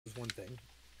was one thing.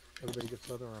 Everybody gets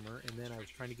leather armor, and then I was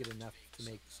trying to get enough to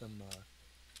make some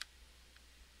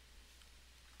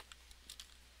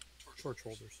torch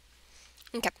holders,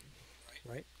 Okay.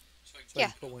 right? So I Yeah.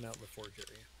 can put one out in the forge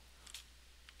area.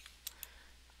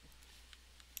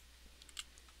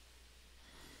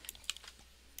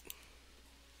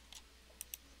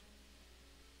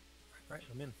 Right,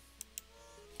 I'm in.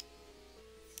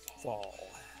 Fall.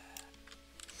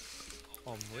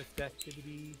 Rift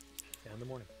activity, 10 in the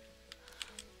morning.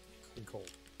 Been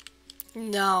cold.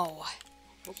 No.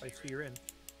 Oh, I see you're in.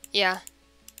 Yeah.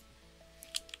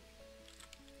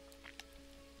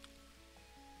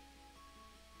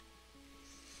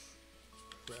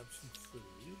 Grab some food.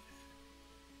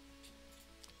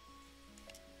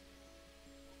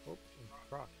 Oh, and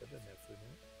Croc, that doesn't have food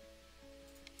in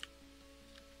it.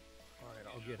 Alright,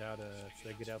 I'll get out should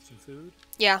I get out some food?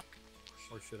 Yeah.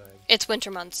 Or should I It's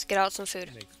winter months. Get out some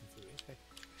food. make some food? Okay.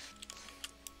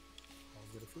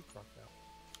 I'll get a food crock out.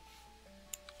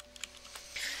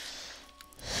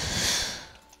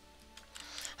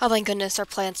 Oh, thank goodness our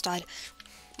plants died.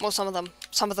 Well, some of them.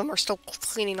 Some of them are still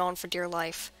cleaning on for dear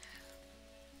life.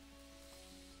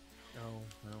 No,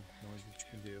 no, what you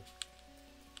can do.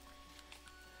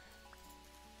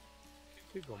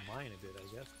 Could go mine a bit,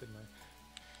 I guess, couldn't I?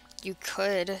 You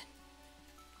could.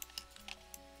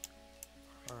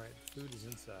 Alright, food is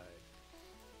inside.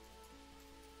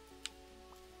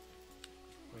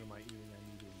 What am I eating?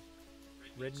 I'm eating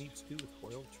red meat stew with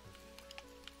boiled shrimp.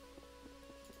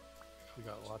 We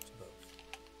got lots of those.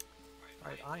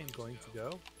 Alright, I am going to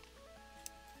go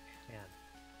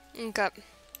pan. Okay.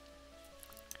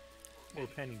 We're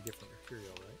panning different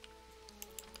material, right?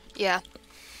 Yeah. Have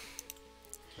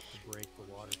to break the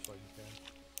water so I can pan.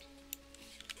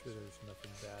 Sure there's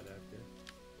nothing bad out here.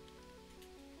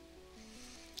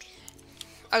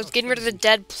 I was getting rid of the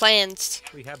dead plants.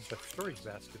 We have the storage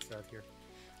baskets out here.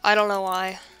 I don't know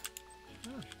why.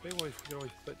 Huh, they could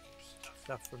always put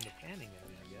stuff from the panning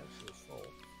in it, I guess. It was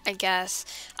full. I guess.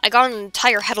 I got an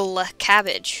entire head of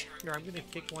cabbage. Here, I'm going to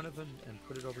take one of them and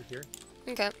put it over here.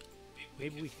 Okay.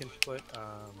 Maybe we can put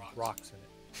rocks in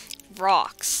it.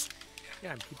 Rocks.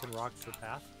 Yeah, I'm keeping rocks for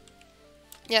path.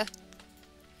 Yeah.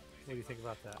 What do you think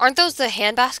about that? Aren't those the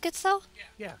hand baskets, though?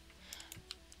 Yeah,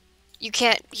 You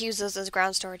can't use those as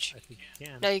ground storage. I think you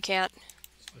can. No, you can't.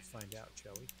 Let's find out,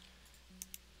 shall we?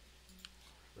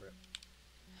 Sure.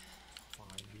 Fine,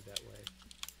 do that way.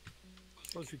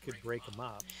 Suppose we could break them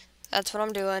up. That's what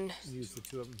I'm doing. Use the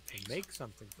two of them to make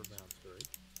something for ground storage.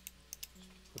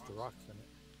 Put the rocks in it.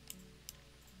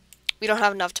 We don't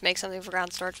have enough to make something for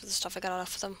ground storage with the stuff I got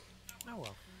off of them. Oh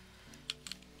well.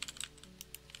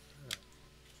 Alright.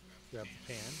 Grab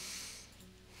the pan.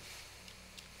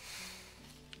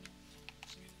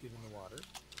 Get in the water.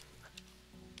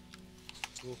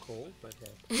 It's a little cold, but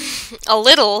hey. A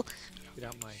little. Get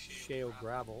out my shale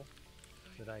gravel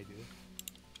that I do.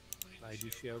 I do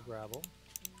shale gravel.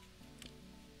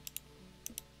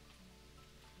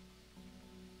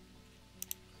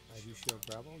 I do shale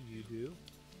gravel. You do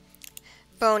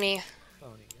Bony.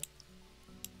 phony.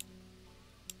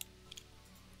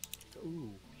 Yep.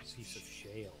 Ooh, a piece of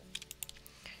shale.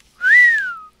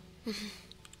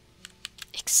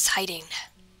 Exciting.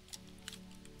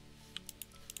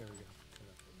 There we go.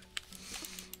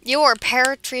 Your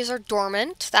pear trees are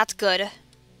dormant. That's good.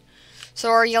 So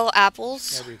are yellow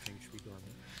apples. Everything should be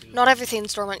dormant. Not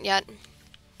everything's dormant yet.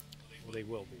 Well, they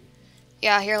will be.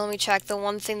 Yeah, here, let me check. The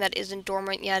one thing that isn't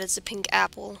dormant yet is the pink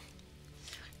apple.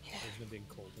 Hasn't it been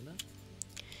cold enough?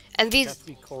 And It these, has to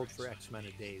be cold for X amount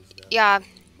of days, though. yeah.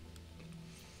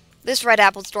 This red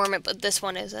apple's dormant, but this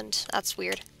one isn't. That's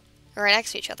weird. They're right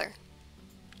next to each other.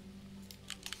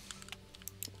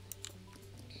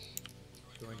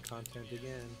 Doing content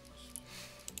again.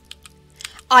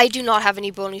 I do not have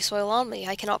any bony soil on me.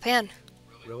 I cannot pan.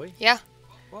 Really? Yeah.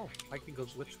 Well, I can go.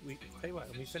 Tell you what.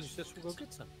 Let me finish this. We'll go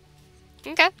get some.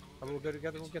 Okay. How about we'll go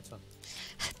together and we'll get some.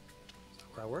 Does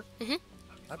that work? Mhm.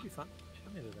 That'd be fun.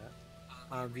 I'm into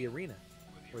that. The arena.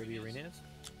 Where the arena is?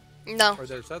 No. Or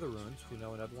there's other ruins. Do you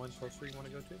know another one closer you want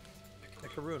to go to?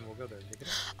 Like a ruin. We'll go there. Take it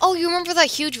out. Oh, you remember that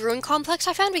huge ruin complex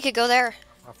I found? We could go there.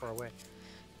 How far away?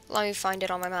 Let me find it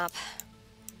on my map.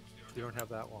 We don't have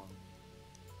that long.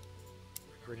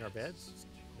 Bring our beds.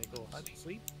 Make a little hut.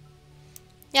 Sleep.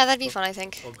 Yeah, that'd be fun, I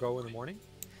think. Or go in the morning.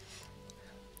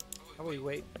 How about we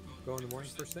wait? Go in the morning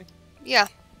first thing? Yeah.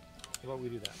 How about we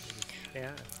do that?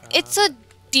 Yeah. It's a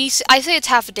decent... I say it's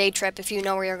half a day trip if you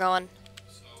know where you're going.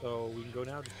 So we can go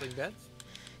now. Just bring beds.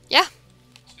 Yeah.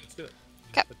 Let's do it.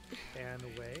 'Kay. Put the pan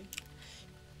away.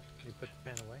 You put the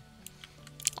pan away.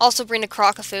 Also bring a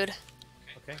crock of food.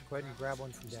 Okay. Go ahead and grab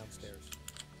one from downstairs.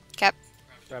 Okay.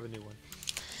 Grab a new one.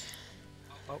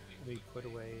 Oh, let me put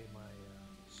away my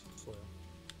soil.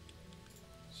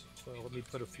 So let me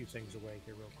put a few things away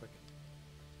here real quick.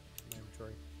 My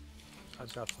inventory.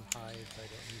 I've got some hides. I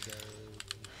don't need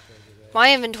those.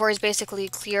 My inventory is basically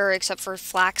clear except for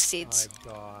flax seeds. I've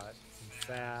got some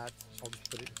fat. I'll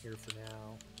just put it in here for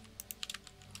now.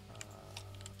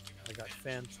 I got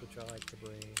fence, which I like to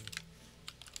bring.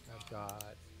 I've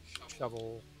got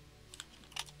shovel.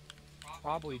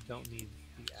 Probably don't need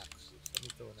the axe. Let me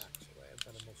throw an axe away. I've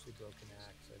got a mostly broken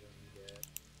axe. I don't need it.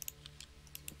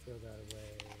 Throw that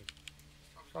away.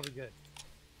 Probably good.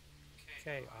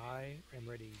 Okay, I am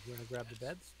ready. You want to grab the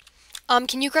beds?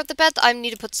 Can you grab the bed? I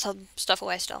need to put some stuff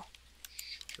away still.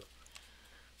 Sure.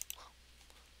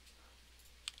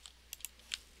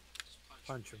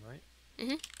 Punch them, right?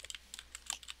 Mm-hmm.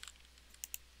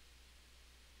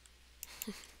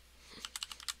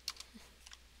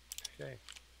 Okay.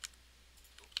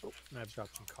 Oh, and I've got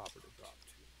some copper to drop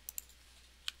too.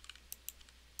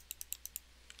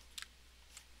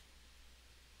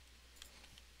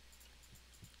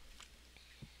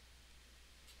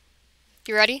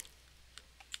 You ready?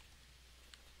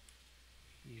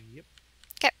 Yep.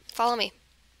 Okay, follow me.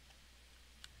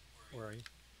 Where are you?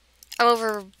 I'm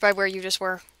over by where you just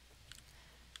were.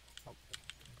 Oh,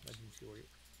 I didn't see where you.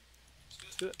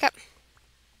 Let's do it. Okay.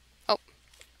 Oh.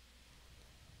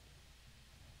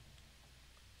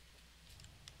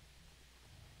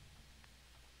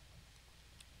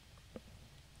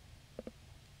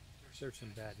 There's some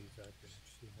baddies out here.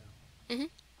 See now. Mm-hmm.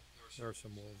 There are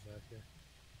some wolves out here.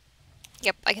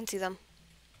 Yep, I can see them.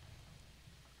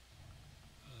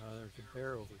 There's a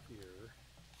bear over here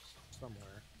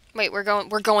somewhere. Wait, we're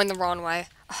going the wrong way.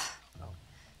 Oh,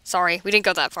 Sorry, we didn't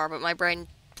go that far, but my brain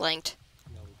blanked.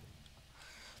 no, we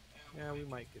didn't. Yeah, we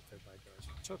might get there by dark.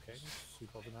 It's okay. Let's sleep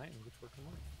overnight and get to work in the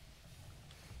morning.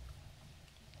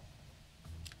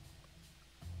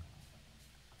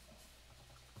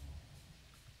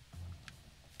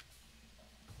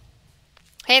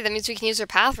 Hey, that means we can use our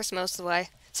path for most of the way.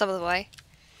 Some of the way.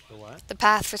 The what? The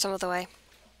path for some of the way.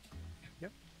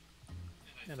 Yep.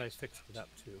 And I fixed it up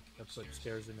too. I put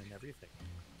stairs in and everything.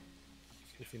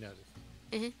 If you notice.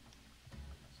 Mm-hmm.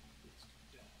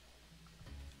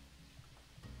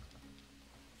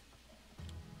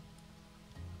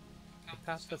 The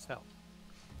path does help.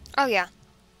 Oh, yeah.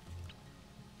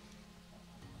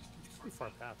 It's a pretty far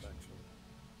path, actually.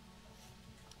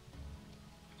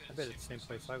 I bet it's the same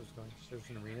place I was going. There's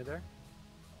an arena there.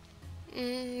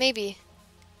 Maybe.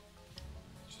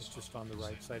 It's just on the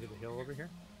right side of the hill over here.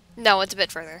 No, it's a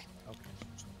bit further. Okay.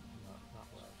 So not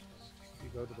where I was going. If you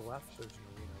go to the left, there's an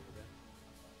arena over there.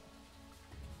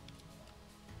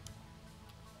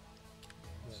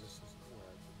 Yeah, this is where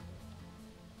I've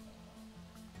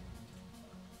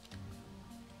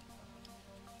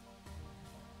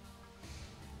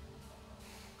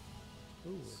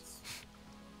been going. Ooh, it's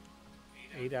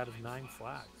 8 out of 9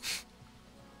 flags.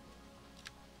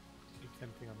 Be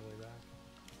tempting on the way back.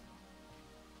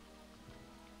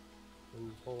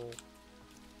 Ooh, hole.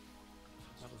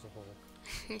 That was a hole.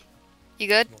 You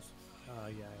good? Almost,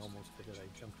 yeah, I almost hit it. I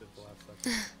jumped at the last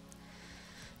second.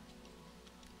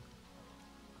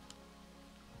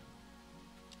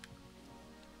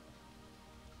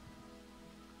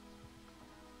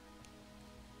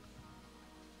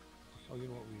 Oh, you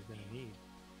know what we're going to need?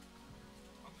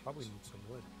 Probably need some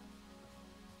wood.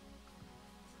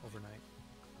 Overnight.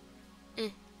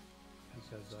 Mm.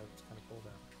 Because it's kind of cold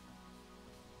out.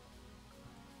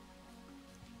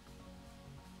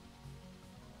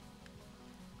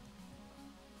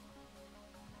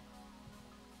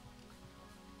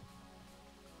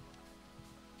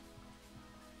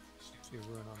 See a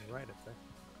ruin on the right up there.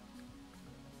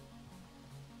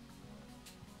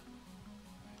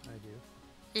 I do.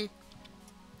 Mm.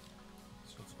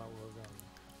 So that's not where we're going.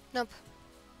 Nope.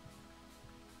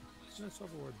 Isn't this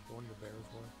over where one of the bears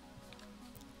were?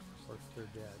 Of course,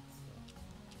 they're dead. So.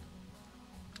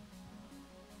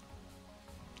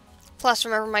 Plus,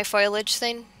 remember my foliage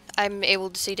thing? I'm able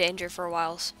to see danger for a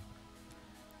while. Just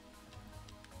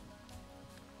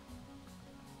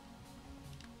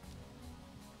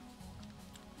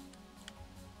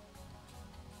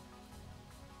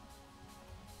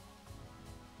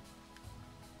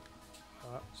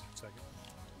a second.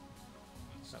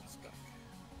 That's stuck.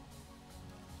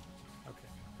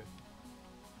 Okay, good.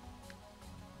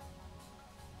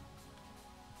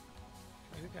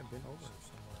 I think I've been over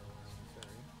somewhere around this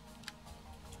area.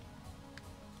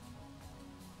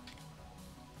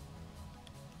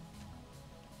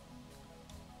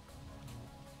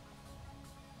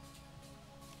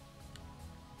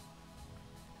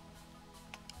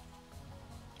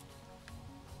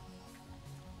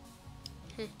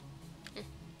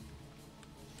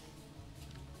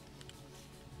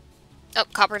 Oh,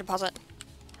 copper deposit.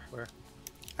 Where?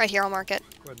 Right here, I'll mark it.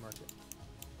 Go ahead, mark it.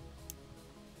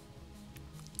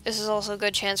 This is also a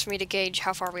good chance for me to gauge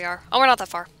how far we are. Oh, we're not that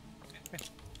far. Okay.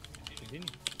 Continue.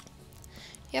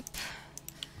 Yep.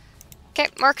 Okay,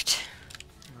 marked.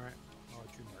 Alright, I'll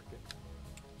let you mark it.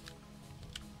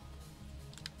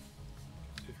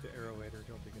 Just the arrow later,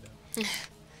 don't dig it up.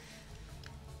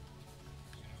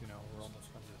 You know, we're almost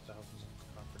under 1,000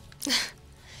 copper.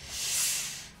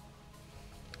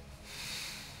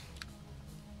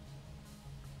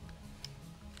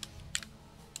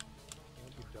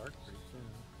 It'll be dark pretty soon.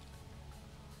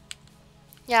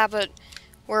 Yeah, but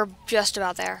we're just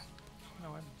about there. No,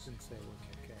 I didn't say it was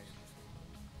okay.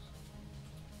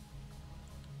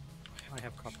 I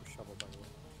have copper shovel, by the way.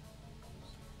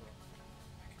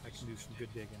 I can do some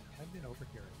good digging. I've been over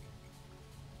here, I think.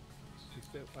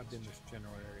 I've been this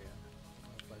general area. I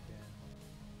don't know if I've been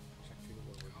actually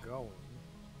where we're going.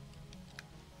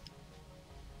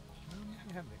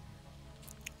 I have been.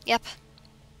 Yep.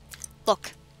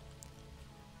 Look.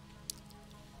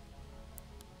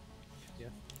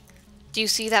 Yeah. Do you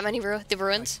see that many the I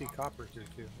ruins? see copper here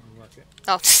too. Let me mark it.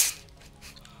 Oh.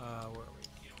 Where are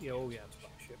we? Yeah, oh yeah, it's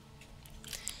about ship.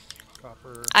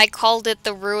 Copper. I called it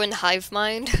the ruin hive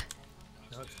mind.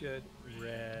 No, it's good.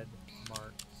 Red,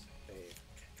 mark, save.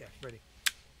 Yeah, ready.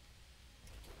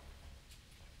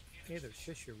 Hey, there's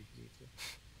fish here we can eat too.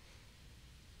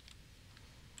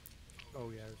 Oh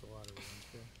yeah, there's a lot of ruins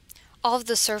too. All of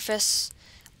the surface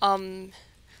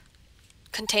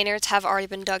containers have already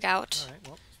been dug out. Alright,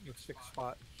 well, let's pick a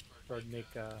spot. Start to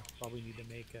make, probably need to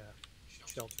make a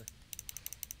shelter.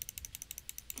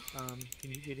 Can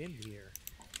you get in here?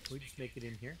 Can we just make it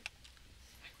in here?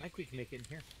 I think we can make it in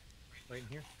here. Right in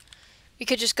here. We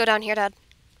could just go down here, Dad.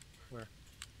 Where?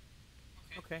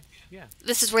 Okay, yeah.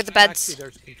 This is where the beds... Actually,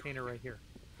 there's a container right here.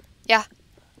 Yeah.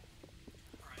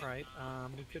 Alright,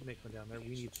 we could make one down there. We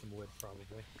need some wood, probably.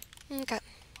 Okay.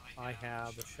 I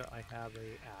have a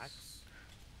axe.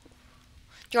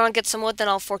 Do you want to get some wood? Then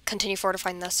I'll continue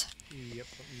fortifying this. Yep,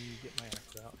 let me get my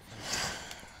axe out.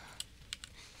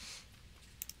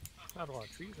 Not a lot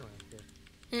of trees around here.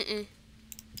 Mm-mm.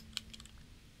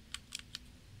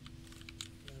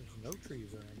 There's no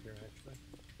trees around here, actually.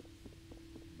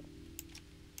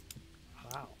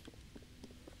 Wow.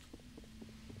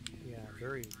 Yeah,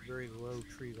 very, very low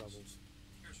tree levels.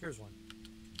 Here's one.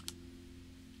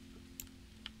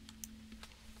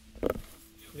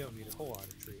 We don't need a whole lot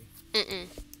of tree. Mm-mm.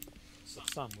 But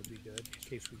some would be good, in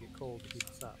case we get cold to keep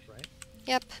us up, right?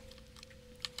 Yep.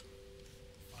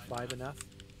 5 enough?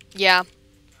 Yeah.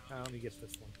 Let me get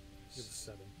this one. Give it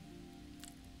 7.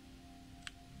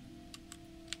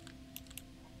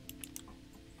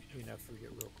 Enough if we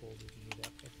get real cold, we can need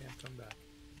up. Okay, I'll come back.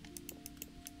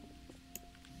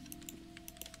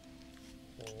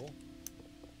 Hole.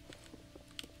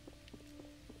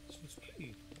 This is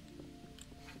pretty...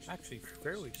 actually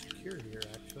fairly secure here,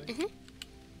 actually. Mm-hmm.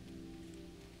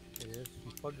 It is. If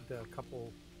you plugged a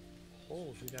couple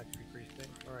holes, you'd actually be pretty safe.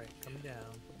 Alright, coming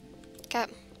down. Okay.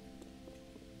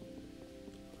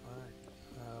 Alright.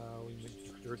 We need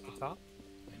just dirt at the top.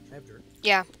 I have dirt.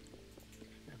 Yeah.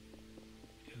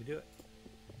 Let me do it.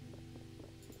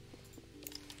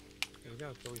 There we go.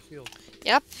 It's always sealed.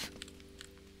 Yep.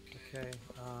 Okay.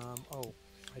 Oh,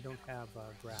 I don't have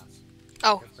grass.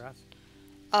 Oh. You have grass?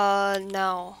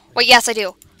 No. Wait, yes, I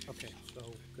do. Okay,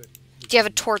 so good. Do you have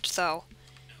a torch, though?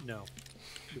 No.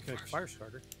 We can make a fire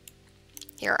starter.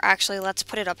 Here, actually, let's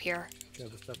put it up here. Do you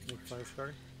have the stuff to make a fire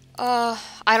starter?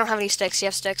 I don't have any sticks. You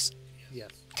have sticks?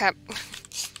 Yes. Okay.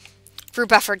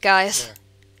 Group effort, guys. There.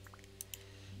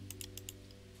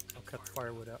 I'll cut the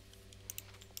firewood up.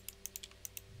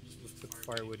 Just put the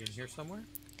firewood in here somewhere?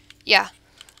 Yeah.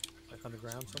 Like on the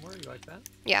ground somewhere? You like that?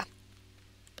 Yeah.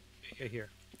 Okay, here.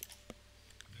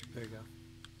 There you go.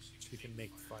 So you can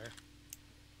make the fire.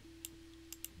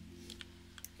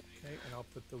 Okay, and I'll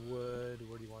put the wood.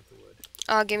 Where do you want the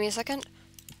wood? Give me a second.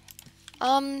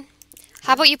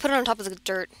 How about you put it on top of the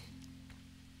dirt?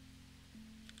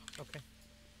 Okay.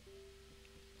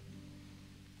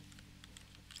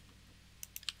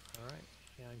 Alright.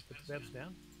 Yeah, I can put the beds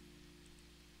down.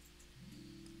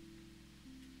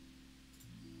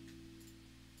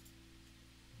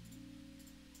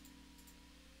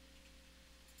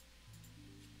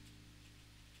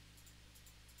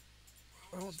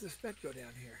 Why won't this bed go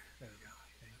down here? There we go.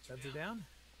 Okay, beds are down.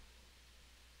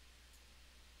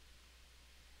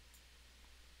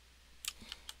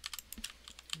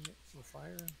 The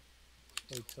fire.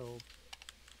 Wait till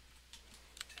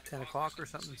 10 o'clock or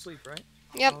something to sleep, right?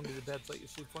 Yep. How long do the beds let you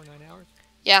sleep for? 9 hours?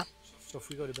 Yeah. So if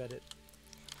we go to bed at,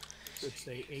 let's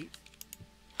say 8,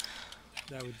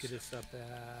 that would get us up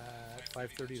at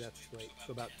 5:30. That's late.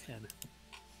 So about 10.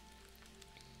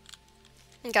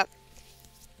 Okay.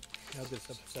 That'll get us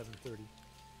up at 7:30.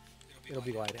 It'll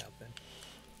be light out then.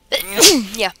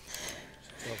 Yeah.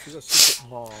 So if we go sleep at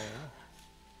 9,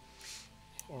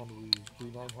 we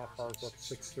 9.5 hours up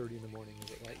 6:30 in the morning.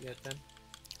 Is it light yet then?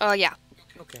 Oh, yeah.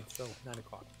 Okay, so 9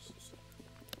 o'clock.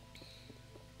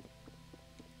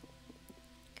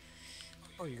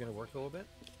 Oh, you're gonna work a little bit?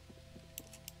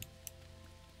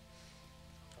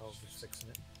 Oh, just fixing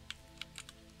it.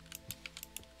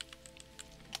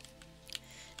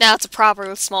 Now it's a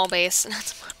proper small base.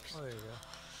 Oh, there you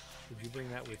go. Did you bring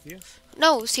that with you?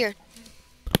 No, it was here.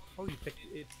 Oh, you picked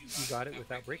it. You got it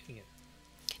without breaking it.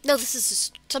 No, this is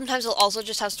just, sometimes they'll also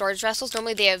just have storage vessels.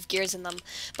 Normally they have gears in them,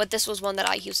 but this was one that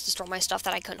I used to store my stuff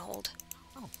that I couldn't hold.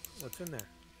 Oh, what's in there?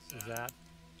 Is that?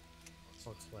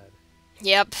 Oh, it's lead.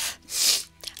 Yep.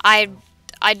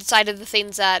 I decided the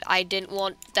things that I didn't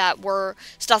want that were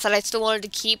stuff that I still wanted to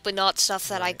keep, but not stuff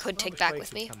that I Right. could Well, take the back clay with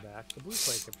could me. Come back. The blue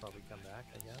clay could probably come back,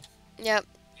 I guess. Yep.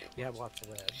 You have lots of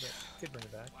lead, but you could bring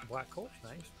it back. The black coal's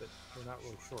nice, but we're not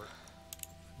really short.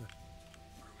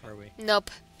 Are we?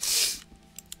 Nope.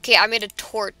 Okay, I made a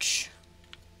torch.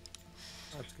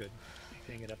 That's good.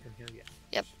 Hang it up in here, yeah.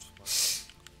 Yep.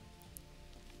 Smart.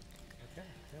 Okay,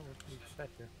 yeah, what do we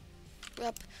expect here?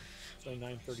 Yep. So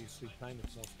 9:30 sleep time,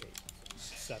 it's most 8.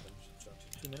 7, so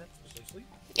 2 minutes before sleep.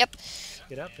 Yep.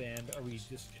 Get up, and are we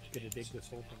just going to dig this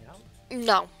whole thing out?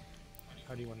 No.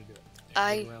 How do you want to do it?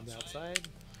 I- Dig around the outside,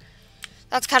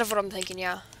 That's kind of what I'm thinking,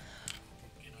 yeah.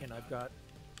 and I've got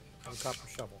a copper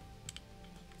shovel.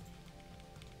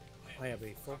 I have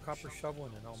a full copper shovel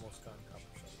and an almost gone copper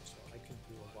shovel, so I can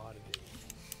do a lot of digging.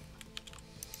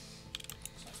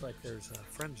 Looks like there's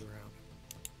friends around.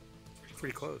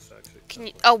 Pretty close, actually. Can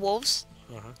you... Oh, wolves?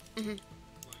 Uh-huh. Mhm.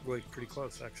 Really pretty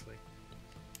close, actually.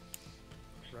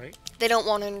 Right? They don't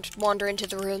want to wander into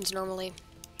the ruins normally.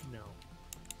 No.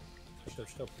 But they're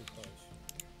still pretty close.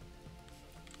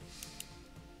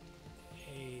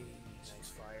 Hey, nice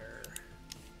fire.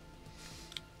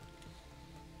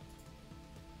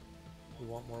 You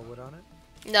want more wood on it?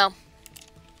 No.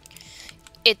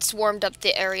 It's warmed up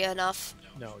the area enough.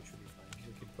 No, it should be fine.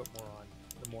 We could put more on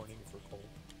in the morning if we're cold.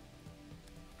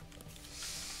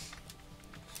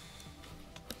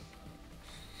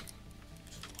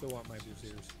 Still want my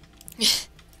braziers.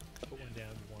 Put one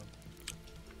down to one.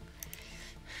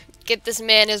 Get this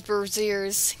man his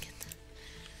braziers.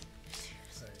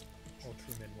 Alright. All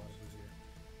true men want a brazier.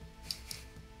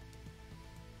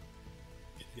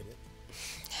 Get it?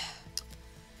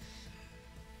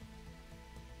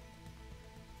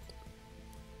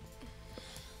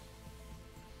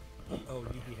 Oh,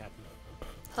 you'd be happy.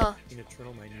 Huh. In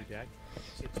Eternal, my new deck,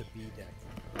 it's a bee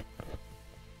deck.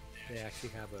 They actually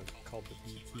have a called the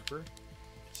Beekeeper.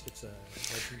 It's a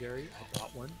legendary. I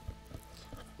bought one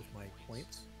with my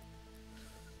points.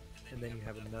 And then you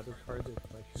have another card that,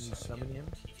 like, when you summon him,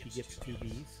 he gets 2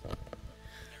 bees.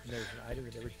 And there's an item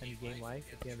that every time you gain life,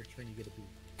 at the end of the turn, you get a bee.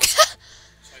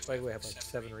 By the way, I have like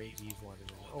 7 or 8 bees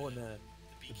wanted in. Oh, and the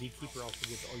Beekeeper also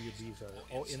gives all your bees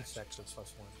are all insects are +1.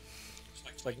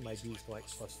 It's like my bees go like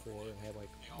 +4, and I have like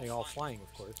they all flying,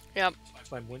 of course. Yep.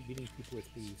 So I'm beating people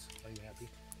with bees. Are you happy?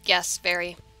 Yes,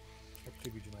 very. I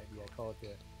figured you might be. I call it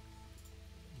the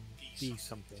bee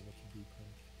something. It's a bee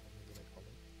punch. I don't know what I call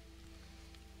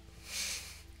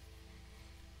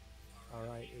it.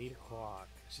 All right, 8 o'clock.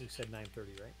 You said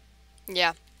 9:30, right?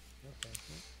 Yeah. Okay.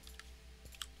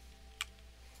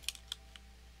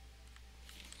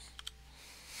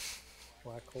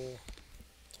 Black hole.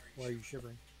 Why are you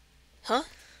shivering? Huh?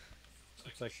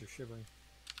 Looks like you're shivering.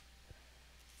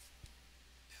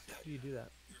 How do you do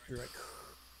that? You're like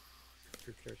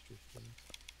your character's doing.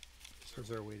 Is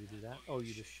there a way to do that? Oh,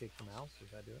 you just shake the mouse? Does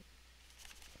that do it?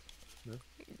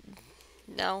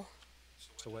 No? No.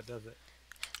 So what does it?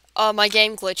 My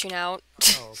game glitching out.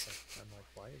 Oh, okay. I'm like,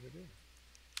 why is it doing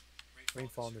it?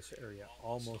 Rainfall in this area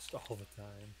almost all the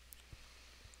time.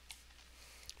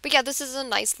 But yeah, this is a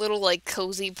nice little, like,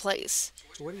 cozy place.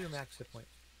 So what are your max hit points?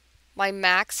 My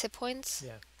max hit points?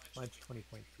 Yeah, mine's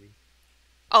 20.3.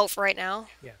 Oh, for right now?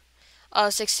 Yeah.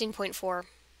 16.4.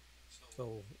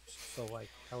 So like,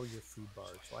 how are your food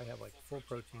bars? So I have like full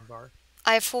protein bar,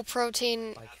 I have full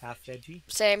protein. like half veggie,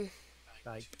 Same.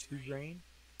 like 2 grain.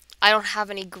 I don't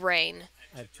have any grain.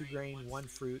 I have 2 grain, 1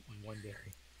 fruit, and 1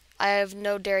 dairy. I have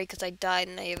no dairy because I died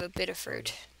and I have a bit of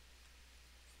fruit.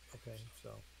 Okay,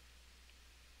 so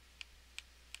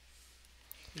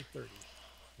 8:30.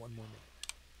 1 more minute.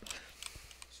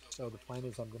 So the plan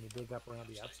is I'm going to dig up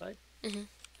around the outside Mhm.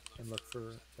 and look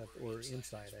for that, or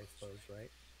inside, I suppose,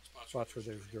 right? Spots where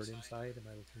there's dirt inside. Am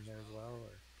I looking there as well,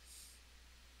 or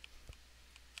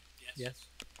yes?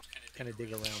 Kind of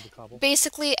dig around the cobble.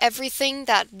 Basically, everything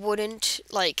that wouldn't,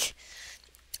 like,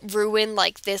 ruin,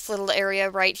 like, this little area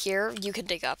right here, you can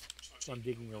dig up. So I'm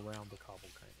digging around the cobble,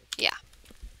 kind of. Yeah.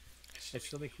 I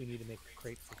still think we need to make a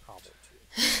crate for cobble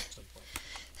too at some point.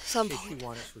 Some In case point. you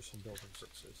want it for some building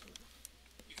purposes.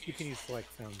 You can use for like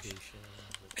foundation,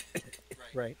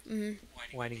 right?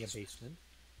 Lining a basement,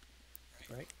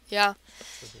 right? Yeah.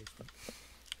 For a basement.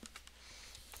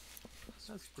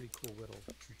 That's a pretty cool little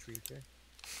retreat there.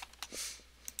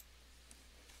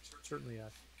 Certainly,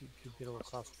 you could get a little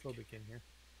claustrophobic in here.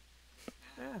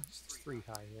 It's 3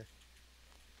 high here.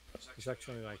 There's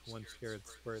actually like one scared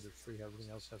square that's 3 high.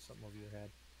 Everything else has something over your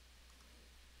head.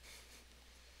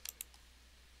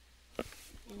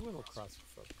 A little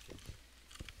claustrophobic in here.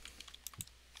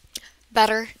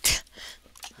 Better.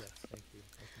 Yes, thank you.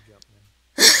 I can jump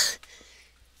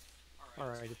in.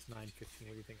 Alright, it's 9:15.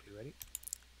 What do you think? You ready?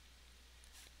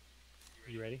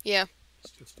 You ready? Yeah.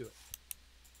 Let's do it.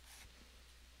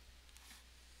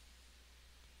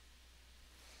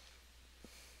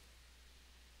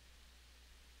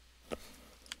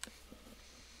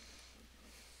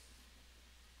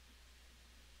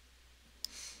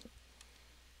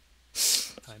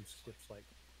 Time skips like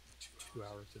 2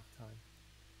 hours at a time.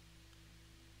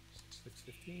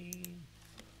 6:15.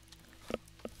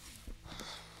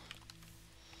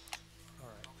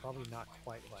 Alright, probably not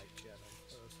quite light yet, I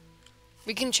suppose.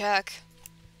 We can check.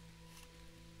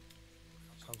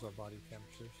 How's our body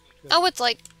temperatures? Good. Oh, it's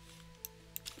like...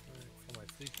 Alright, fill my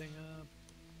food thing up.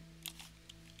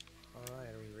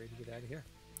 Alright, are we ready to get out of here?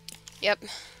 Yep. Yeah.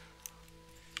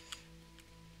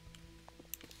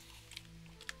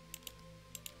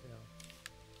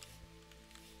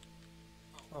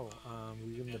 Oh,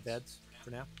 we give them the beds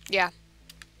for now? Yeah.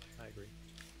 I agree.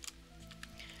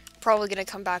 Probably gonna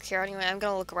come back here anyway. I'm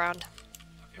gonna look around.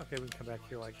 Okay, we can come back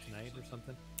here like tonight or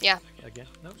something? Yeah. Again?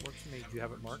 No, works for me. Do you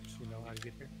have it marked so you know how to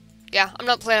get here? Yeah, I'm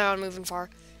not planning on moving far.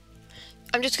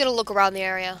 I'm just gonna look around the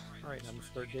area. Alright, I'm gonna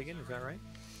start digging, is that right?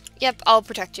 Yep, I'll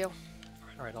protect you.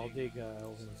 Alright, I'll dig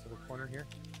over in this little corner here.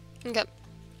 Okay.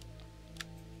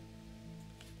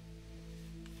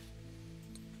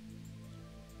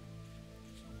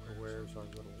 So where's our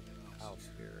little house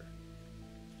here?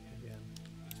 Again.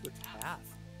 So it's half.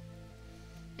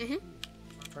 Mhm.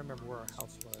 I'm trying to remember where our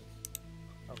house was.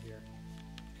 Oh, here.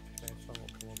 Okay, so I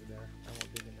won't come over there. I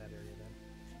won't dig in that area then.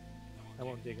 I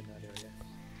won't dig in that area.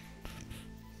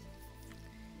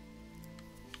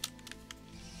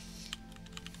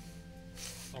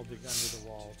 I'll dig under the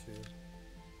wall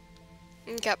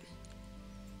too. Okay.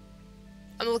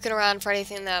 I'm looking around for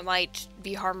anything that might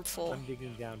be harmful. I'm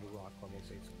digging down to rock level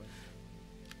basically.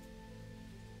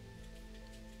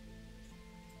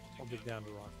 I'll dig down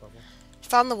to rock level.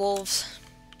 Found the wolves.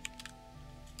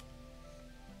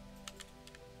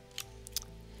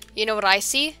 You know what I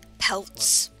see?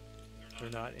 Pelts. They're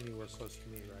not anywhere close to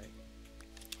me, right?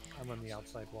 I'm on the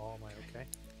outside wall. Am I okay?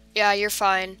 Yeah, you're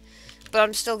fine. But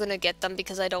I'm still gonna get them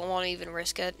because I don't want to even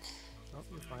risk it. Oh,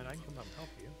 you're fine. I can come up and help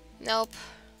you. Nope.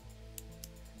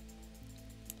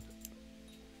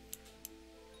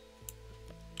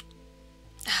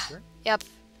 Sure? Yep.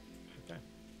 Okay.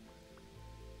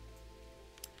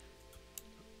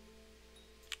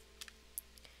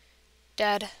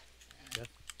 Dead. Yes.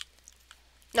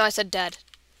 No, I said dead.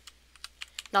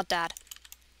 Not dad.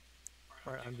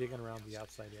 Alright, I'm digging around the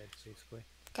outside edge, basically.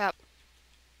 Cap.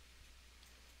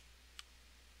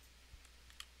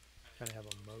 Kind of have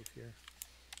a moat here.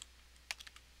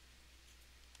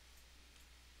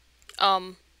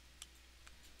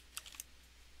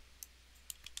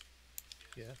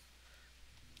 Yes.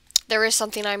 There is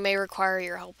something I may require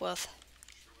your help with.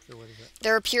 Sure, what is it?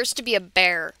 There appears to be a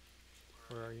bear.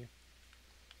 Where are you?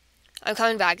 I'm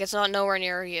coming back. It's not nowhere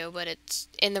near you, but it's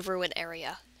in the ruin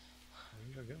area.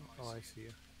 There you go. Oh, I see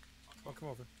you. Oh, come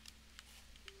over.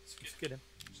 Just get him.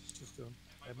 Just do him.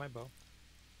 I have my bow.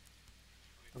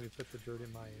 Let me put the dirt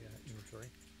in my inventory.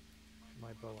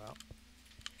 My bow out.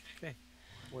 Okay.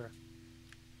 Where?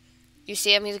 You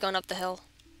see him? He's going up the hill.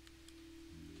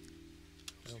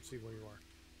 I don't see where you are.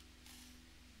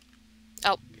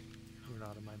 Oh, You're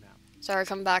not on my map. sorry,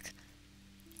 come back.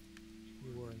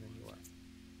 You were and then you are.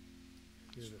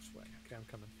 You're this way. Okay, I'm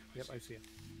coming. Yep, I see it.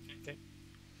 Okay.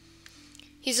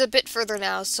 He's a bit further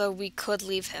now, so we could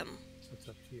leave him. It's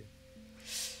up to you.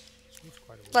 He's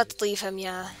quite a ways. Let's leave him,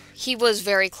 yeah. He was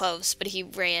very close, but he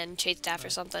ran, chased after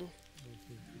Right. something. We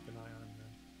can keep an eye on him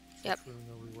then. Yep. Which room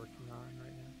are we working on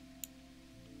right now?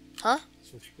 Huh?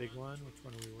 So which big one? Which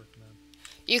one are we working on?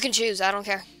 You can choose, I don't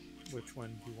care. Which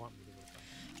one do you want me to work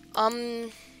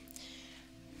on?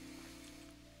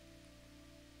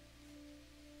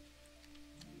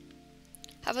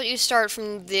 How about you start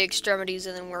from the extremities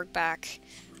and then work back?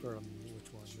 Start on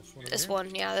which one? This one over This here?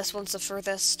 one, yeah, this one's the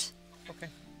furthest. Okay.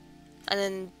 And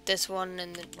then this one,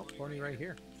 and then... Oh, bony right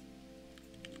here.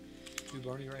 2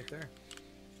 bony right there.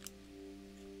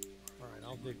 Alright,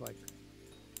 I'll dig like...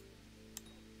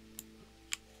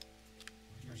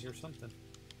 I hear something.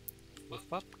 Wolf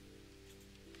pup?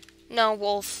 No,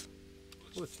 wolf.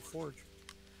 Oh, it's a forge.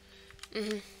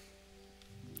 Mm-hmm.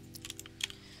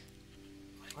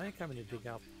 I think I'm going to dig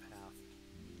out the path.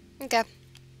 Okay.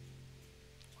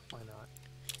 Why not?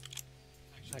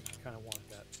 I kind of want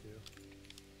that too.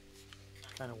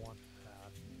 Kind of want the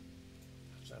path.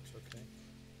 That's okay.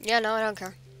 Yeah, no, I don't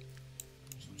care.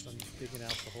 So I'm just digging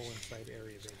out the whole inside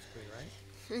area basically, right?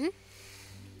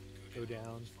 Mm-hmm. Go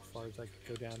down as far as I could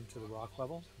go down to the rock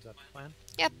level. Is that the plan?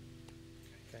 Yep.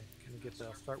 Okay.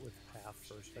 I'll start with the path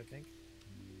first, I think.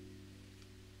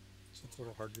 It's a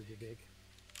little harder to dig.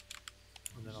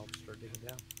 And then I'll start digging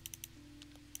down.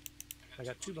 I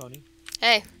got 2 bony.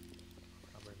 Hey.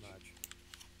 Not very much.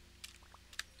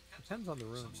 Depends on the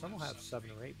room. Some will have 7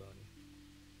 or 8 bony.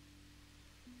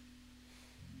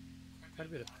 Quite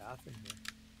a bit of path in here.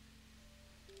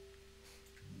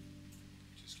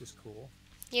 Just cool.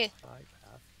 Yeah. Side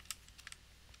path.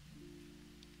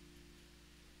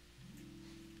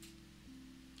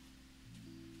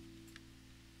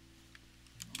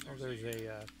 Oh, there's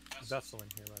a vessel in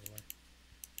here, by the way.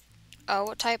 Oh,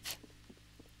 what type?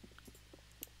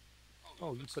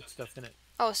 Oh, you put stuff in it.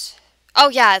 Oh, oh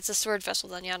yeah, it's a sword vessel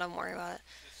then. Yeah, don't worry about it.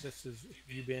 This is,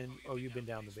 you've been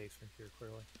down the basement here,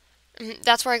 clearly.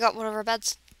 That's where I got one of our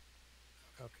beds.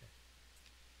 Okay.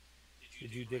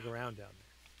 Did you dig around down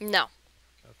there? No.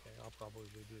 Okay, I'll probably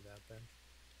do that then.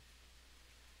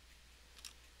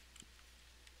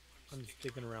 I'm just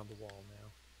digging around the wall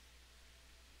now.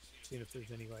 Seeing if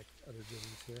there's any, like, other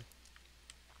goodies here.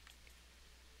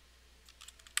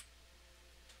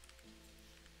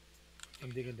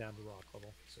 I'm digging down to rock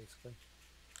level, basically.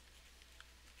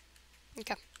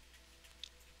 Okay.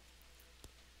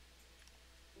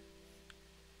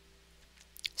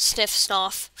 Sniff,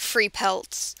 snoff, free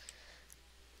pelts.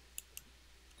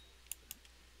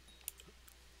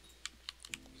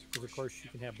 Because of course you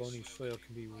can have bony soil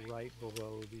can be right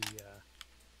below the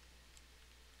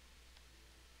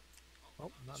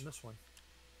oh, not in this one.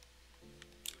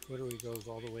 Literally goes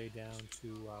all the way down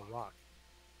to rock.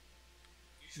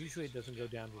 Usually it doesn't go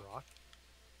down to rock.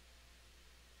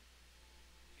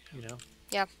 You know?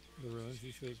 Yeah. The ruins,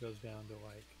 usually it goes down to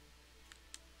like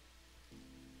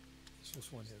this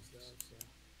one is though,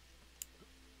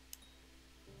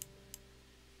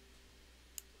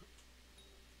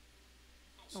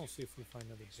 so we'll see if we find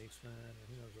another basement or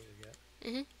who knows what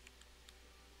we get.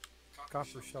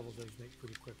 Copper shovel does make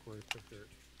pretty quick work with dirt.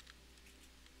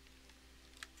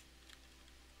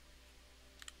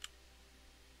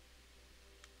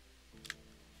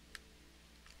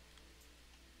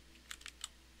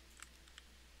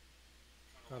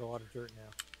 Got a lot of dirt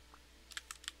now.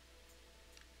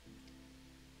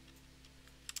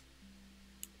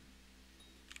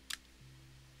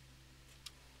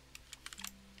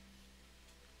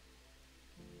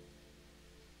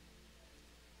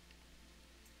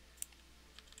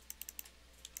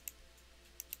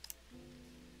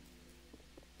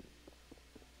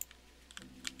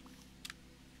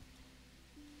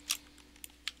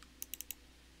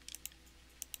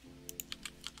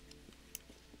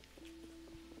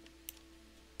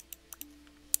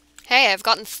 Hey, I've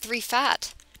gotten 3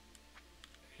 fat.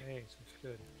 Hey, so it's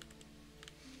good.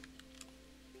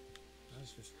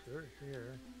 That's just dirt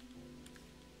here.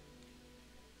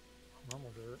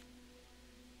 Normal dirt.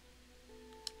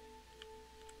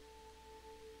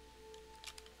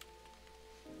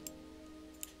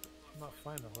 I'm not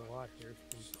finding a whole lot here. It's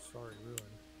pretty sorry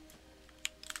ruin.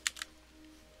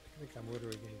 I think I'm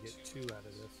literally going to get 2 out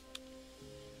of this.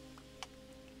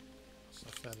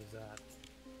 How sad is that?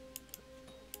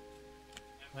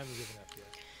 I haven't given up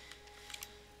yet.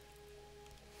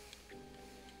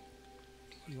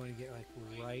 You want to get like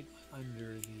right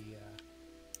under the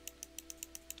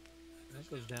that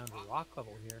goes down to rock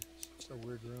level here. It's a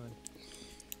weird ruin.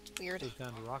 Weird. It goes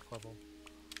down to rock level.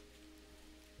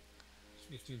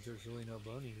 Which means there's really no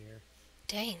bony here.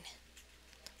 Dang.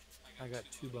 I got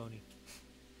 2 bony.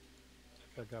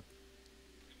 Dug up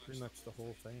pretty much the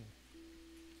whole thing.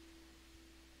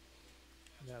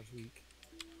 That was weak.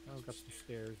 Now we've got some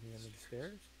stairs in the end of the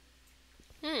stairs.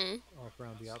 Walk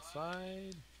around the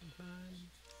outside sometimes.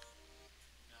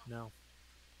 No.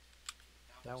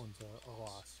 That one's a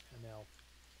loss. An L.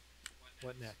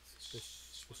 What next?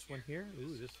 This one here?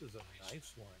 Ooh, this is a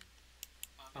nice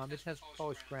one. It has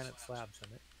polished granite slabs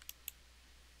in it.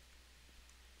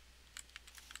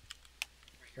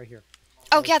 Right here.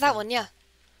 Oh, yeah, Polished that granite one, yeah. slabs.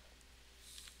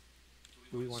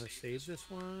 Do we want to save this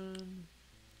one?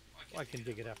 Well, I can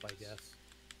dig it up, I guess.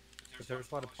 But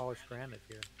there's a lot of polished granite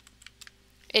here.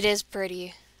 It is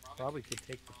pretty. Probably could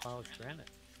take the polished granite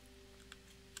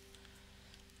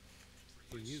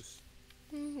for use.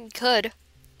 Could.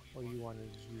 Well, you want to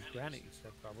use granite, you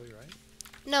said, probably, right?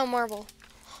 No, marble.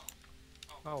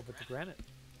 Oh, but the granite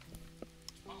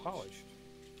polished.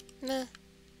 Meh.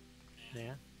 Nah.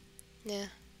 Yeah.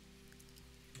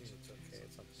 It's okay.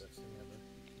 It's not the best thing ever.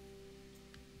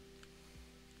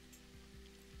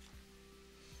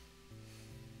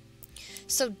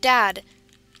 So, Dad,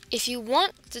 if you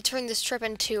want to turn this trip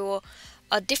into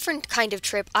a different kind of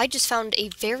trip, I just found a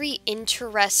very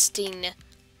interesting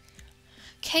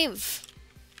cave.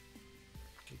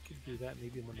 We could do that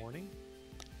maybe in the morning.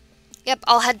 Yep,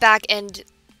 I'll head back, and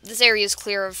this area is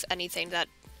clear of anything that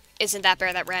isn't that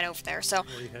bear that ran over there. So,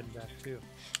 Where are you heading back to?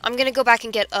 I'm gonna go back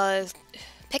and get a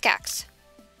pickaxe.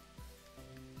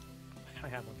 I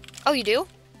have one. Oh, you do?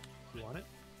 You want it?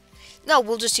 No,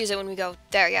 we'll just use it when we go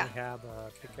there, yeah. I have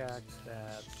a pickaxe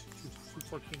that's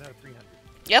 214 out of 300.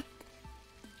 Yep.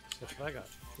 That's what I got.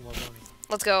 2 more bony.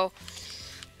 Let's go.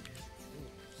 Ooh,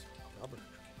 rubber.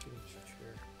 Getting such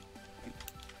here.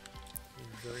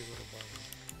 Very little bony.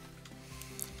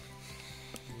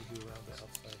 Maybe around the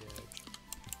outside edge.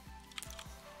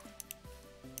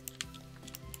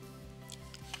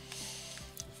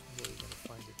 This is where you're going to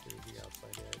find it through the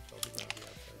outside edge. I'll be around the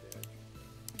outside edge.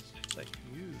 It's a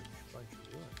huge bunch of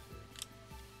ruins here.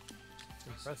 It's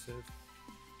impressive.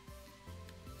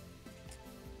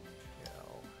 Yeah,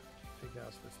 I'll dig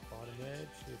out this bottom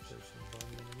edge, see if there's some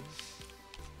bony underneath.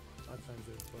 A lot of times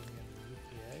there's bony underneath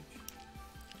the edge.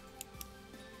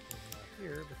 There's not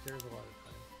here, but there's a lot of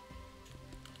times.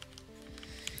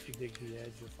 If you dig the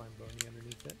edge, you'll find bony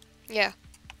underneath it. Yeah.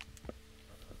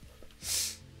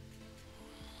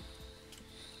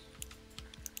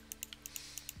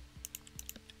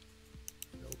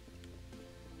 Nope.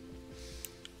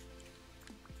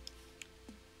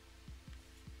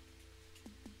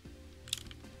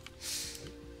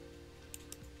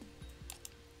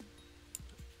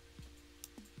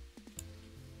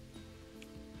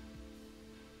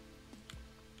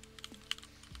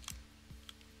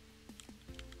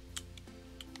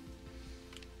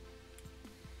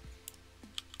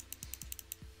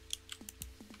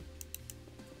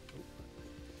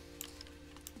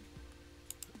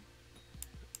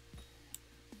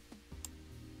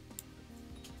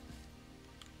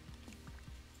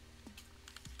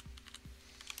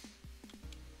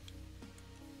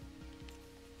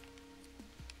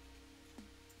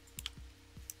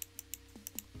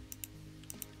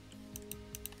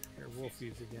 Here,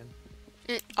 wolfies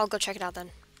again. I'll go check it out then.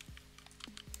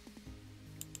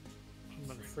 I'm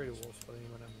not afraid of wolves, but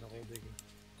when I'm in the hole digging,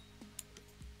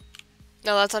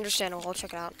 No, that's understandable. I'll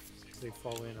check it out. if they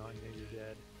fall in on you, you're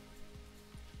dead.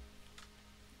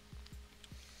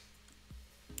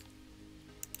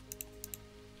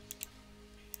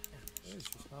 There's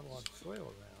just not a lot of soil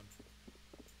around.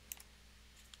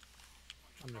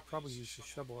 I'm going to probably use the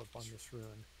shovel up on this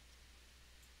ruin.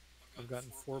 I've gotten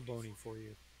 4 bony for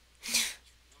you.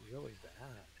 Really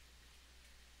bad.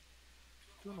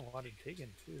 Doing a lot of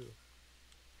digging too.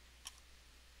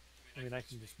 I mean, I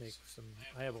can just make some.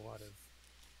 I have a lot of.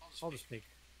 I'll just make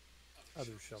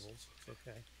other shovels. It's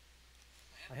okay.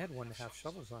 I had 1.5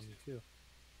 shovels on me too.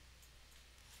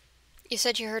 You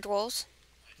said you heard wolves?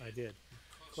 I did.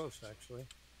 Close actually.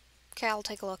 Okay, I'll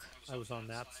take a look. I was on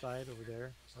that side over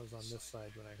there. I was on this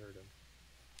side when I heard them.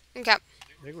 Okay.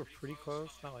 They were pretty close,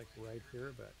 not like right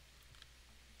here, but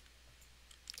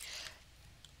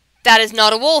That is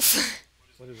not a wolf.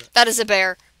 what is it? That is a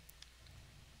bear.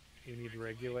 You need to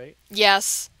regulate.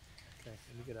 Yes. Okay,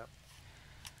 let me get up.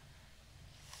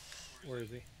 Where is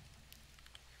he?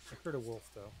 I heard a wolf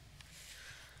though.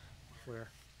 Where?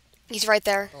 He's right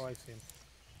there. Oh, I see him.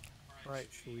 Alright,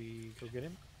 should we go get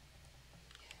him?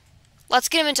 Let's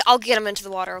get him into... I'll get him into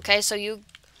the water, okay? So you...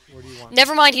 Where do you want him?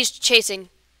 Never mind, he's chasing.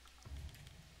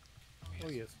 Oh,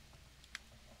 he is.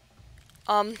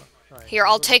 Right, here,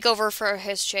 I'll I'll go- take over for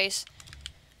his chase.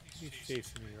 He's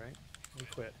chasing me, right? He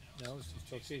quit. No, is he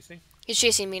still chasing? He's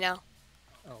chasing me now.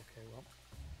 Oh, okay, well.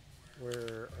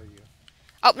 Where are you?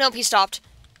 Oh, nope, he stopped.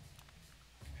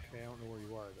 Okay, I don't know where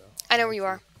you are, though. I know where you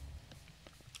are.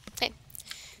 Hey.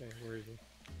 Okay, where is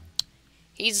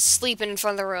he? He's sleeping in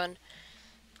front of the ruin.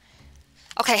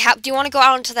 Okay, do you want to go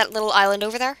out onto that little island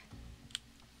over there?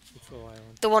 Which little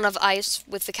island? The one of ice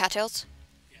with the cattails?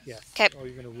 Yes. 'Kay. Oh,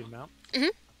 you're gonna weed them out?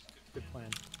 Mhm. Good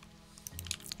plan.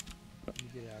 Let me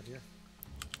get out here.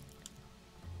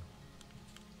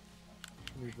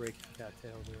 Let me break the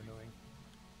cattails, they're annoying.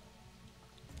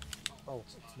 Oh,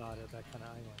 it's not that kind of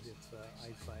island, it's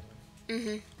ice island.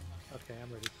 Mhm. Okay,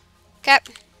 I'm ready. 'Kay.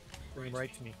 Bring them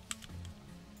right to me.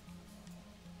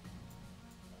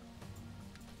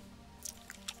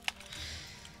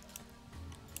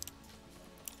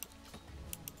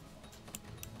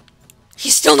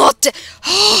 He's still not dead.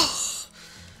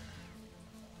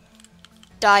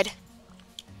 Died.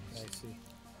 I see.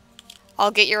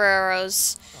 I'll get your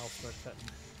arrows. I'll start cutting.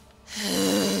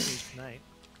 Meat tonight.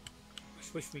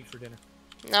 Bush meat for dinner.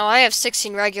 No, I have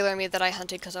 16 regular meat that I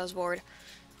hunted because I was bored.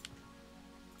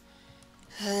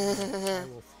 I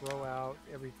will throw out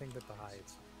everything but the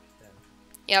hides. Then.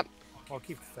 Yep. I'll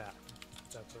keep the fat.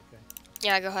 If that's okay.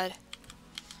 Yeah, go ahead.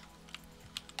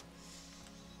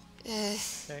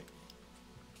 Okay.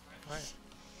 Alright.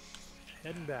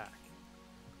 Heading back.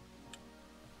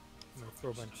 I'm going to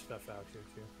throw a bunch of stuff out here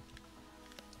too.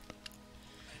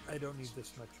 I don't need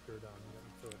this much dirt on. I'm going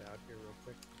to throw it out here real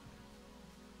quick.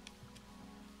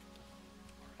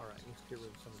 Alright, let's get rid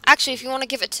of some of this. Actually, if you want to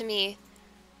give it to me.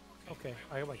 Okay,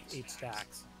 I have like 8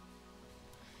 stacks.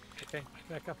 Okay,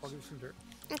 back up. I'll give you some dirt.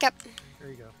 Okay. There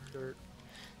you go. Dirt.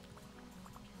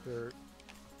 Dirt.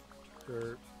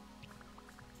 Dirt.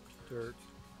 Dirt.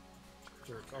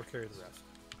 Dirt. I'll carry the rest.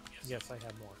 Yes, I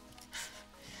have more.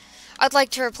 I'd like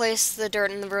to replace the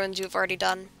dirt and the ruins you've already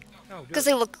done. Oh, Because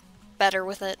good. they look better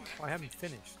with it. Oh, I haven't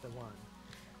finished the one.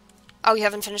 Oh, you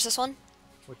haven't finished this one?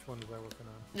 Which one was I working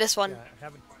on? This one. Yeah, I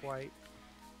haven't quite.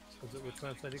 Was it which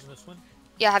one was I taking this one?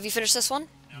 Yeah, have you finished this one?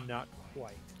 Not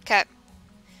quite. Okay.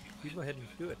 You go ahead and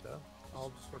do it though.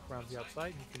 I'll just work around the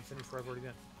outside. You can finish where I've already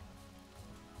done.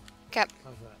 Okay.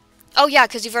 How's that? Oh, yeah,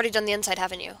 because you've already done the inside,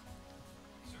 haven't you?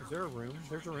 Is there a room?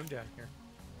 There's a room down here.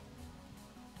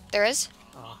 There is?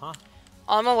 Uh-huh.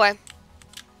 On my way.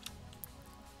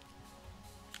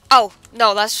 Oh,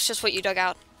 no, that's just what you dug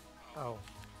out. Oh.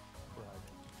 God.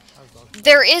 I was all...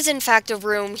 There is, in fact, a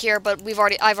room here, but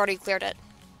I've already cleared it.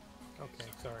 Okay,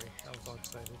 sorry. I was all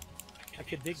excited. I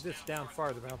could dig this down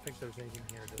farther, but I don't think there's anything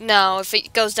here. No, if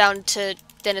it goes down to...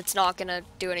 then it's not gonna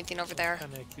do anything over there.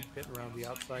 Kind of keep hitting around the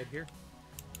outside here.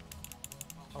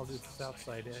 I'll do this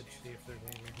outside edge, see if there's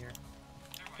anything here.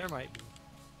 There might be. A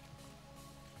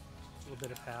little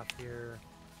bit of path here.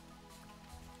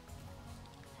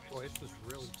 Boy, this is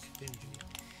really stingy.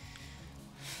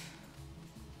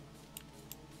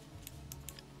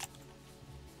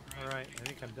 Alright, I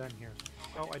think I'm done here.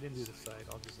 Oh, I didn't do the side.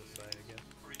 I'll do this side, I guess.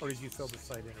 Or did you fill the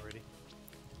side in already?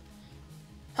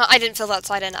 Huh, I didn't fill that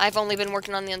side in. I've only been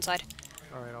working on the inside.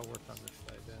 Alright, I'll work on this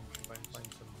side then. If I can find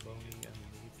some bony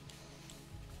underneath.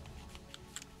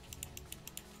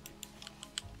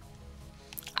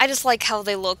 I just like how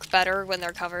they look better when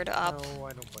they're covered up. No,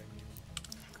 I don't blame you.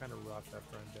 I'm kind of rough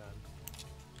after I'm done.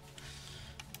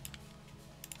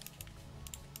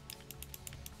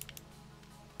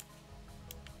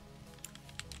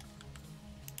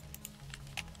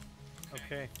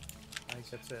 Okay, I think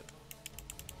that's it.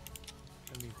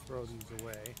 Let me throw these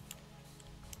away.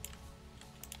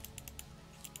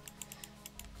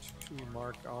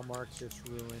 I'll mark this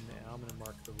ruin, and I'm gonna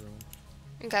mark the ruin.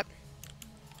 Okay.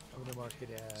 I'm gonna mark it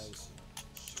as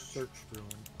search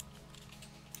ruin.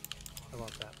 How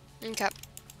about that? Okay.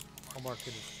 I'll mark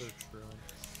it as search ruin.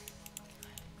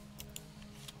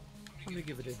 I'm gonna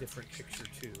give it a different picture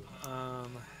too.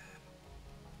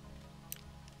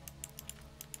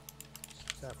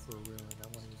 That for a ruin, I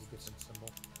want to use a different symbol.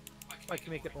 I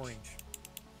can make it orange.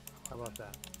 How about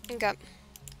that? Okay.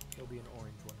 It'll be an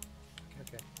orange one.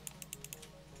 Okay.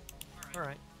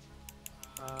 Alright.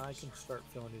 I can start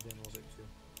filling it in a little bit too.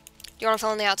 Do you want to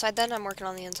fill in the outside then? I'm working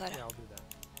on the inside. Yeah, I'll do that.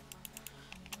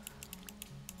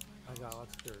 I got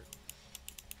lots of dirt.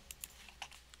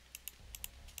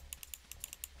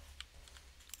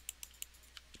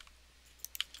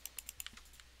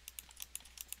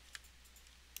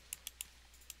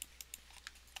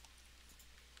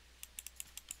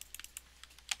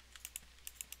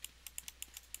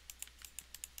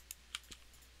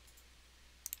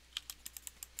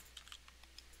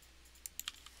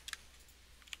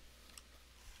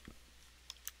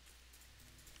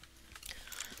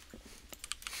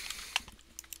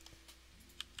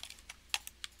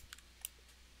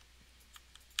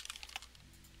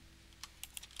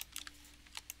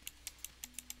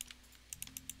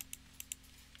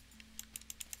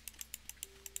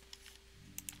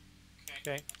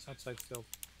 Okay, outside filled.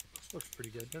 Looks pretty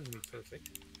good. Doesn't look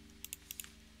perfect.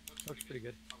 Looks pretty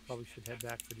good. Probably should head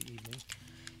back for the evening.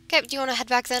 Okay, do you want to head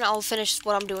back then? I'll finish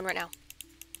what I'm doing right now.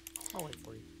 I'll wait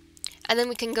for you. And then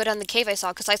we can go down the cave I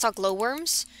saw, because I saw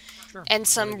glowworms Sure. and Wanna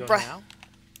some... go now?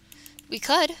 We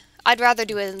could. I'd rather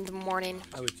do it in the morning.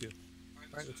 I would too.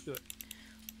 Alright, let's do it.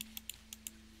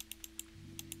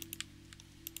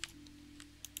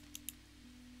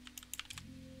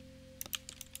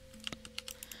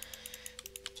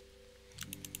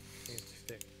 Okay, it's a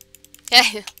stick.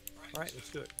 Alright, let's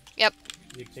do it. Yep.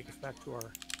 You take us back to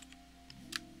our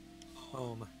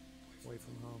home. Away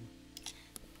from home.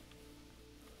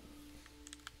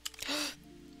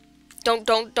 Don't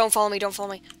follow me, don't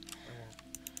follow me. I won't.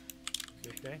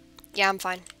 You okay? Yeah, I'm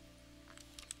fine.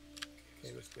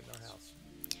 Okay, let's get in our house.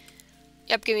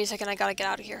 Yep, give me a second, I gotta get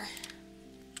out of here.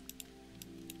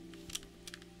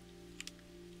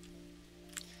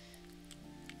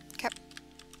 Okay.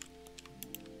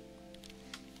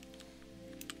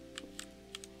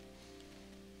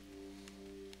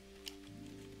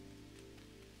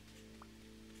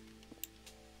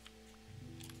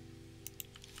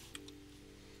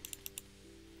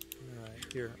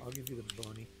 Alright, here, I'll give you the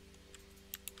bony.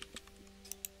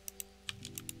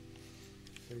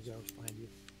 There you go, it's behind you.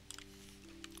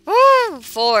 Woo!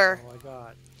 4. All I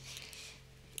got.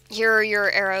 Here are your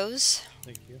arrows.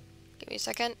 Thank you. Give me a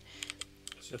second.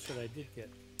 That's what I did get.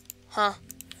 Huh.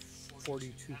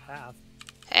 42 path.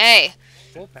 Hey.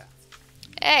 Full path.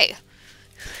 Hey.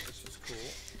 This is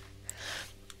cool.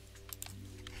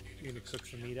 You gonna cook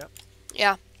some meat up?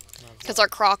 Yeah. Because our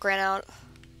crock ran out.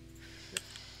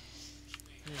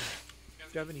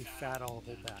 If you have any fat, I'll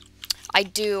hold that. I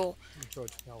do. You can throw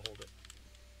it, I'll hold it.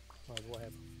 We'll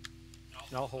have.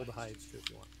 And I'll hold the hides too if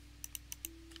you want.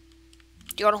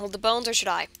 Do you want to hold the bones or should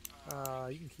I?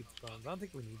 You can keep the bones. I don't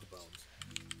think we need the bones.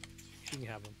 You can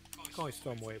have them. We can always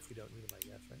throw them away if we don't need them, I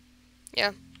guess, right?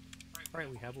 Yeah. Alright,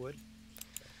 we have wood.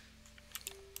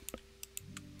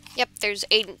 Yep, there's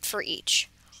 8 for each.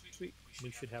 Sweet.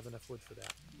 We should have enough wood for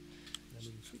that. And then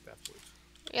we can sleep afterwards.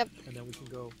 Yep. And then we can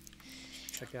go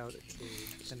check out a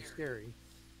cave. It's kind of scary.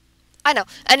 I know.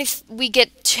 And if we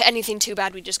get anything too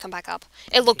bad, we just come back up.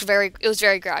 It was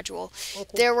very gradual. Oh, cool.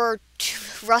 There were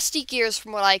 2 rusty gears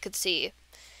from what I could see.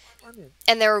 I'm in.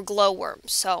 And there were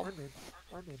glowworms, so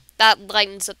I'm in. that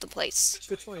lightens up the place.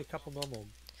 If it's only a couple normal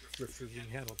drifters you can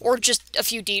handle. Or just a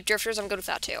few deep drifters, I'm good with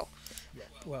that too. Yeah.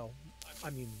 Well, I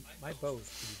mean, my bow's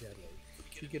pretty deadly.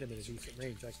 If you get him at a decent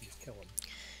range, I can just kill him.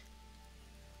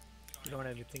 You don't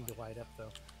have anything to light up,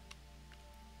 though.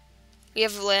 We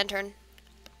have a lantern.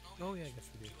 Oh, yeah, I guess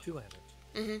we do. 2 lanterns.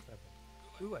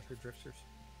 Mm-hmm. Ooh, I heard drifters.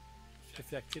 If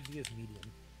the activity is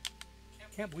medium.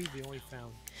 Can't believe we only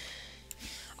found...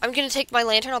 I'm gonna take my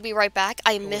lantern, I'll be right back.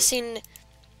 I'm missing...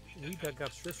 We dug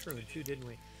up this room too, didn't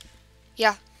we?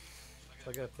 Yeah.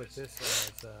 So I gotta put this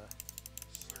as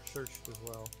searched as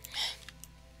well.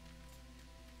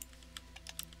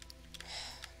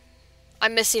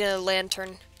 I'm missing a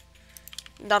lantern.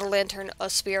 Not a lantern, a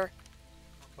spear.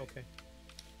 Okay.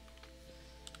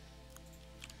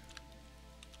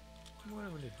 You know what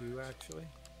I'm gonna do actually?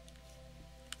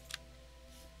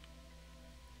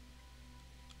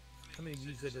 I'm gonna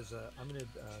use it as a. I'm gonna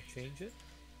change it.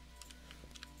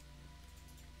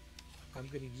 I'm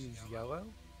gonna use yellow.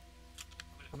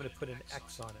 I'm gonna put an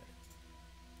X on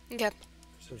it. Okay.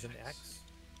 So there's an X.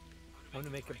 I'm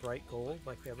gonna make it bright gold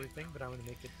like everything, but I'm gonna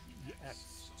make it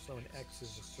X. So an X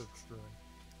is a searched ruin.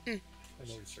 I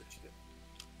know we searched it.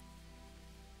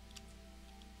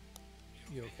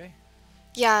 You okay?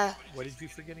 Yeah, What did you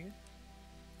forget again?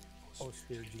 Oh,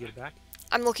 spear. Did you get it back?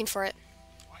 I'm looking for it.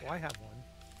 Well, I have one.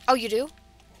 Oh, you do?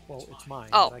 Well, it's mine.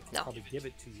 Oh, but I can no. probably give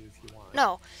it to you if you want.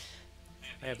 No.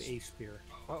 I have a spear.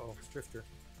 Uh-oh, drifter.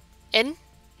 In?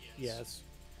 Yes.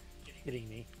 Hitting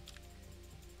me.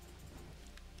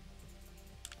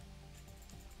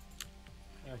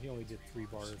 He only did 3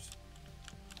 bars.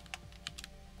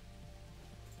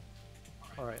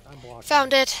 Alright, I'm blocking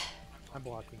Found it. I'm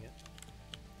blocking it.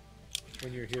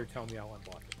 When you're here, tell me I'll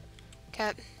unblock it.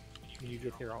 Okay. When you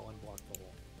get here, I'll unblock the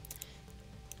wall.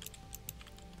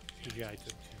 The guy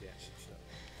took 2 damage,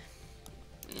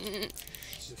 so...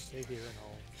 Just stay here and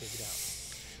I'll take it out.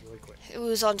 Really quick. It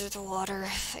was under the water.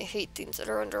 I hate things that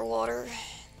are underwater.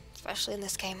 Especially in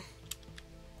this game.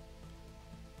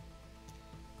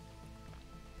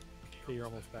 Okay, you're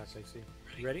almost back, I see.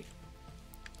 You ready?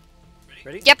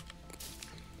 Ready? Yep.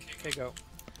 Okay, go.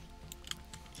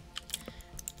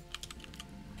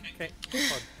 Okay,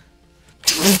 plug.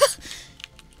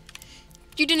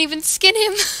 You didn't even skin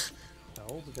him.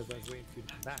 No, because I was waiting for you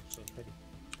to come back, so I'm ready.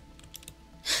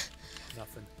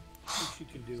 Nothing. What you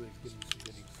can do is give me some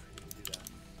goodies when you do that.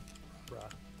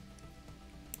 Bruh.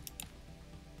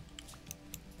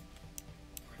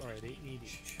 Alright, 8 need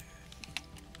each.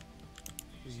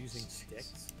 You're using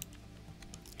sticks?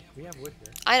 We have wood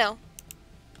here. I know.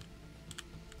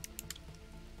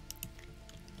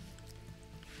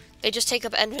 They just take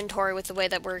up inventory with the way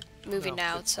that we're moving No,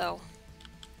 now, it's so...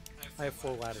 I have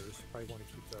 4 ladders. Probably want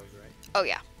to keep those, right? Oh,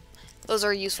 yeah. Those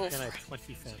are useful. And I have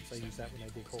 20 fence. I use that when I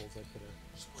dig holes. I put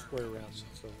a square around them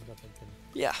so nothing can,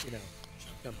 Yeah. you know,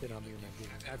 jump in on me when I'm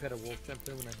digging. I've had a wolf jump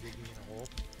in when I'm digging in a hole.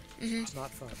 Mm-hmm. It's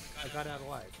not fun. I got out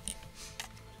alive,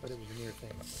 but it was a near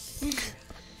thing.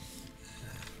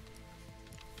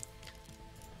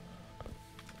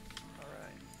 All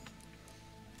right.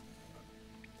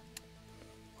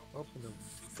 Well,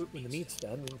 when the meat's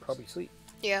done, we can probably sleep.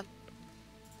 Yeah.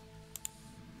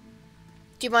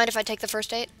 Do you mind if I take the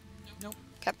first aid? Nope.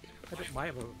 Okay. I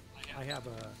have a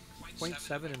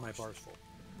 0.7 in my bars full,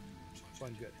 so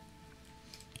I'm good.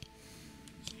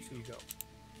 So you go.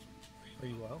 Are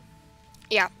you low?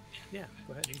 Yeah. Yeah,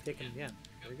 go ahead. You can take it again.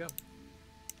 There you go.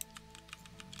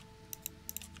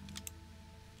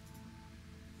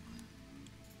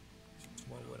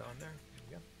 More wood on there.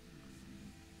 There you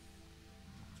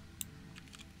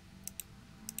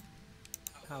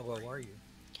go. How low are you?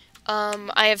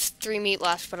 I have 3 meat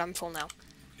left, but I'm full now.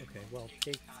 Okay, well,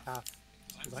 take half,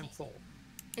 because I'm full,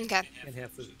 Okay. and half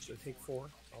food. So take 4.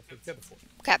 I'll take the other 4.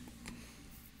 Okay.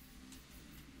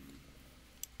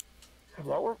 Does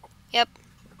that work? Yep.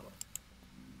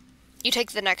 You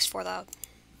take the next 4, though.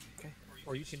 Okay.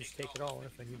 Or you can just take it all, and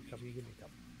if I need a couple, you give me a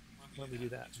couple. Why don't we do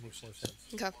that? It makes more sense.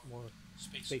 Okay. More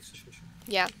space efficient.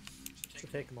 Yeah. So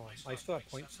take them all. I still have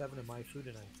 0.7 of my food,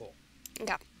 and I'm full.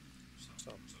 Okay.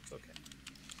 So it's okay.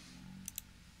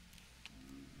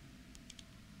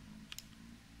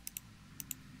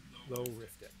 Low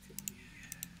rift activity.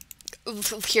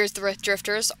 Here's the Rift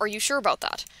Drifters. Are you sure about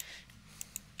that?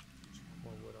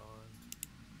 More wood on.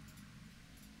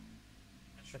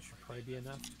 That should probably be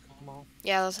enough to cook them all.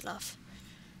 Yeah, that's enough.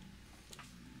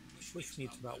 Bush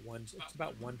meat's about 1. It's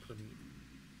about 1 per meat.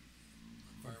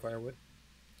 On firewood.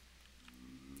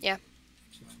 Yeah.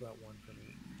 It's about 1 per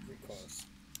meat. Pretty close.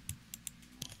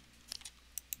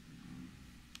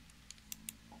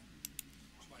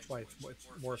 That's why it's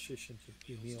more efficient to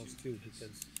do meals too,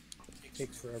 because it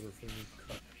takes forever for meat to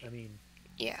cook. I mean,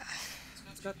 Yeah.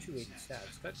 it's got 280 sad.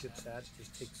 It's got good sad. It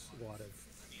just takes a lot of.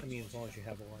 I mean, as long as you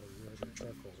have a lot of wood or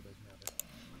charcoal, it doesn't matter.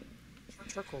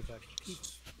 Charcoal's actually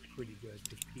peat's pretty good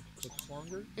because peat cooks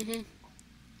longer. Mhm.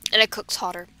 And it cooks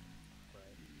hotter.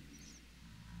 Right.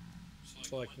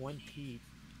 So like 1 peat.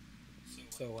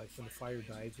 So like when the fire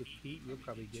dies with peat, you'll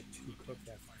probably get 2 cooked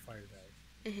after the fire dies.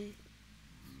 Mhm.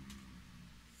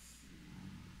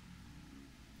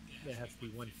 That has to be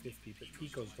 150, but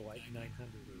peat goes to like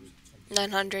 900 or something.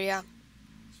 900, yeah.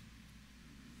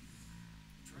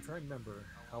 I'm trying to remember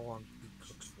how long peat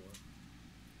cooks for.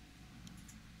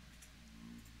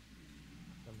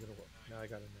 I'm gonna look. Now I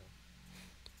gotta know.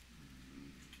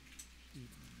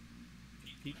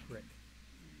 Peat brick.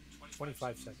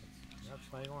 25 seconds.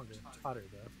 That's not longer. It's hotter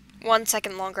though. 1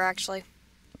 second longer, actually.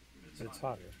 But it's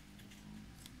hotter.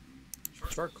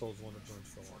 Charcoal's one that burns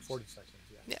for long. 40 seconds,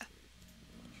 yeah. Yeah.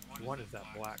 One is that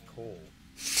black coal.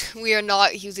 We are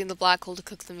not using the black coal to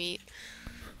cook the meat.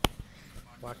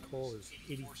 Black coal is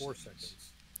 84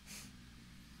 seconds.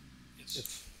 It's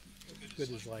as good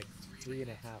as like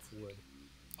 3.5 wood.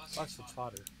 Plus it's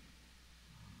hotter.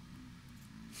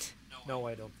 No,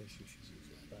 I don't think you should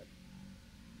use it, but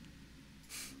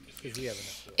because we have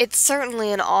enough wood. It's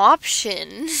certainly an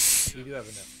option. We do have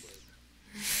enough wood.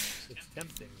 It's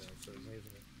tempting though, so isn't it?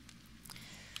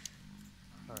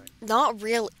 All right, Not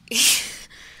really.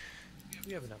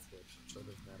 we have enough wood, so it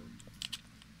doesn't matter.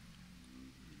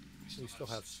 We still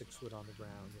have 6 wood on the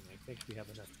ground, and I think we have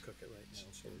enough to cook it right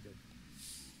now, so we're good.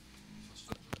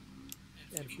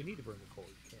 And if we need to burn the coal,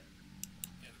 we can.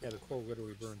 Yeah, the coal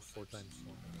literally burns 4 times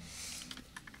longer.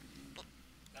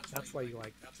 That's why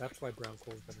that's why brown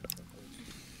coal is better than charcoal.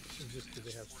 It's just because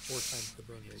it has 4 times the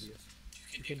burn radius.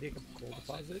 You can dig up a coal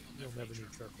deposit, you'll never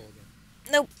need charcoal again.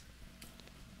 Nope.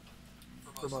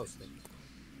 For most things.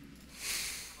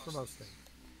 For most things.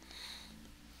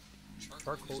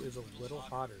 Charcoal is a little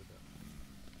hotter though.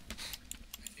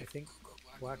 I think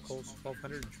black coal's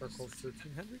 1200 and charcoal's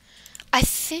 1300. I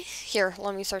think... Here,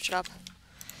 let me search it up.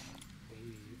 I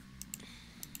believe.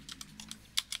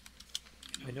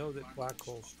 I know that black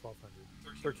coal's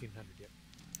 1200, 1300, yeah.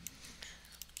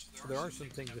 So there are some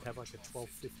things that have like a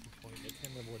 1250 point. I can't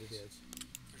remember what it is.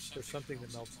 There's something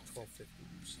that melts at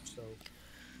 1250. So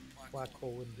black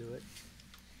coal wouldn't do it.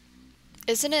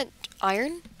 Isn't it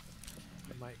iron?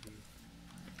 It might be.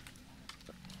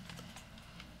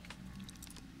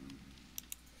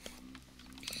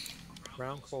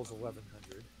 Brown coal's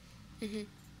 1100. Mhm.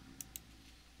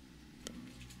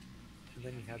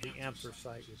 And then you have the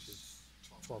anthracite, which is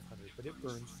 1200, but it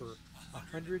burns for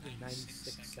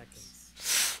 196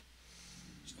 seconds.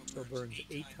 So it burns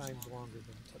 8 times longer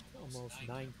than, almost 9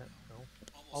 times, no,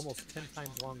 almost 10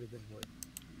 times longer than wood.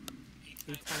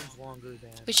 8 times longer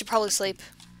than. We should probably sleep.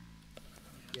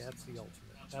 Yeah, that's the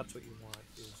ultimate. That's what you want.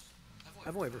 Is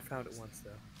I've only ever found it once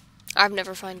though. I've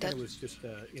never found And it. it was just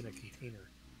in a container.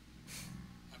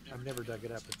 I've never dug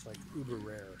it up. It's like uber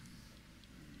rare.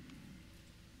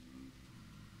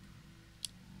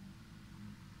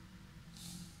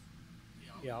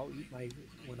 Yeah, I'll eat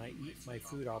when I eat my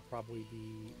food, I'll probably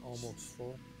be almost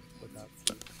full without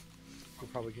food. We're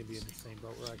probably going to be in the same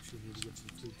boat. We're actually need to get some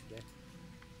food today.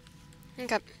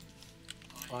 Okay.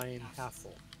 I'm half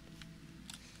full.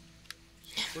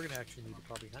 We're going to actually need to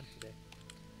probably hunt today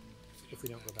if we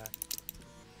don't go back.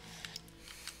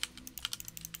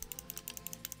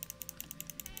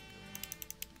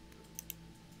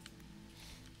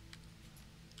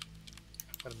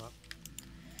 Cut him up.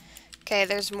 Okay,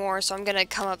 there's more, so I'm gonna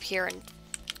come up here and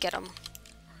get them.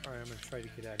 Alright, I'm going to try to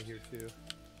get out of here too.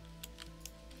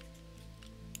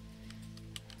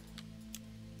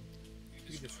 You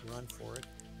can just run for it.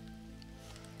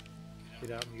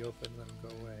 Get out in the open, let them go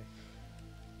away.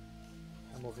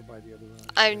 I'm over by the other run.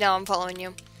 I know, I'm following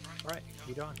you. Alright,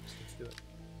 lead on. Let's do it.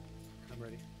 I'm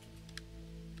ready.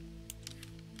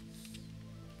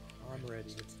 I'm ready.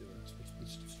 Let's do it.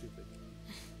 Let's be stupid.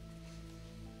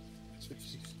 Let's be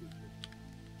stupid.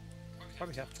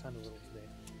 Probably have to hunt a little today,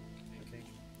 I think.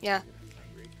 Yeah. I'm gonna be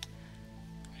hungry.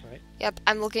 Right? Yep,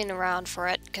 I'm looking around for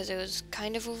it, because it was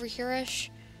kind of over here-ish.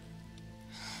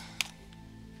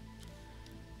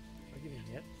 Am I getting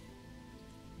hit?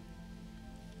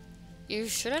 You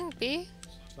shouldn't be.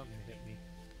 Something hit me.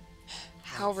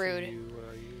 How rude. You, oh,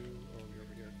 you're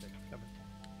over here. Okay, coming.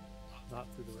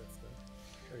 Not through the rift, though.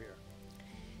 There you are.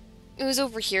 It was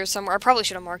over here somewhere. I probably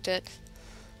should have marked it.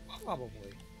 Probably.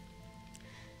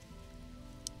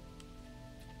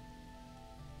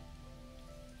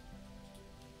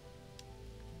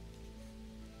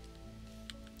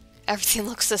 Everything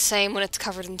looks the same when it's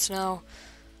covered in snow.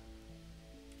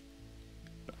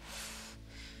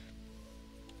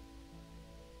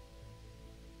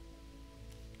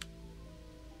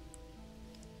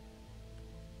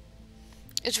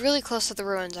 It's really close to the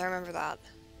ruins, I remember that.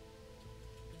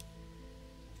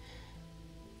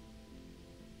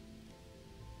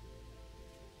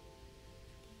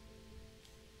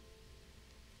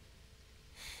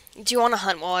 Do you want to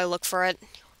hunt while I look for it?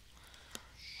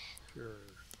 Sure.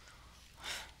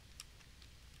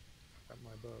 Got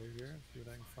my bow here. See what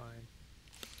I can find.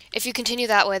 If you continue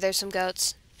that way, there's some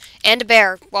goats. And a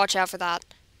bear. Watch out for that.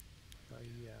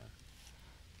 Yeah.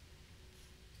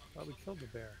 Thought we killed the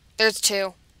bear. There's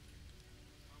 2.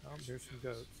 Oh, there's some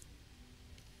goats.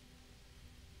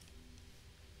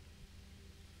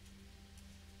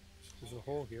 There's a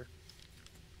hole here.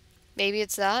 Maybe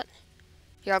it's that.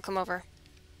 Here, I'll come over.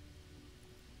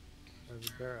 There's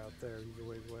a bear out there. He's a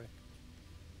ways away.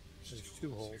 There's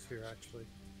 2 holes here, actually.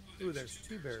 Ooh, there's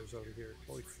 2 bears over here.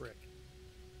 Holy frick.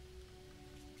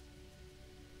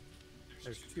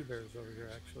 There's 2 bears over here,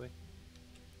 actually.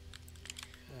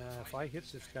 If I hit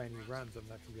this guy and he runs, I'm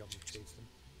not going to be able to chase him.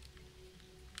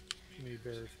 Too many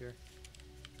bears here.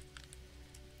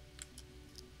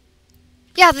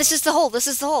 Yeah, this is the hole. This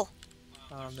is the hole.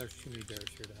 There's too many bears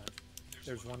here to hunt.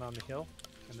 There's one on the hill,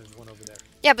 and there's one over there.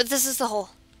 Yeah, but this is the hole.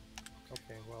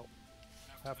 Okay, well,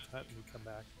 have to hunt and we come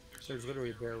back. There's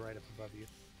literally a bear right up above you.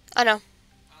 I know.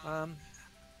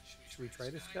 Should we try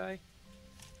this guy?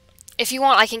 If you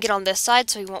want, I can get on this side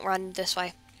so he won't run this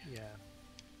way. Yeah.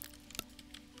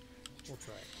 We'll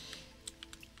try it.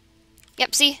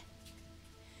 Yep, see?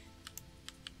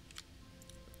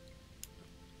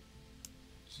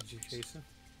 Did you chase him?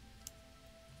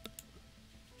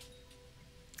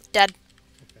 Dead.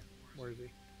 Okay. Where is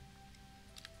he?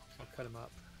 I'll cut him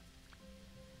up.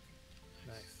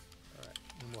 Nice. Alright.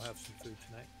 And we'll have some food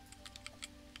tonight.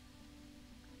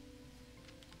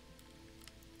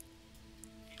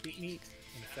 Eat meat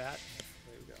and fat.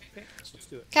 There we go. Okay, let's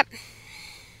do it. Okay.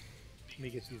 Let me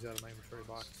get these out of my inventory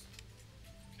box.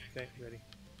 Okay, ready.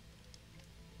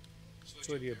 So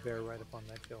there'll be a bear right up on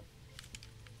that hill.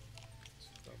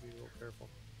 So I'll be a little careful.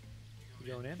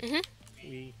 You going in?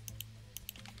 Mm-hmm.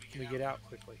 Can we get out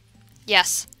quickly?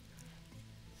 Yes.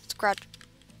 It's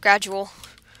gradual.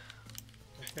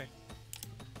 Okay.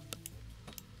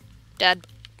 Dead.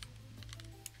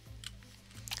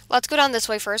 Let's go down this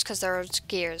way first, because there's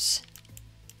gears.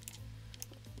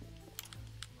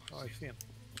 Oh, I see him.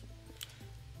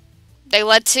 They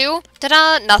led to...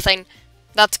 Ta-da! Nothing.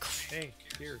 That's Hey,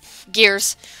 gears.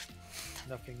 gears.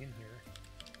 Nothing in here.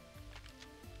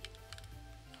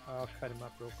 I'll cut him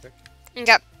up real quick.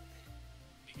 Okay.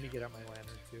 Let me get out my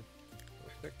lantern too,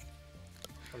 real quick.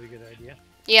 Probably a good idea.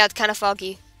 Yeah, it's kind of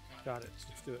foggy. Got it.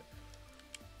 Let's do it.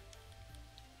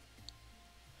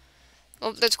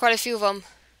 Oh, there's quite a few of them.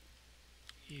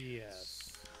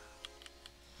 Yes.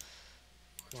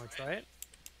 You want to try it?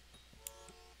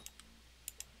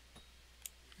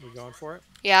 We going for it?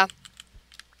 Yeah.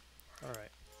 All right.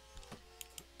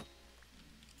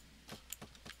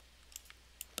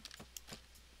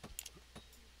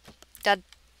 Dead.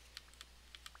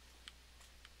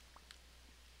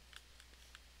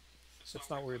 Let's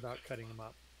not worry about cutting them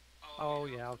up. Oh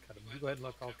yeah, I'll cut them. You go ahead and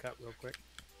look. I'll cut real quick.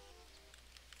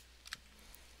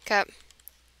 Okay.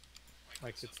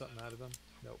 Might get something out of them.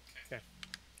 Nope.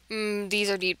 Okay.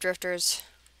 These are deep drifters.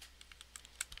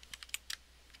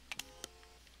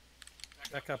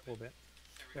 Back up a little bit.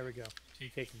 There we go. You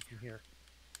take them from here.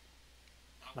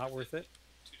 Not worth it.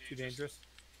 Too dangerous.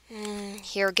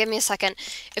 Here, give me a second.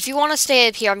 If you want to stay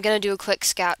up here, I'm going to do a quick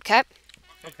scout, okay?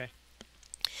 Okay.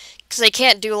 Because they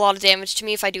can't do a lot of damage to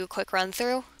me if I do a quick run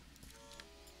through.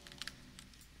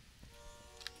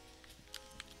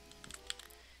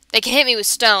 They can hit me with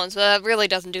stones, but that really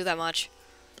doesn't do that much.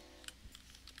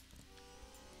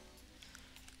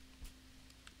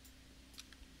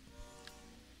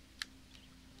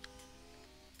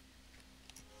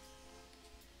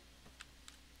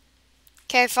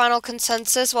 Okay, final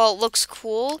consensus. While it looks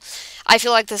cool, I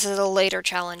feel like this is a later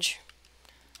challenge.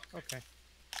 Okay.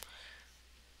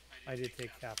 I did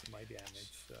take half of my damage,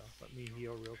 so let me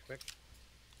heal real quick.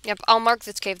 Yep, I'll mark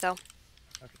this cave, though.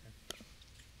 Okay.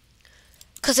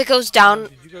 Because it goes down...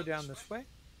 Did you go down this way?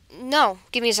 No,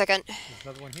 give me a second. There's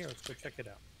another one here. Let's go check it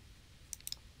out.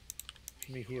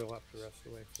 Let me heal up the rest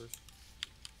of the way first.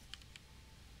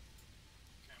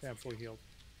 Okay, I'm fully healed.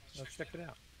 Let's check it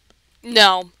out.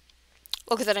 No.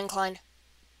 Look at that incline.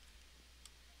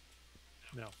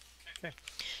 No. Okay.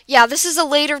 Yeah, this is a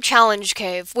later challenge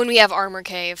cave, when we have armor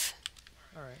cave.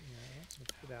 Alright, yeah,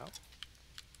 let's get out.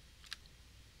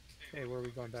 Okay, where are we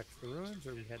going? Back to the ruins,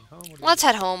 or are we heading home? What do we Let's do?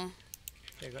 head home.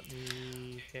 Okay,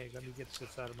 let me get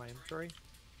this out of my inventory.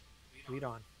 Lead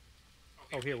on.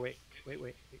 Oh, here, wait.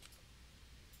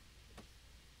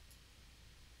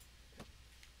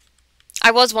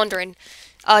 I was wondering.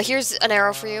 Here's an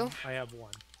arrow for you. I have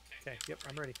one. Okay, yep,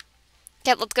 I'm ready.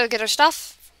 Yep, let's go get our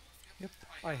stuff. Yep,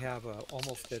 I have a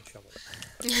almost dead shovel.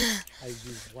 I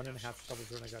used 1.5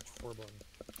 shovels and I got 4 bone.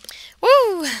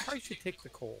 Woo! Probably should take the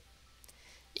coal.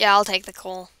 Yeah, I'll take the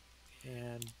coal.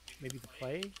 And maybe the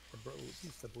clay?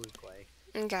 Use the blue clay.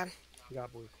 Okay. We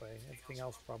got blue clay. Everything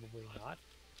else probably not.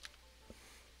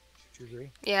 Would you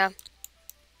agree? Yeah.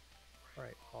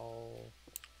 Alright, I'll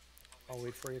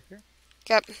wait for you up here.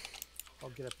 Yep.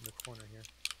 I'll get up in the corner here.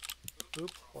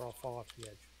 Oop, or I'll fall off the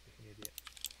edge like an idiot.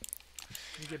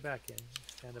 Let me get back in.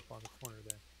 Stand up on the corner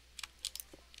there.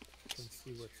 You can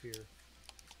see what's here.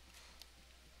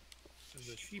 There's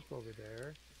a sheep over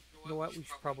there. You know what? We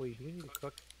should probably... Do we need to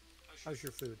cook? How's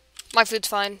your food? My food's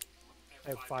fine.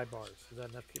 I have 5 bars. Is that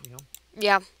enough to get me home?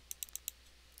 Yeah.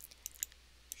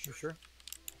 You sure?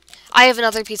 I have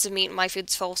another piece of meat and my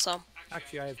food's full, so...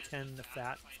 Actually, I have 10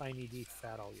 fat. If I need to eat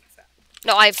fat, I'll eat fat.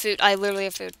 No, I have food. I literally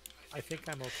have food. I think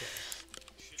I'm okay.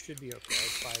 Should be okay.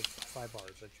 I have 5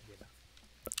 bars. That should be enough.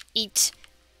 Eat.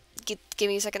 Give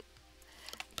me a second.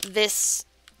 This.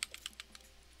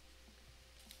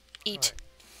 Eat.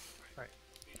 Alright.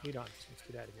 Lead on. Let's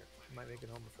get out of here. I might make it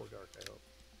home before dark, I hope.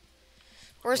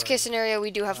 Worst case scenario, we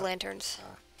do have lanterns.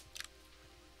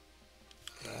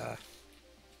 There you are.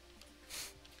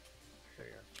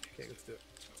 Okay, let's do it.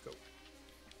 Let's go.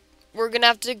 We're gonna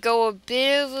have to go a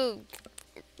bit of a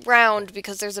round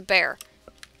because there's a bear.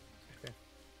 Okay.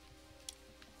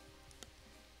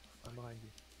 I'm behind you.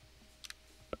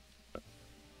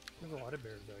 There's a lot of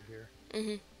bears out here.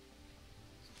 Mm-hmm.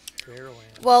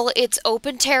 Bearland. Well, it's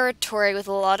open territory with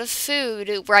a lot of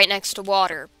food right next to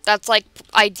water. That's like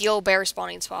ideal bear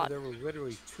spawning Well, spot. there were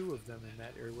literally 2 of them in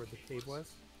that area where the cave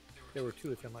was. There were 2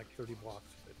 within like 30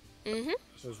 blocks of it. Mm-hmm.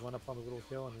 There was one up on the little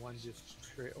hill and one just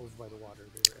straight over by the water.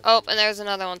 They were Oh, everywhere. and there's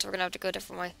another one, so we're gonna have to go a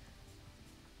different way.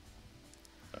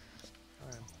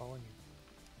 Alright, I'm following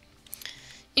you.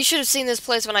 You should have seen this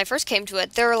place when I first came to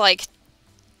it. There were like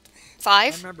I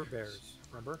 5. remember bears.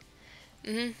 Remember?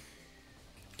 Mm-hmm.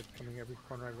 Kept coming every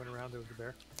corner I went around, there was a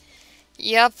bear.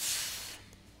 Yep.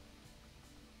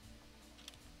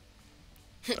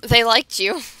 They liked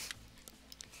you.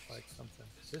 Like something.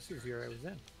 This is the area I was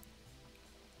in.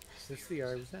 This is the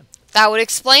area I was in. That would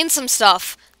explain some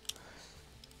stuff.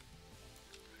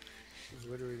 This is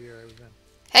literally the area I was in.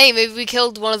 Hey, maybe we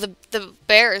killed one of the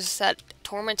bears that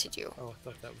tormented you. Oh, I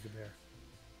thought that was a bear.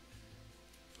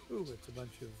 Ooh, it's a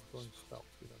bunch of growing spelt.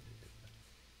 We don't need it.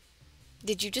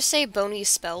 Did you just say bony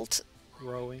spelt?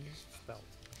 Growing spelt.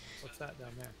 What's that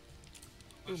down there?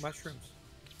 Ooh, mushrooms.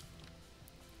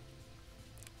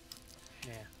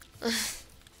 Nah. Nah, it's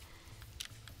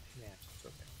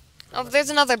okay. Oh, there's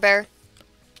another bear.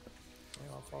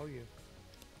 Yeah, I'll follow you.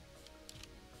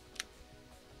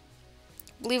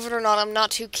 Believe it or not, I'm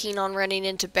not too keen on running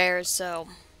into bears, so...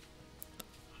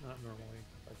 Not normally.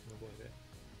 I can avoid it.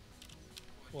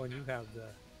 Well, and you have the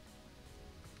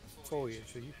foliage,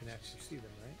 so you can actually see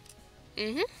them, right?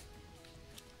 Mm-hmm.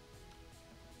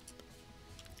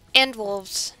 And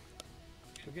wolves.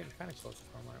 We're getting kind of close to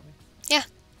them, aren't we? Yeah.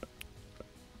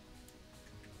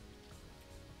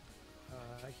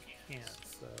 I can't,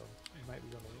 so I might be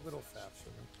going a little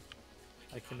faster.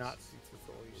 I cannot see through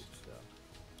foliage, so...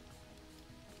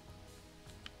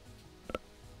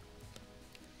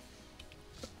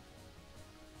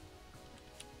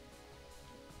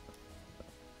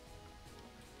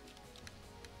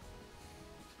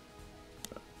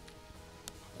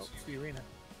 Oh, it's the arena.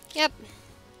 Yep.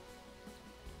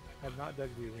 I have not dug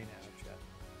the arena out yet.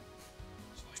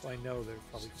 So I know there's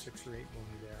probably 6 or 8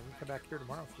 bony there. We can come back here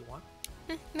tomorrow if you want.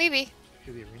 Maybe.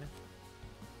 To the arena.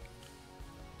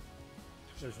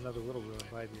 There's another little ruin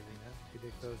by the arena. You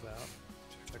dig those out.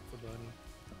 Check for bony.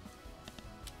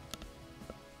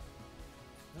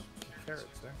 Nope, some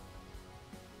carrots there.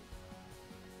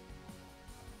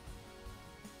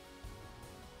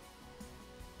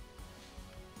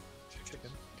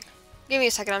 Chicken. Give me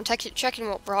a second, I'm checking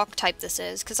what rock type this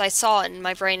is, because I saw it and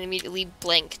my brain immediately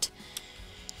blinked.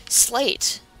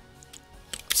 Slate.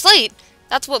 Slate!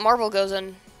 That's what marble goes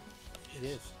in. It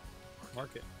is.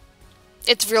 Mark it.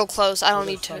 It's real close, I don't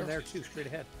need There's some to. there too, straight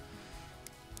ahead.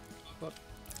 Look.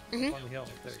 Mhm. Up on the hill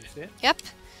right there. You see it? Yep.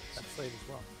 That's slate as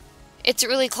well. It's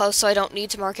really close, so I don't need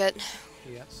to mark it.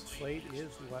 Yeah, slate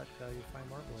is what you find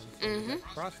marble in. So you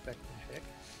got prospecting pick.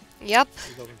 Yep.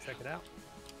 You go over and check it out.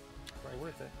 Probably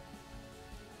worth it.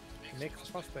 Make a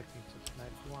prospecting pick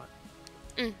tonight if you want.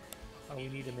 Oh, we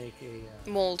need to make a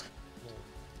Mold. mold.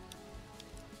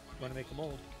 You want to make a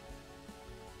mold?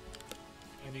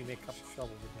 And you make a couple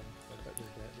shovels again, but they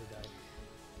died.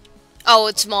 Oh,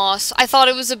 it's moss. I thought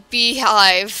it was a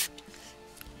beehive.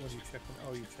 What are you checking?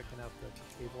 Oh, you're checking out the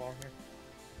cave wall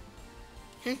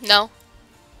here? No.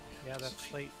 Yeah, that's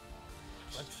slate.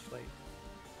 Bunch of slate.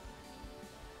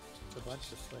 It's a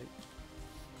bunch of slate.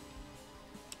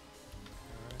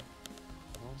 Alright.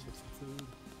 Home, get some food.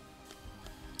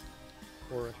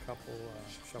 Or a couple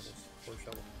shovels. Or a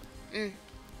shovel. And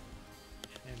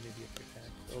maybe a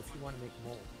pickaxe. So if you want to make a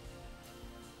mold.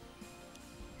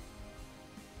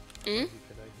 That'd be a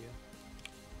good idea.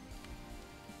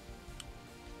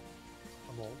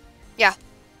 A mold? Yeah.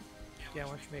 Yeah, why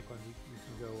don't you make one? You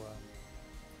can go,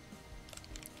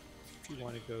 if you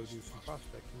want to go do some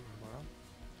prospecting tomorrow,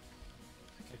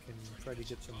 I can try to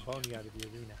get some bony out of the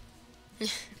arena,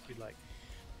 if you'd like.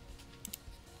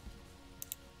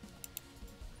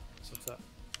 What's up?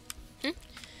 You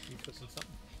cooking something?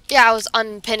 Yeah, I was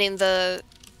unpinning the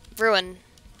ruin.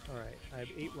 Alright, I have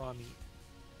 8 raw meat.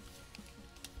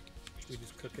 Should we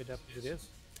just cook it up as it is?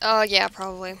 Oh, yeah,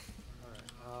 probably.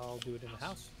 Alright, I'll do it in the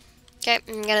house. Okay,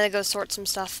 I'm gonna go sort some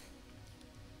stuff.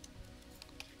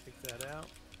 Take that out.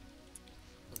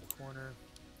 Put in the corner.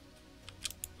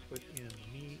 Put in the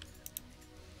meat.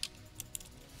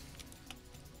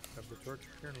 Grab the torch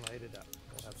here and light it up.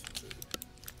 We'll have some food.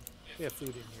 We have food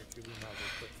in here too. We might as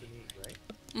well cook some meat, right?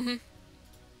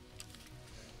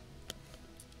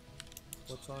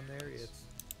 What's on there? It's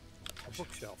a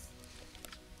bookshelf.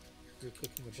 You're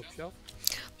cooking a bookshelf?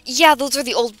 Yeah, those are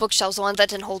the old bookshelves, the ones that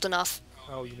didn't hold enough.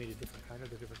 Oh, you made a different kind of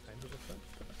the different kinds of bookshelves?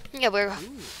 Yeah, we Ooh,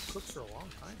 cooks for a long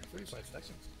time. 35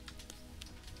 seconds.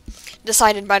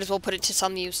 decided might as well put it to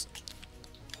some use.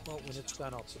 Well, when it's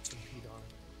done, I'll put some heat on.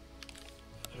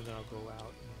 And then I'll go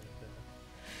out and...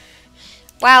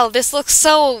 Wow, this looks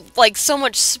so, like, so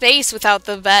much space without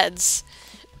the beds.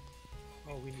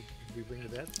 Oh, did we bring the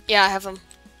bed? Yeah, I have them.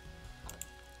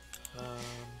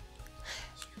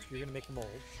 You're going to make a mold.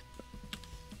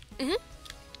 Mhm.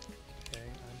 Okay,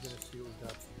 I'm going to see what we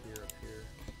got from here up here.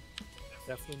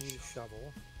 Definitely need a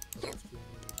shovel. What else do we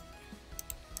need?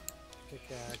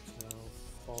 Pickaxe, no.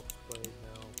 False blade,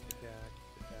 no.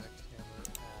 Pickaxe, hammer,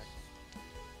 axe.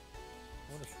 I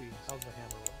want to see, how's the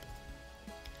hammer looking?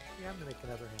 Yeah, I'm going to make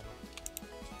another hammer.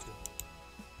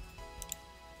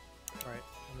 Alright,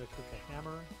 I'm going to cook a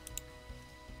hammer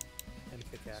and a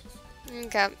pickaxe.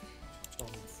 Okay. So I'll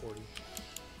need 40.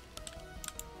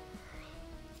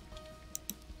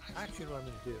 Actually, what I'm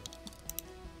going to do.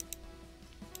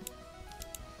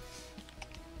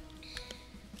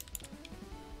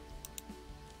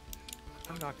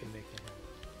 not going to make a hammer.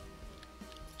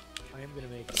 I am going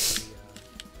to make a...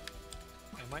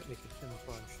 I might make a tin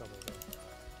bronze shovel, though.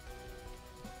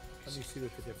 Let me see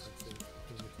what the difference is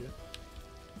between the two.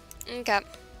 Okay.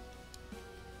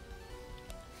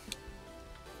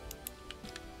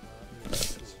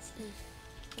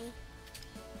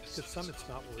 To some, it's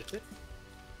not worth it.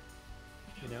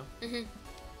 You know? Mhm.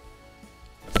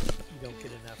 You don't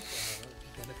get enough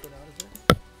benefit out of it.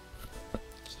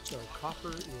 So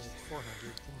copper is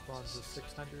 400, tin bronze is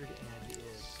 600, and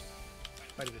is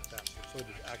quite a bit faster. So it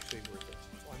is actually worth it.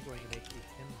 So I'm going to make a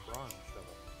tin bronze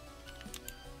shovel.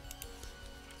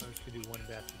 I'm just going to do one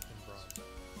batch of tin bronze.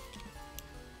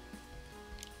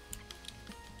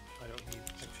 I don't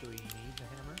actually need the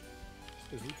hammer,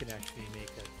 because we can actually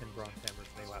make a tin bronze hammers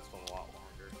and they last a lot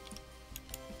longer.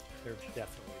 They're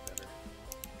definitely better.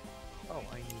 Oh,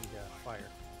 I need fire.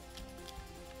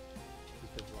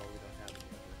 Because, well, we don't have any other.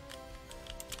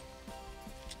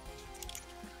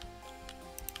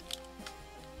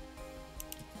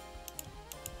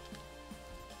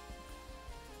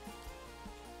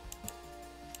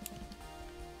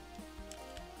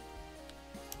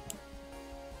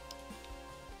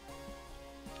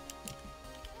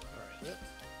 Alright, yep.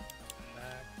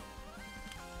 Back.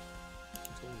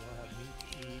 So we all have meat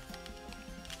to eat.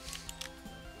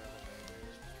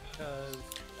 Because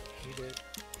need it.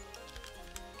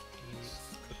 Needs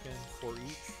cooking for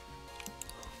each.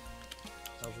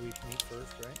 I'll each meat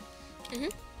first, right?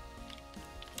 Mhm.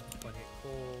 Plenty of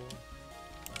coal.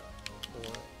 For a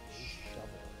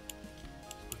shovel.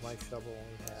 My shovel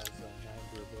only has 9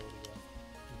 durability left.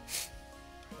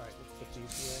 Alright, let's put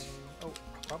these away. Oh, I'll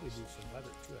probably do some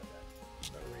leather too, I bet.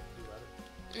 Better way to do leather.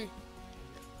 Mm.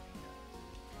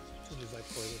 As soon as I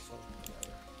pour this on the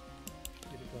leather.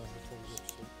 Get it done before we go to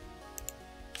sleep.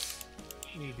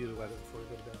 You need to do the weather before we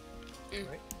go to bed,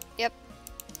 right? Yep.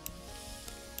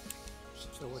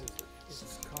 So what is it?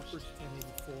 It's copper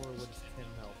 1084. What does 10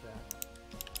 melt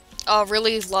at?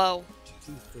 Really low.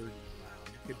 230. Wow,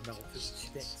 you could melt it with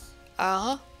sticks.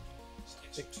 Uh-huh.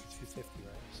 Sticks are 250,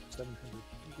 right? 700.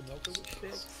 You can melt it with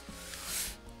sticks.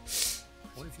 I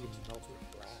wonder if you can melt it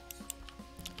with grass.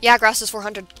 Yeah, grass is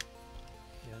 400.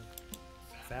 Yeah.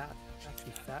 Fat.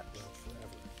 Actually, fat burns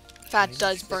forever. Fat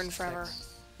does 96 burn forever. seconds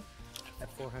at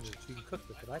 400, so you can cook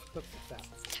with it. I've cooked with fat.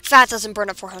 Fat doesn't burn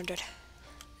at 400.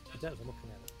 It does, I'm looking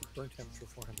at it. Burn temperature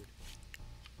 400.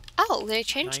 Oh, they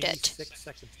changed it. 96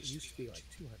 seconds. It used to be like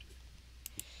 200.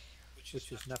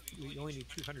 Which is nothing. We only need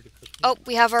 200 to cook meat. Oh,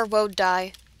 we have our woad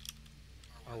dye.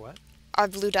 Our what? Our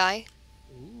blue dye.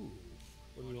 Ooh.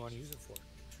 What do we want to use it for?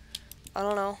 I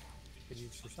don't know. Could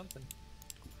use it for something.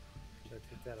 Should I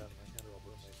take that out of my hand or I'll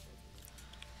burn myself?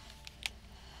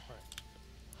 Alright.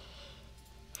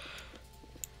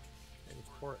 Okay, let's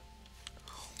pour it.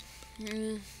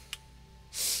 Mm.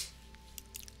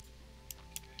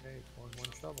 Okay, pouring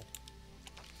one shovel.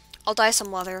 I'll dye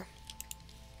some leather.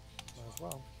 Might as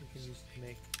well. We can use it to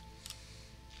make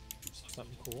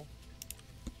something cool.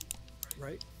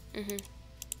 Right? Mhm. Maybe,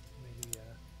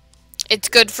 It's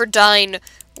good for dyeing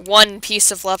one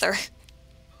piece of leather.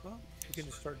 well, we can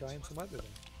just start dyeing some other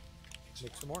then.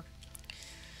 Make some more.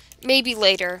 Maybe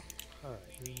later, Alright,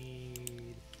 we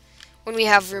need... when we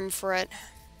have room for it.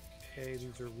 Okay,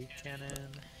 these are weak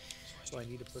cannon. So I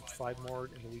need to put 5 more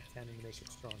in the weak cannon to make it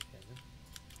strong cannon.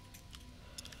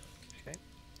 Okay.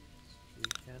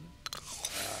 Weak cannon.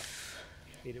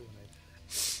 Hate it when it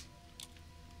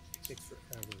takes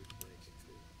forever to break it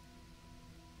through.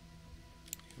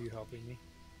 Are you helping me?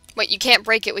 Wait, you can't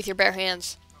break it with your bare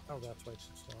hands. Oh, that's why it's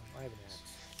so strong. I have an axe.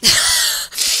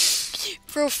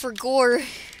 Bro, for gore.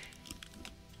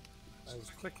 I was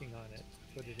clicking on it to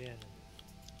put it in.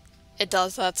 It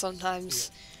does that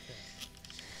sometimes. Okay.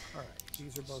 Alright,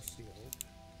 these are both sealed.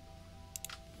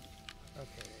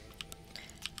 Okay.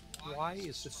 Why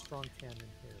is this strong cannon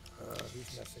here?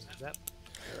 Who's messing? Is that...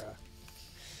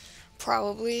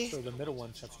 Probably. So the middle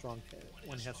ones have strong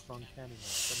one has strong cannon,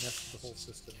 that messes the whole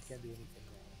system. Can't do anything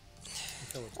wrong.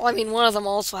 Until it's Well, I mean, one of them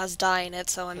also has dye in it,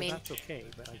 so I well, mean... that's okay,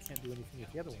 but I can't do anything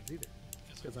with the other ones either.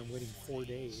 Because I'm waiting 4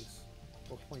 days.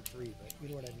 Well, 0.3, but you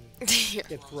know what I mean.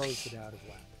 It throws it out of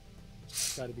whack.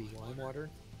 It's gotta be lime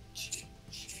water.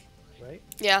 Right?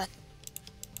 Yeah.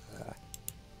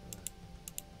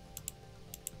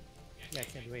 Yeah, I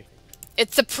can't do anything.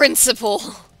 It's the principle.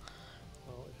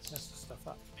 Well, it messes stuff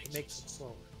up. It makes it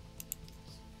slower.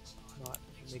 It's not,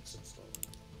 it makes it slower.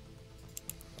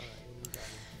 Alright, what do we got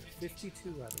in here?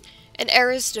 52 leather. In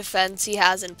Era's defense, he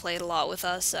hasn't played a lot with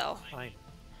us, so... Fine.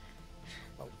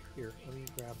 Oh, here, let me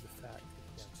grab the fat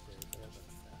downstairs. I have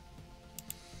much fat.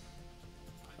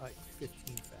 Alright,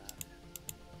 15 fat.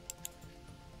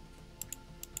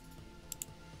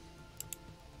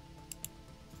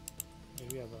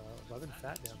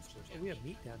 that downstairs. Oh, we have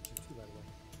meat down here too, by the way.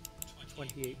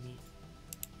 28 meat.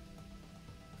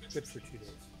 Good for 2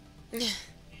 days.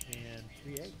 And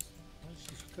 3 eggs. Oh,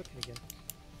 she's cooking again.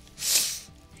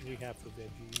 We have for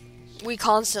veggies. We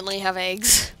constantly have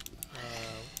eggs.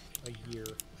 A year.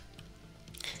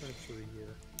 For a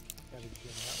year. And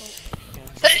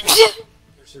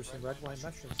there's some red wine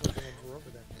mushrooms. Those ones were over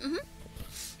there. Mm-hmm.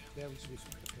 Yeah, we can do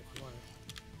some cooking if you want.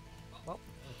 Well,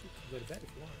 I think you can go to bed if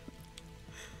you want.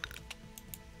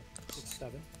 It's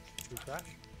 7. Should we crash?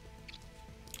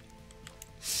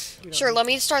 Sure, let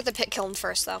me start the pit kiln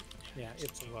first, though. Yeah,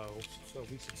 it's low, so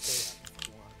we can stay up if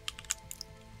you want.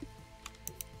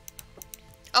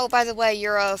 Oh, by the way,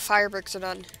 your fire bricks are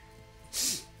done.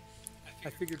 I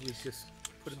figured we'd just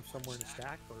put him somewhere in a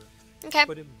stack, or Okay.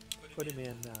 put him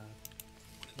in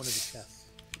one of the chests,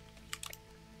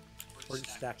 or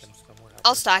just stack him somewhere.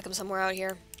 I'll stack them somewhere out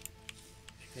here.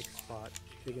 Make a spot,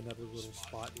 dig another little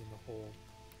spot in the hole.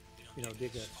 You know,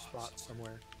 dig a spot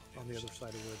somewhere on the other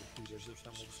side of where the heat is, or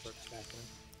something to start stacking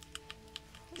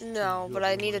them. No, but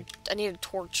I need a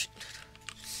torch.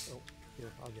 Oh,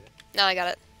 here, I'll get it. No, I got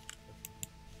it.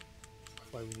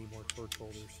 That's why we need more torch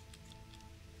holders.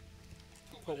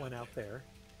 Put one out there,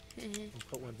 and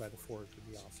put one by the forge would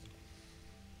be awesome.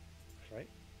 Right?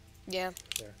 Yeah.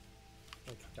 There.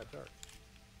 Don't get that dark.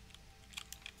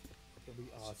 It'll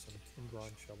be awesome. Tin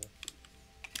bronze shovel.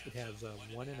 It has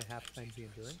 1.5 times the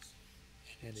endurance,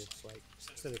 and it's like,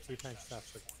 instead of 3 times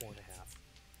fast, like 4.5.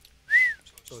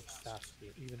 So it's faster,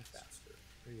 even faster.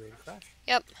 Are you ready to crash?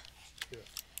 Yep. Let's do it.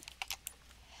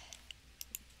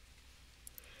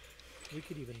 We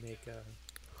could even make a,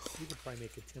 we could probably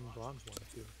make a tin bronze one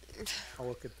too. I'll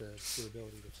look at the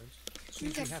durability difference. So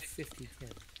you can have 50 tin.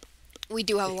 We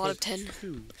do have a It lot of takes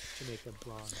tin. 2 to make a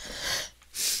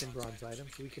tin bronze item,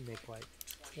 so we can make like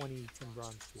 20 tin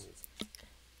bronze tools.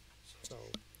 So,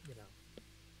 you know,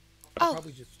 I'll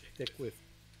probably just stick with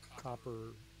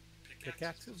copper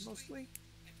pickaxes mostly,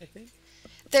 I think.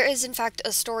 There is, in fact,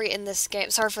 a story in this game.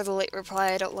 Sorry for the late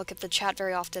reply. I don't look at the chat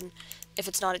very often if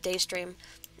it's not a day stream.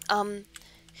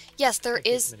 Yes, there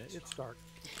is. It's dark.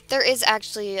 There is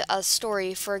actually a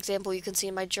story. For example, you can see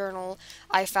in my journal,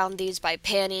 I found these by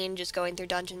panning, just going through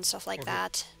dungeons, stuff like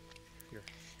that. Here.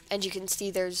 And you can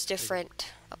see there's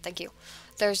different. Oh, thank you.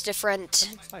 There's different.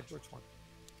 Come inside, which one?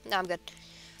 No, I'm good.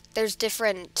 There's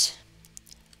different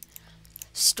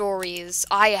stories.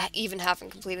 I even haven't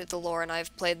completed the lore, and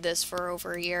I've played this for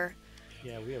over a year.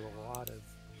 Yeah, we have a lot of.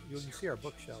 You can see our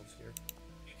bookshelves here.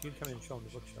 You can come in and show them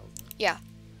the bookshelves. Now. Yeah.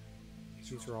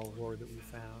 These are all lore that we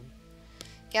found.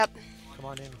 Yep. Come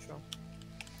on in and show 'em.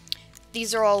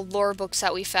 These are all lore books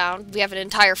that we found. We have an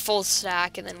entire full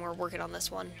stack, and then we're working on this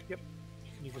one. Yep.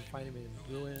 You can find them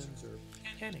in ruins or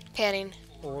panning. Panning.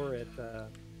 Or at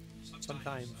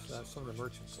sometimes some of the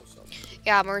merchants will sell them.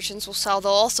 Yeah, merchants will sell.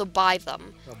 They'll also buy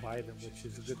them. They'll buy them, which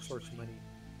is a good source of money.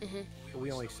 Mhm. But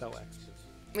we only sell extras.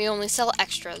 We only sell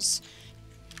extras.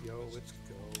 Yo, let's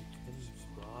go. Tin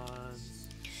bronze.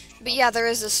 But yeah, there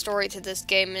is a story to this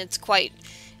game, and it's quite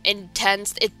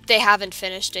intense. They haven't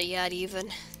finished it yet,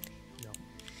 even. No.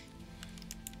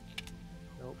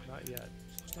 Nope, not yet.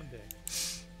 Someday.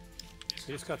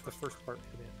 We just got the first part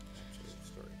put in, actually, the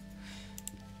story.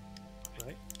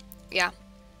 Right? Yeah.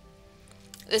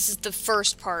 This is the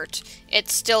first part.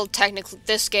 It's still technically,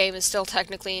 this game is still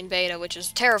technically in beta, which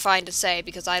is terrifying to say,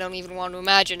 because I don't even want to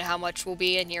imagine how much will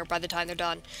be in here by the time they're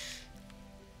done.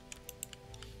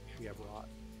 We have rot.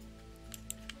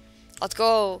 Let's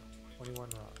go. 21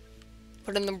 rot.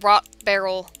 Put in the rot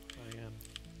barrel. I am.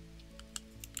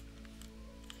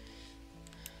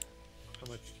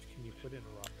 How much can you put in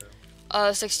a rot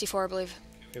barrel? 64, I believe.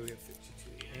 Okay, we have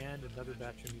 52. And another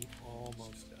batch of meat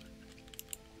almost done.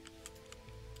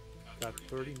 Got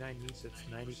 39 meats, that's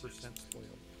 90% spoiled.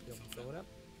 You want to fill it up?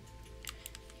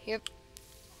 Yep.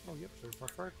 Oh, yep, there's more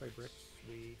fire clay bricks.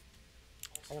 We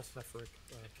almost enough for a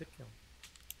pit kiln.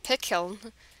 Pit kiln.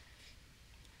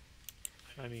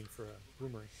 I mean, for a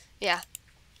bloomery. Yeah.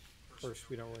 Of course,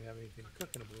 we don't really have anything to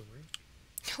cook in a bloomery.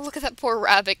 Look at that poor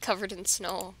rabbit covered in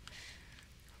snow.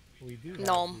 We do have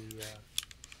Gnome. the,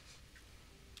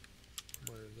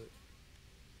 where is it?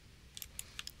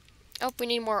 Oh, we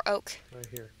need more oak. Right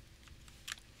here.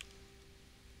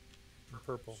 In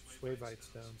purple, swavite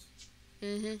stones.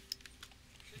 Mm-hmm.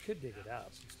 You could dig it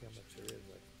up and see how much there is.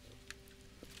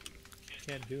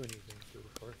 Can't do anything to it,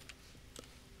 of course.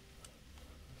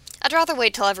 I'd rather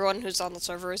wait till everyone who's on the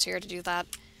server is here to do that.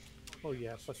 Oh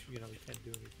yeah, plus, you know, we can't do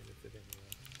anything with it anyway.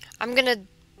 I'm gonna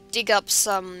dig up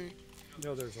some... You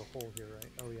know there's a hole here,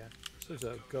 right? Oh yeah. There's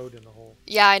a goat in the hole.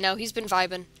 Yeah, I know. He's been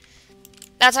vibing.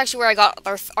 That's actually where I got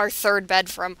our third bed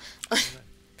from.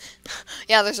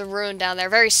 Yeah, there's a ruin down there.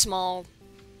 Very small.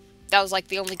 That was like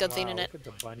the only good thing in it. Look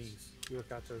at the bunnies. You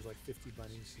look out there's like 50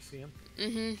 bunnies. You see them?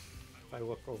 Mm-hmm. If I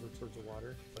look over towards the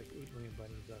water, it's like 8 million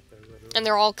bunnies out there. Literally. And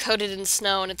they're all coated in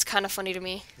snow, and it's kind of funny to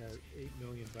me. Yeah, 8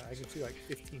 million. I can see like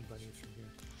 15 bunnies from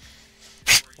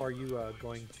here. Are you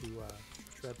going to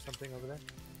shred something over there?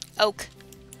 Oak.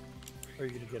 Are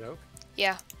you going to get oak?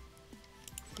 Yeah.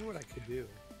 See what I could do.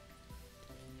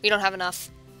 We don't have enough.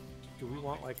 Do we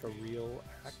want like a real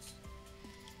axe?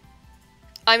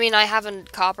 I mean, I have a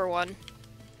copper one.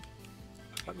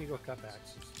 Let me look up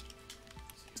axes.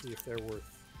 See if they're worth.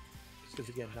 Because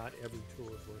again, not every tool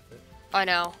is worth it. I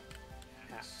know.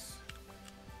 Axe.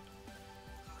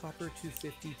 Copper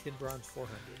 250, tin bronze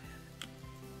 400.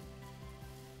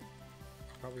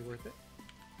 Probably worth it?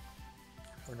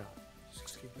 Or not?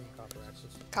 Just keep doing copper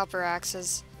axes. Copper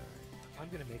axes. Alright. I'm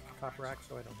gonna make a copper axe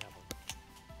so I don't have them.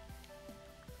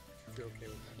 If you're okay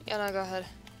with that. Yeah, no, go ahead.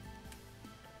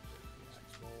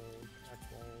 Axe mold, axe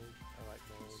mold. I like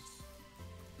molds.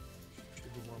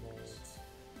 Should do more molds.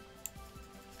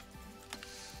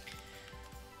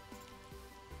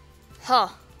 Huh.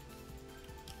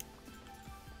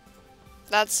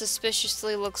 That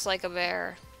suspiciously looks like a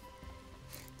bear.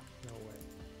 No way.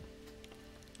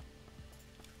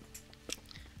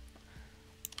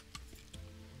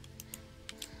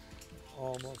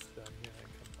 Almost done. Yeah, I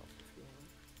can help if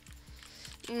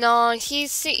you want. No, he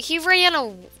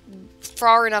ran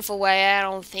far enough away. I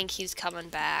don't think he's coming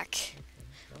back.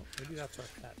 Okay. Well, maybe that's our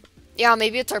pet. Yeah,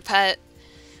 maybe it's our pet.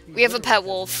 He We have a literally pet has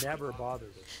wolf. Never bothered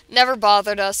us. Never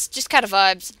bothered us. Just kind of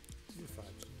vibes. You're fine.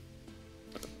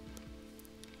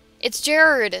 It's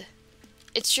Jared.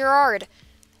 It's Gerard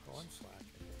Oh, I'm slacking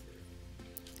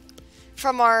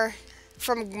here.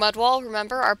 from Mudwall.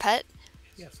 Remember our pet?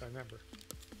 Yes, I remember.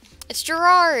 It's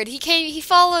Gerard. He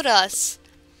followed us.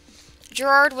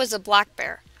 Gerard was a black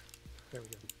bear, There we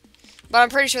go. but I'm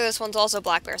pretty sure this one's also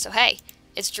black bear. So hey,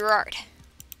 it's Gerard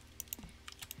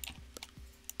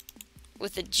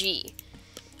with a G.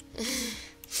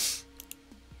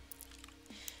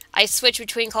 I switch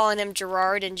between calling him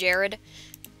Gerard and Jared.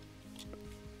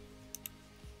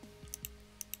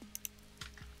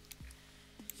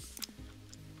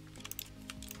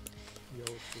 Yo,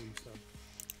 Teresa.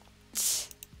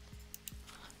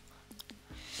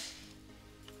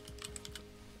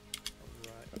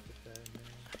 Alright, put that in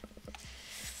there.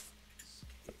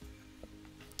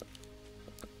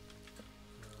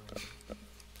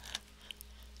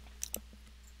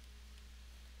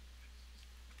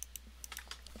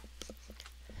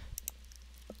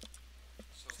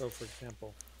 So, for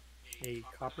example, a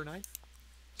copper knife,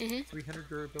 Mhm. 300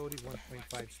 durability,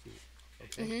 1.5 speed.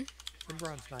 Okay. Mhm. Tin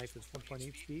bronze knife is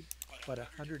 1.8 speed, but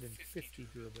 150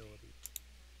 durability.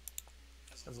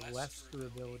 Has less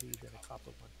durability than a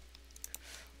copper one.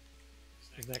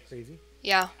 Isn't that crazy?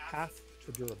 Yeah. Half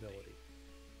the durability.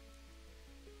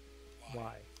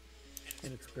 Why?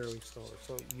 And it's barely slower,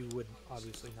 so you would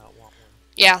obviously not want one.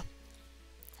 Yeah.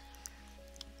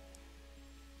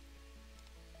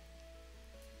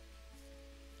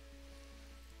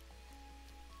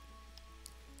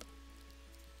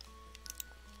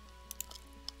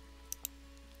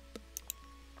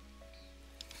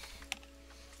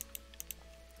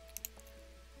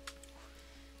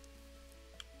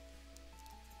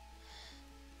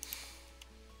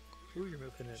 Ooh, you're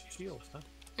looking at shields, huh?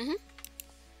 Mhm.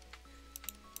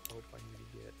 Hope I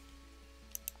need to get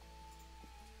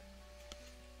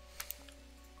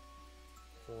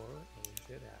 4 and a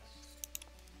legit axe.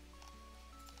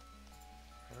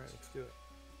 Alright, let's do it.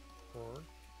 4 and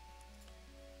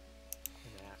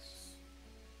axe.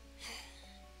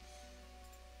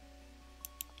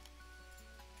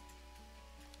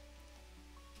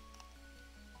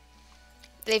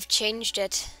 They've changed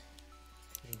it.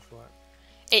 Change what?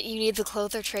 You need the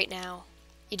clother trait now.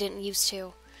 You didn't used to.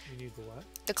 You need the what?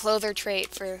 The clother trait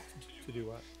for To do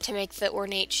what? to make the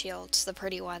ornate shields, the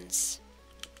pretty ones.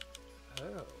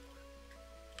 Oh.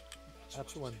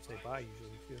 That's the ones they buy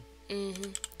usually too.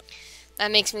 Mhm.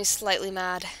 That makes me slightly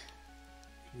mad.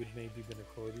 You would maybe been a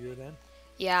clothier then?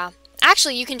 Yeah.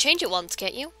 Actually, you can change it once,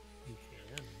 can't you? You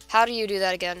can. How do you do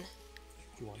that again?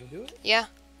 Do you want to do it? Yeah.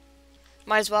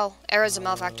 Might as well. Error's a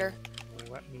malefactor.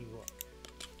 Let me look.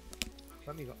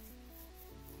 Let me look.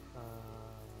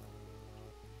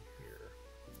 Here.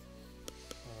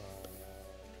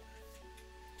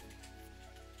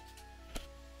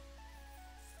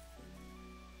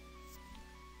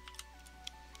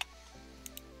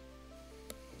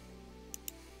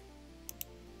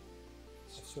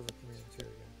 Server commands here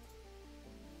again.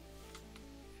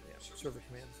 Yeah, server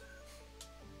commands.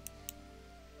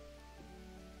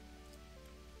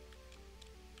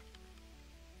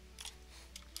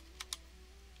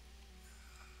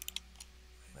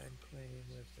 Claim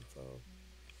with info.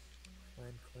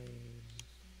 Land claims.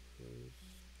 Boost.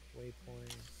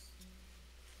 Waypoints.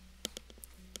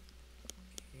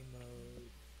 Game mode.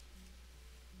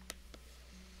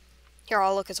 Here,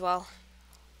 I'll look as well.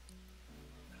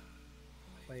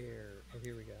 Player. Oh,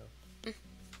 here we go.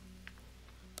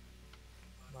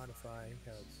 Modify.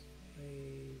 Has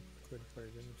save. Clear the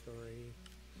player's inventory.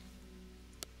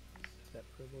 Set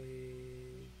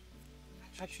privilege.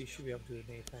 Actually, you should be able to do it as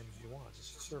many times as you want.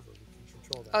 It's a server. We can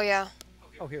control that. Oh, yeah.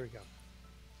 Oh, here we go.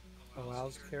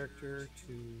 Allows character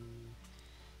to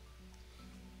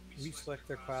reselect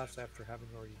their class after having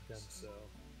already done so.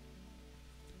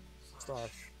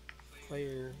 Slash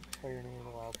player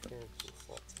allow character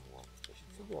selection. You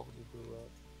should be able to do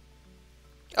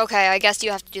that. Okay, I guess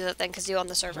you have to do that then, because you're on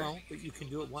the server. No, but you can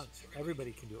do it once.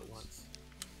 Everybody can do it once.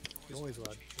 You're always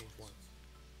allowed to change once.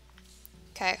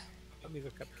 Okay. Let me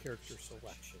look up character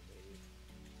selection, maybe.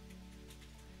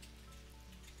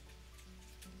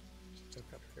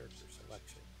 Look up character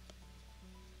selection.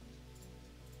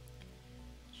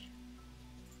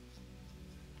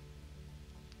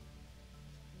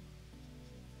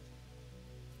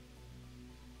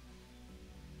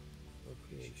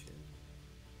 Location.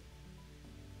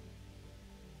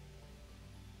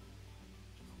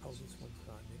 Oh, this one's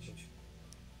not in English.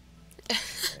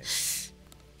 Okay.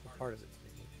 Well, part of it's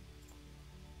in English.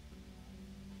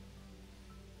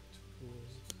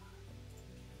 Tools.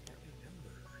 I can't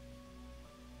remember.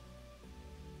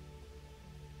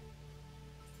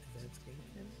 Advanced game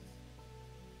mechanics?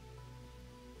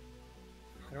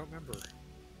 I don't remember.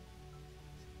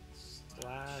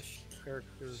 Slash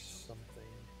character something.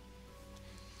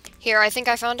 Here, I think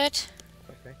I found it.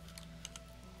 Okay.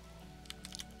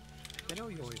 I know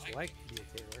you always like to be a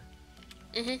tailor.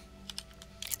 Mm-hmm.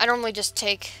 I normally just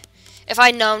take... If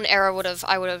I'd known Era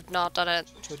I would have not done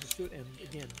it. So just do it, and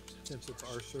again, since it's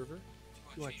our server,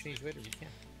 if you want to change later, we can.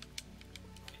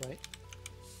 Right?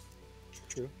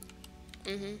 True.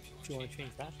 Mm-hmm. If you want to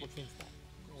change that, we'll change that.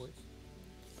 No worries.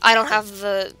 I don't have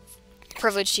the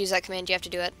privilege to use that command. You have to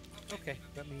do it. Okay,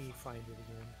 let me find it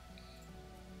again.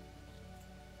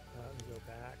 Let me go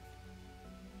back.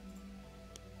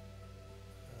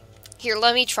 Here,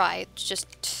 let me try. It's just...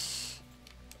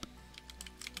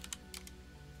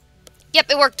 Yep,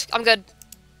 it worked. I'm good.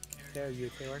 Okay, are you a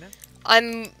tailor now?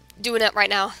 I'm doing it right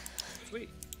now. Sweet.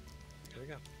 There we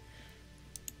go.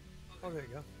 Oh, there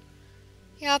you go.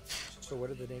 Yep. So what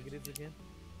are the negatives again?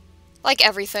 Like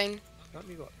everything. Let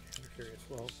me look. I'm curious.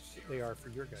 Well, they are for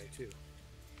your guy, too.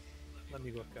 Let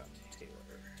me look up tailor.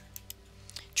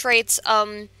 Traits,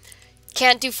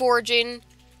 can't do foraging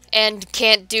and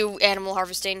can't do animal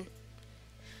harvesting.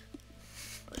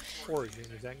 Foraging,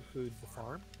 does that include the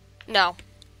farm? No.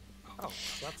 Oh, well,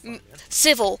 that's fine, man.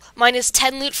 Civil, minus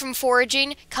 10 loot from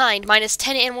foraging. Kind, minus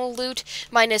 10 animal loot,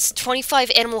 minus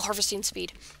 25 animal harvesting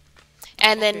speed.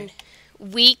 And then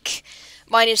weak,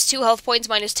 minus 2 health points,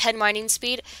 minus 10 mining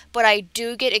speed. But I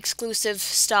do get exclusive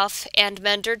stuff and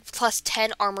mentored, plus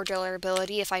 10 armor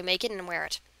durability if I make it and wear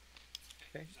it.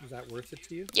 Okay, is that worth it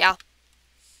to you? Yeah.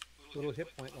 Little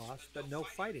hit point loss, but no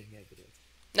fighting negative.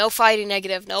 No fighting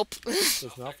negative, nope. Does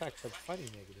Malfax have fighting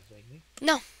negative, doesn't he?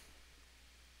 No.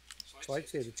 So I'd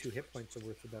say the 2 hit points are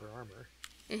worth the better armor.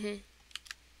 Mm-hmm.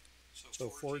 So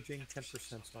foraging,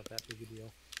 10%'s not that big a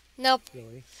deal, Nope.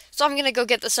 really. So I'm gonna go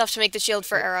get the stuff to make the shield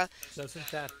for Era.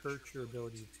 Doesn't that hurt your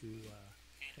ability to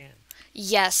pan?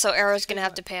 Yes, so Era's gonna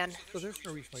have to pan. So there's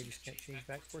no reason why you just can't change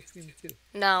back for between the 2.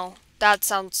 No, that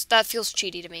feels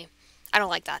cheaty to me. I don't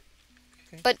like that.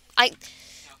 Okay. But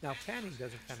Now panning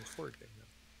doesn't count as foraging, though.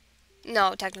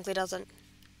 no, it technically doesn't.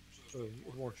 So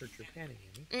it won't hurt your panning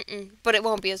any. But it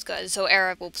won't be as good, so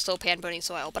Era will still pan Bunny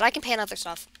Soil. But I can pan other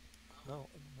stuff. No,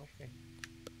 okay.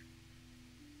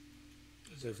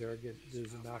 Does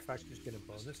the Malfactors get a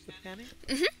bonus to panning?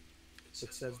 Mm-hmm.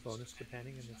 It says bonus to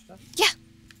panning and this stuff? Yeah.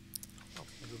 Oh,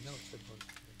 I didn't know it said bonus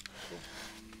to panning. Cool.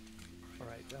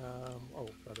 Alright, oh,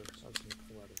 leather. I was looking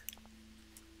for leather.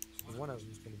 So one of them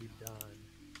is going to be done.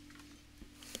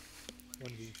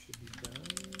 One of these should be done.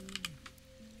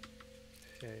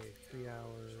 Okay, 3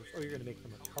 hours. Oh, you're going to make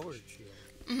them a colored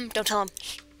shield. Don't tell him.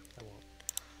 I won't.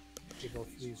 Okay, both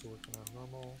of these are working on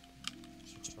normal.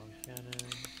 Strong cannon.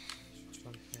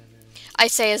 Strong cannon. I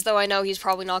say as though I know he's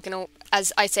probably not gonna.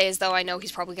 As I say as though I know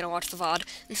he's probably gonna watch the VOD.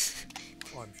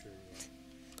 Oh, I'm sure you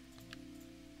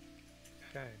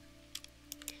will. Okay.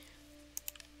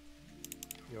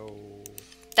 Yo.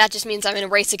 That just means I'm in a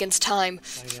race against time.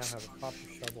 I now have a copper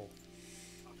shovel.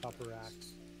 Copper axe.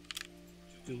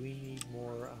 Do we need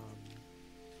more,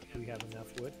 do we have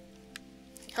enough wood?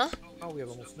 Huh? Oh, we have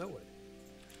almost no wood.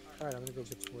 Alright, I'm gonna go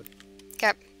get some wood.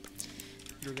 Okay.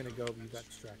 You were gonna go, but you got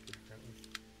distracted apparently.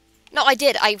 No, I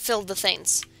did. I filled the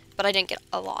things, but I didn't get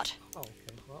a lot. Oh, okay.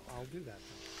 Well, I'll do that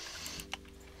then.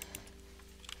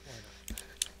 Why not?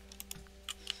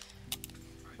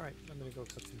 Alright, I'm gonna go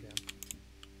cut some down.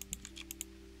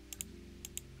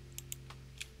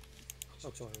 Oh,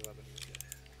 it's only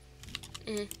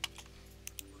 11.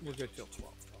 We're good till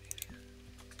 12.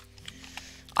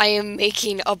 I am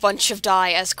making a bunch of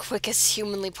dye as quick as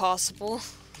humanly possible.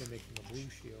 You're making a blue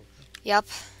shield. Yep.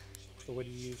 So what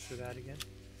do you use for that again?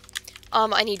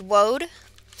 I need woad,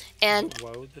 and Is it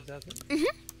woad that does it?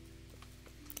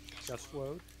 Just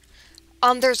woad?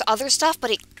 There's other stuff,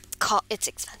 but it's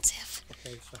expensive.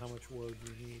 Okay, so how much woad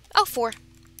do you need? Oh, 4.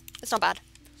 It's not bad.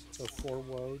 So 4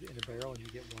 woad in a barrel, and you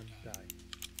get 1 dye.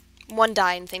 1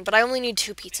 dye and thing, but I only need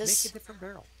 2 Make pizzas. a different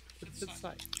barrel. Put it to the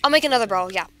side. I'll make another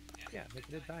barrel. Yeah. Yeah, make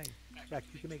it a dye. In fact,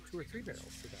 you can make 2 or 3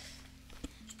 barrels for that.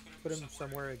 Put them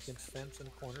somewhere against the fence in a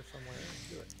corner somewhere and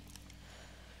do it.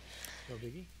 No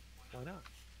biggie. Why not?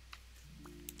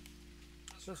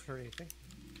 Doesn't hurt anything.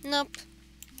 Nope.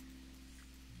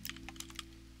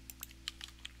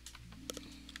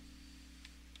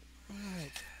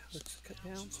 Alright, let's cut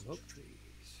down some oak trees.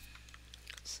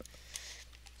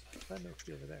 That oak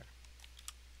tree over there.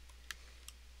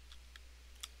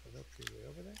 An oak tree way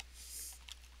over there.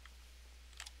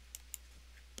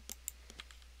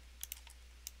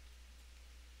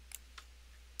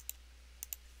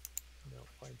 No,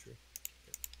 pine tree.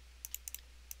 Okay.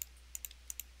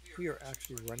 We are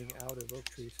actually running out of oak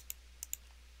trees.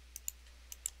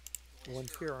 The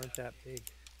ones here aren't that big.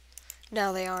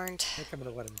 No, they aren't. I think I'm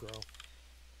going to let them grow.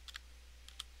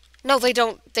 No, they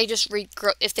don't. They just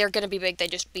regrow. If they're gonna be big, they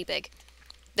just be big.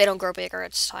 They don't grow bigger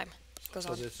as time goes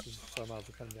So on. this is some of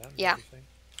it coming down? Yeah. Okay.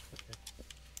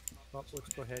 Well,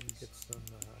 let's go ahead and get some,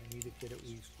 I need to get at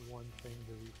least 1 thing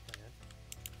to replant.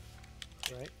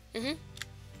 Right? Mm-hmm.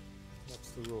 That's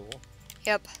the rule.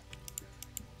 Yep.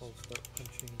 We'll start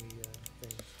punching the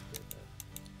things to get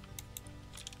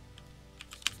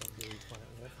some to replant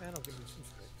with. And I'll give you some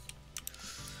sticks.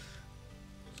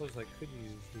 Suppose I could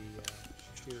use the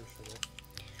shears for this.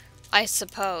 I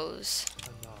suppose.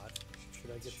 I'm not.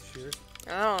 Should I get the shears? I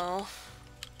don't know.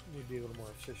 You'd be a little more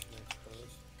efficient, I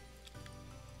suppose.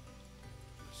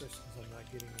 Just since I'm not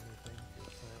getting anything to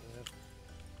plant with.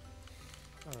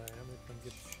 Alright, I'm gonna come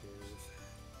get the shears.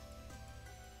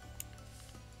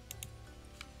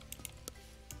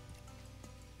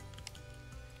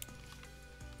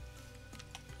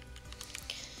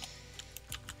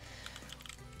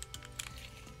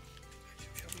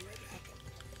 Shall be right back.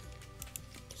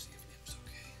 See if Nim's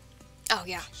okay. Oh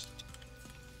yeah.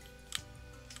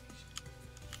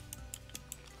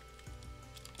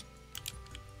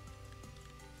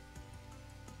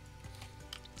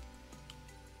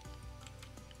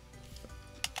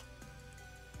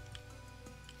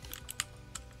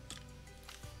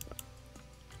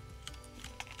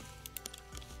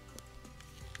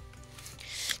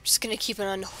 Just gonna keep an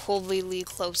unholyly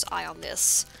close eye on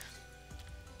this.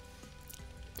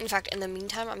 In fact, in the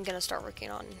meantime, I'm gonna start working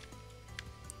on...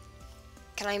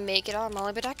 Can I make it on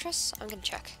Malibidactress? I'm gonna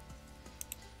check.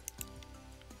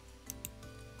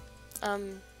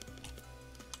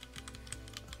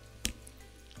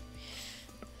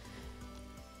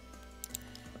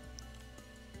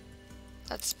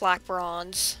 That's black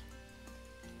bronze.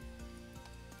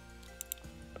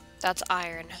 That's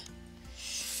iron.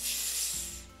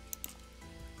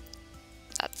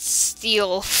 That's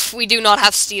steel. We do not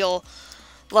have steel.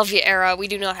 Love you, Era. We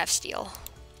do not have steel.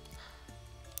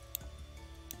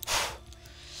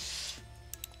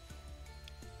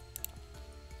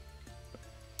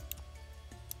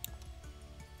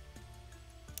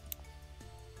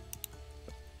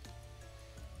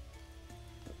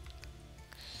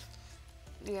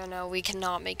 Yeah, no, we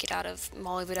cannot make it out of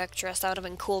Malibidectress. That would have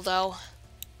been cool, though.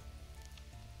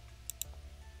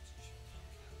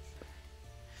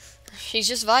 She's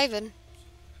just vibing.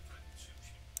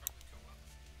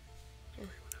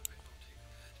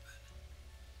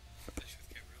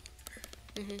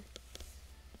 Mm-hmm.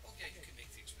 Oh yeah, you can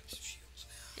make the expensive shields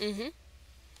now. Mm-hmm. And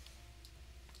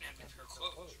with her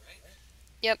clothes, right?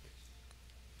 Yep.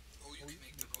 Oh, you can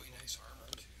make the really nice armor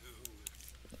too. Ooh,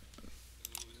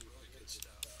 the really good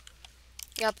stuff.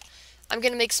 Yep. I'm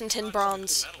gonna make some tin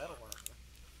bronze. Metal armor.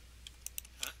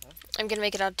 I'm gonna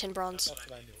make it out of tin bronze. That's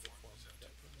what I made it for.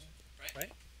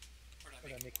 Right? Or not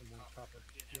But I make make them more proper.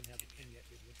 You didn't have the pin yet,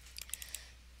 did you?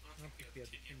 I don't think we had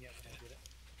the pin yet when I did it.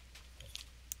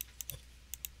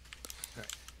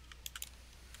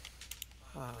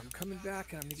 Alright. I'm coming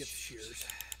back and I'm gonna get the shears.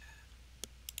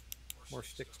 More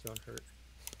sticks don't hurt.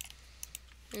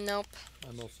 Nope.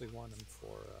 I mostly want them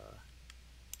for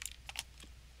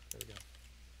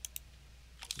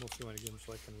Mostly want to get them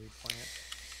so I can replant.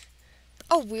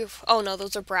 Oh no,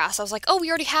 those are brass. I was like, oh, we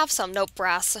already have some. Nope,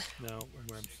 brass. No,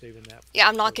 where I'm saving that. Yeah,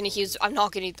 I'm not gonna use. I'm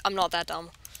not that dumb.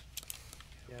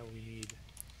 Yeah, we need.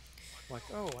 I'm like,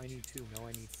 oh, I need 2. No,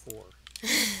 I need 4.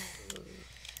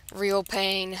 Real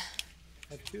pain.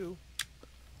 I have 2.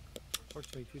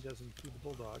 Fortunately, 2 doesn't feed the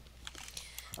bulldog.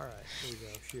 All right, here we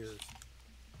go. Shears.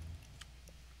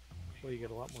 Well, you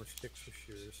get a lot more sticks with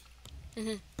shears.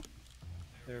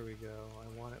 There we go.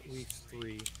 I want at least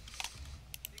 3.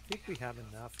 I think we have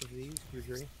enough of these. Do you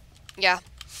agree? Yeah.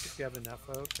 If you have enough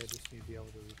oak, I just need to be able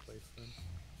to replace them.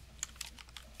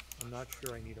 I'm not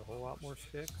sure I need a whole lot more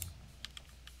sticks.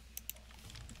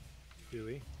 Do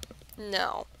we?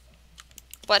 No.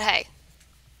 But hey,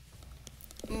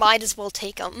 might as well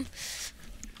take them.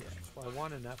 Yes. Well, I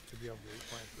want enough to be able to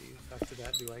replant these. After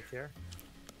that, do I care?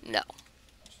 No.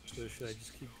 So should I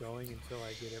just keep going until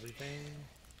I get everything?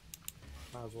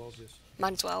 Might as well just.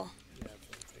 Might as well. Yeah, that's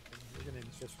what I'm thinking.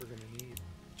 We're gonna need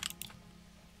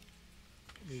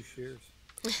new shears.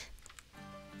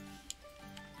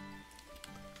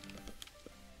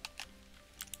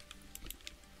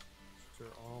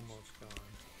 They're almost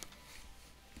gone.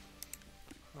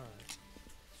 Alright.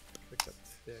 Picked up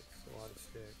sticks, a lot of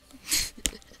sticks.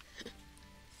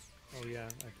 Oh yeah,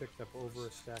 I picked up over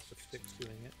a stack of sticks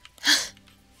doing it.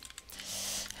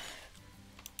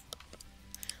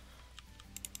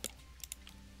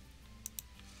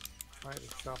 Alright,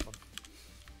 let's chop them.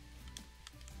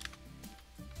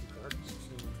 Dark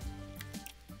soon.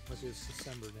 What is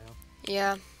December now?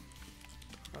 Yeah.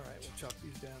 Alright, we'll chop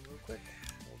these down real quick.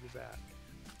 We'll be back.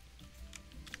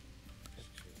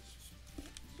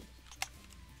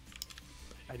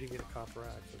 I did get a copper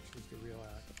axe, which is the real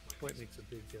axe. Boy, it makes a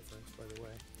big difference, by the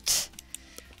way.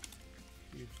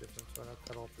 Huge difference. So I'll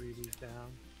cut all 3 of these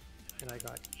down. And I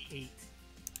got 8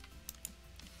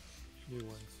 new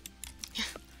ones.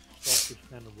 So I'll keep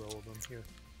kind of row of them here.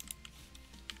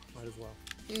 Might as well.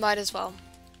 Might as well.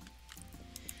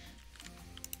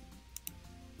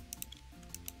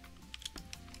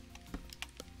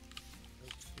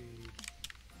 Let's see.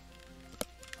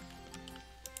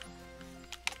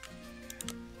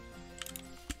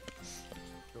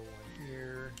 Go one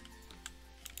here.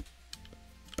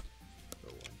 Go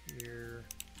one here.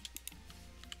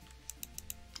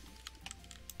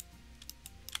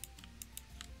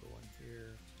 Go one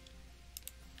here.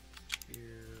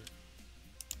 Here.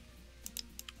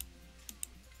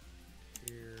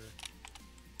 Here.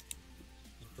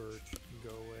 Birch can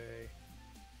go away.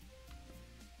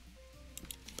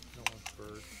 No one's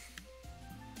birch.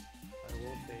 I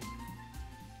will take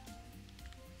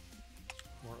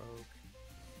more oak.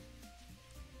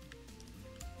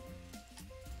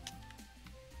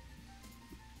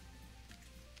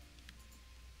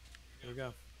 There we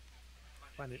go.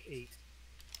 Find it 8.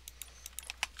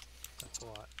 That's a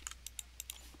lot.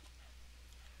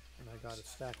 And I got a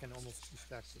stack and almost 2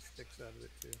 stacks of sticks out of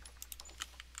it too.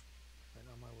 Right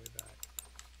on my way back.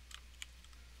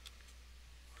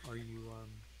 Are you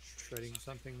shredding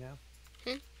something now?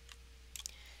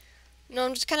 No,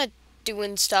 I'm just kind of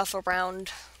doing stuff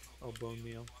around. Oh, bone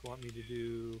meal. Want me to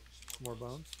do more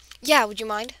bones? Yeah, would you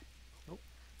mind?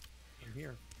 I'm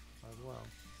here as well.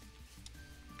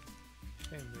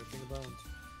 Okay, I'm ripping the bones.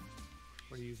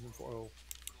 What are you using them for? Oh,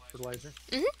 fertilizer?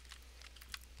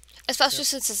 Especially Yep.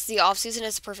 since it's the off season,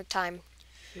 it's the perfect time.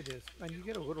 It is. And you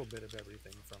get a little bit of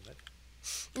everything from it.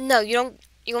 No, you don't.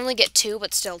 You only get 2,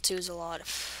 but still 2 is a lot.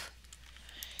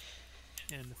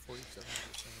 And 47%.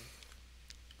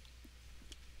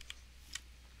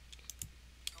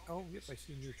 Oh, yep, I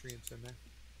see nutrients in there.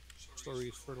 So we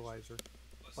use fertilizer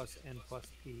plus N plus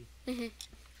P.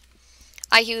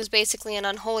 I use basically an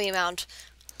unholy amount.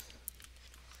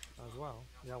 As well.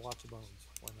 Yeah, lots of bones.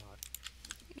 Why not?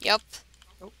 Yep.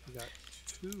 Oh, we got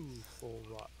 2 full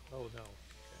rot. Oh no. Okay.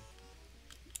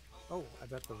 Oh, I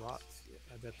bet the rots.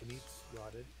 I bet the meat's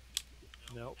rotted.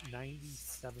 No,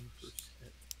 97%.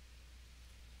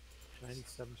 97%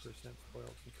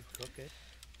 spoiled. You could cook it.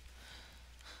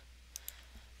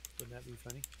 Wouldn't that be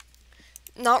funny?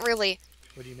 Not really.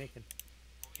 What are you making?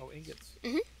 Oh, ingots.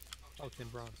 Oh, 10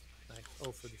 bronze. Nice.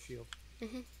 Oh, for the shield.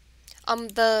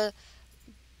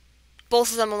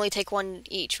 Both of them only take 1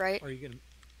 each, right? Are you gonna?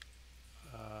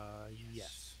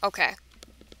 Yes. Okay.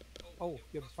 Oh,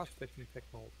 you have a prospecting pick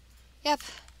mold. Yep.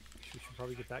 We should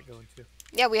probably get that going too.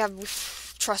 Yeah, we have.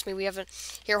 Trust me, we haven't.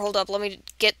 Here, hold up. Let me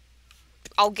get.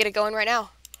 I'll get it going right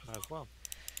now. Might as well.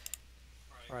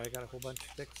 Alright, I got a whole bunch of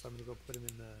sticks, so I'm gonna go put them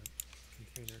in the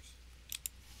containers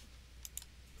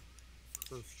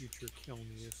for future kiln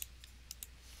use.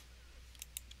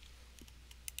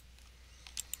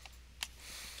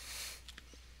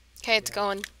 Okay, it's Yeah.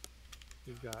 going.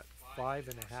 We've got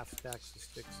 5.5 stacks of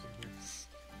sticks in here.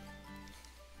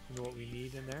 You know what we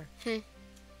need in there?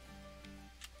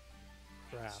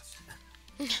 Grass.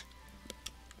 You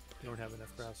don't have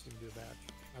enough grass, you can do a batch.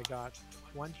 I got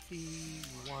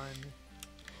 21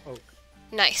 oak.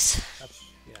 Nice. That's,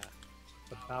 yeah,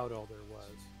 about all there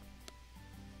was.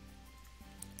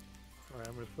 Alright,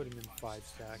 I'm going to put them in 5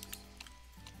 stacks.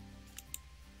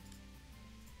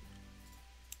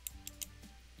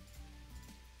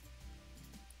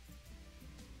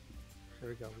 There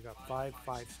we go. We got 5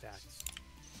 stacks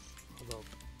of oak.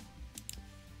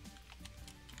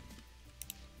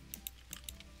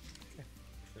 Okay,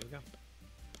 there we go.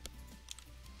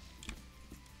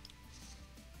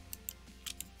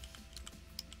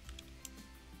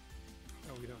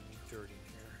 Oh, we don't need dirt in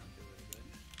here. Get rid of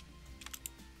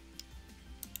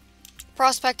it.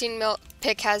 Prospecting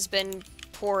pick has been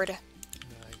poured. Nice.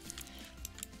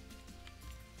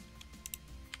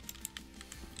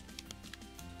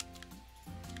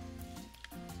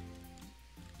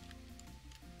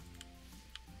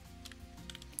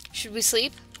 Should we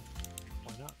sleep?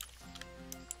 Why not?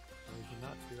 Or reason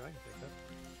not to, I can pick up.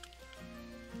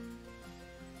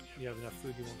 You have enough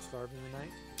food you won't starve in the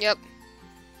night? Yep.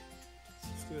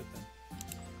 Let's do it then.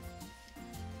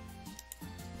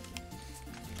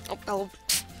 Oh, hello.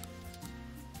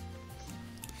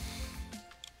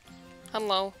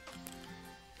 Hello.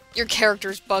 Your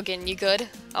character's bugging. You good?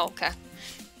 Oh, okay.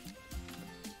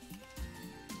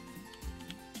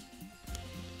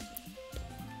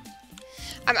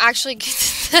 I'm actually. Can't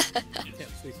sleep,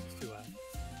 it's too high.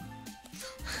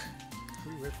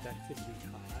 Pre-rift activity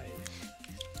high.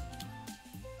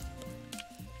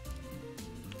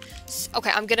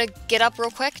 Okay, I'm gonna get up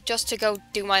real quick just to go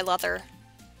do my leather.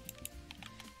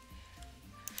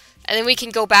 And then we can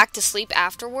go back to sleep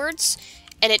afterwards,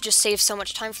 and it just saves so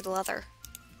much time for the leather.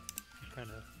 Kind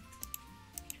of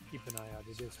keep an eye out.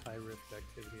 It is high rift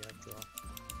activity after all.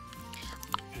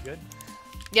 You good?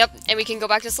 Yep, and we can go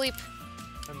back to sleep.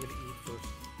 I'm gonna eat first.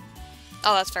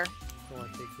 Oh, that's fair. Don't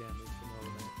want to take damage from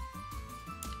overnight.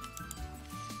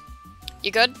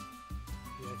 You good?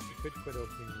 Yeah, she could quit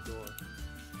opening the door.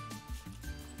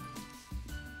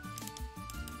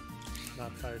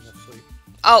 Not tired enough sleep.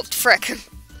 Oh, frick.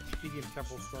 Medium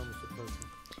temporal storm is approaching.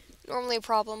 Normally a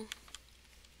problem.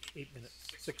 8 minutes.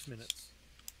 6 minutes.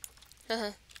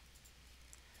 Uh-huh.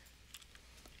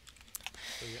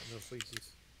 So you got no sleepies.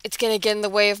 It's gonna get in the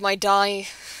way of my die.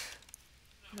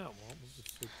 No, it won't. We'll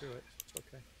just sleep through it. It's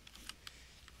okay.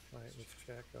 Alright, let's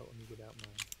check. Oh, let me get out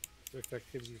mine. Rift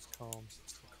activity is calm.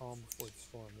 It's the calm before the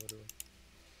storm, literally.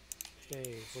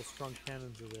 Okay, those strong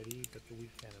cannons are ready, but the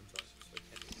weak cannons aren't, so I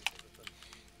can't do anything with them.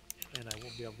 And I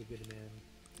won't be able to get them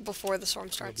in. Before the storm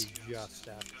They'll starts. be just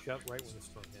after. Just right when the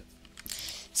storm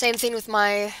hits. Same thing with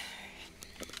my...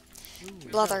 Ooh,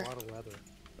 we Leather. got a lot of leather.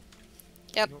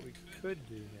 Yep. You know what we could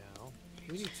do now?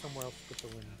 We need somewhere else to put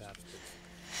the linen baskets.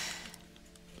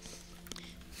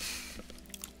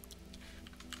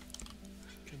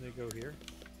 Can they go here?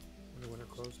 In the winter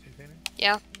clothes container?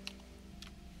 Yeah.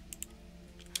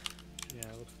 Yeah,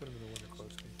 let's put them in the winter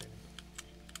clothes container.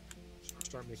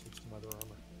 Start making some other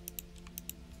armor.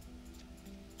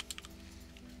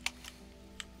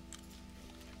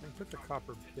 And put the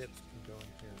copper bits can go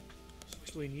in here.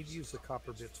 So we need to use the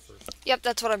copper bits first. Yep,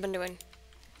 that's what I've been doing.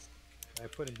 I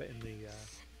put them in the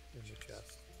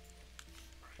chest.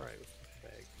 Alright, let's put the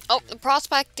bag. Oh, here. the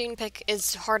prospecting pick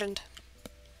is hardened.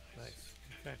 Nice.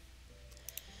 Okay.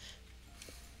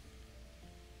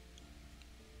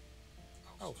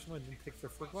 Oh, someone didn't take their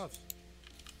fur gloves.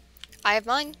 I have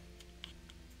mine.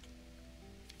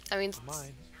 I mean,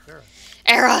 Mine. Sarah.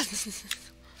 Era.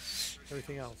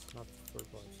 Everything else, not the fur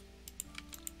gloves.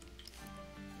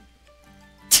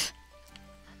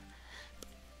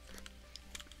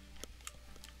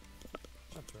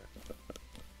 That's right.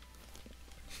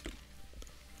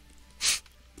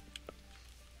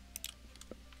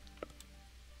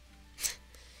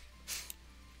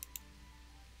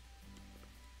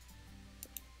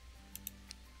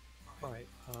 Alright,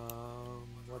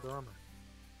 leather armor.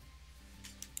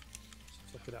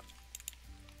 Let's look it up.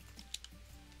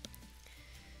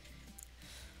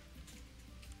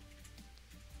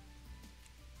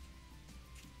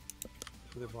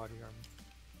 Leather body armor.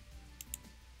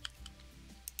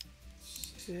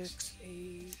 6,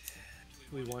 8.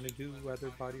 Do we want to do leather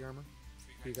body armor?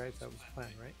 For you guys, that was the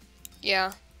plan, right?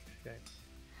 Yeah. Okay.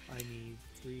 I need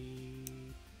 3,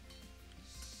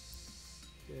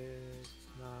 6,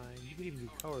 9. You could even do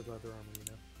colored leather armor, you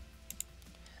know.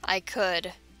 I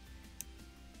could.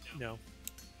 No.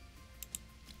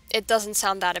 It doesn't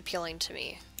sound that appealing to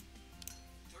me.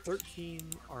 13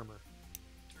 armor.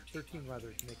 13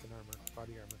 leather to make an armor,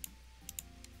 body armor.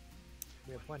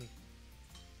 We have plenty.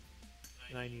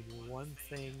 And I need one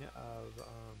thing of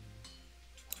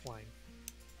twine.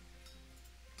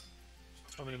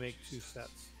 So I'm going to make 2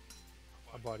 sets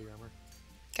of body armor.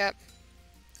 Okay.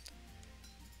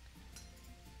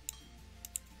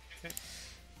 Okay.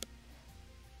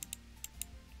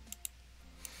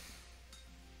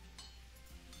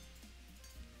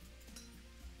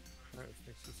 Alright, let's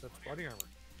make 2 sets of body armor.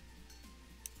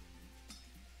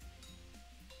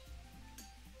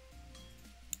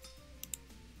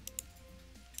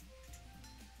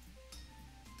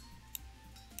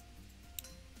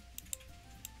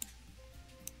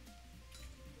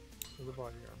 For the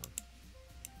body armor.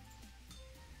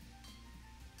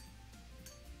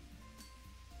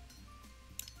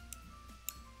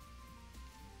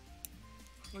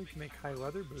 Well, you can make high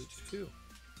leather boots too.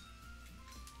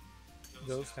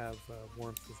 Those have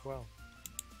warmth as well.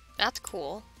 That's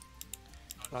cool.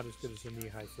 Not as good as the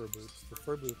knee-high fur boots. The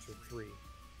fur boots are 3.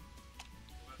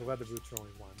 The leather boots are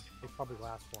only 1. They probably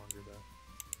last longer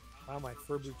though. Wow, my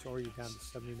fur boots are already down to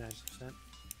 79%.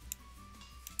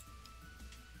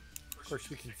 Of course,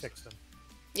 we can fix them.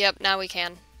 Yep, now we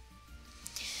can.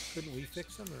 Couldn't we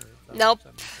fix them, or is that Nope.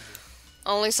 something we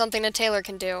can Only something a tailor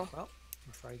can do. do? Well,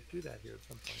 we'll try to do that here at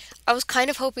some point. I was kind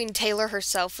of hoping Taylor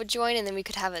herself would join, and then we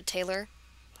could have a Taylor.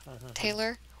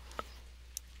 Taylor?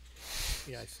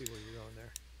 Yeah, I see where you're going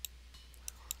there.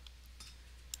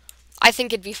 I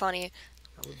think it'd be funny.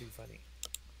 That would be funny.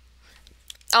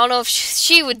 I don't know if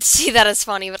she would see that as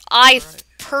funny, but I Alright.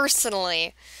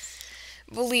 personally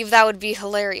believe that would be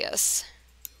hilarious.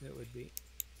 It would be.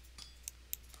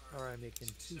 Alright, making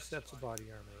 2 sets of body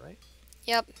armor, right?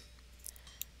 Yep.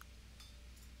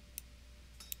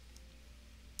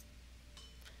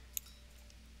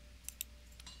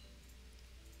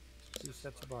 Two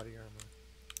sets of body armor.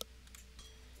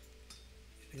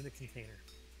 In a container.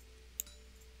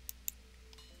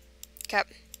 Okay.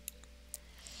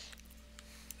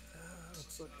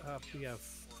 Let's look up. We have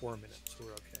 4 minutes, so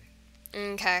we're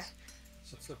okay. Okay.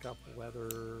 Let's look up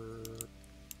leather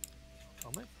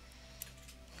helmet.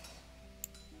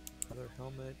 Leather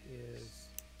helmet is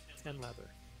 10 leather.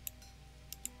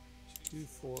 2,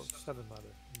 4, 7 leather.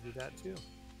 You can do that too.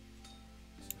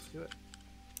 Let's do it.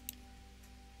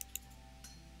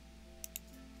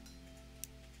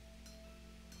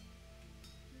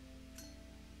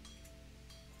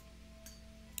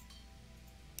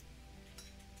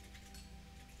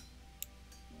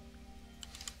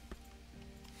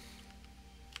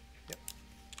 Yep.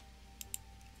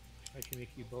 I can make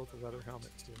you both a leather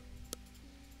helmet too.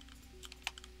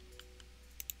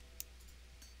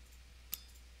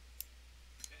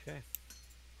 Okay.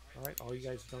 Alright, all you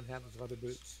guys don't have is leather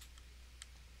boots.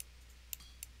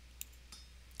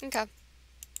 Okay.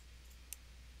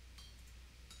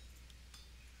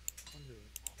 Wonder,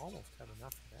 almost have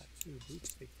enough of that too.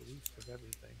 Boots take the least of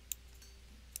everything.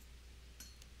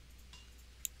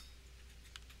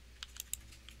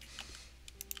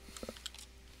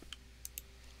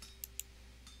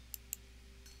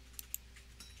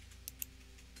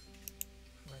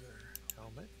 Leather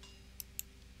helmet.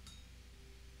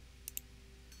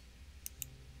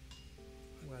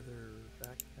 Leather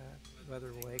backpack.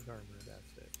 Leather leg armor,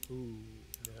 that's it. Ooh,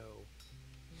 no.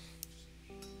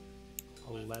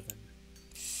 11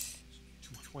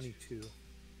 to 22.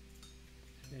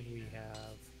 And we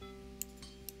have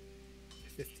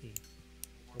 15.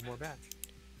 One more batch.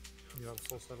 You have a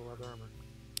full set of leather armor.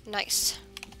 Nice.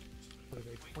 What are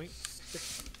they?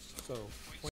 0.6. So,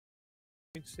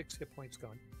 0.6 hit points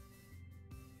gone.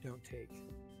 Don't take.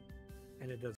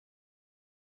 And it does.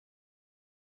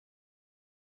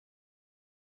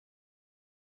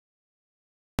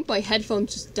 My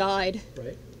headphones just died.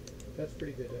 Right? That's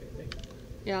pretty good, I think.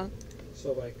 Yeah.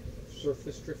 So, like,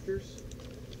 surface drifters,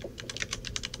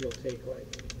 you'll take like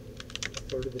a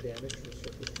third of the damage from a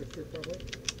surface drifter, probably.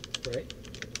 Right?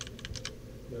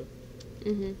 No?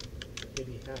 Mm-hmm.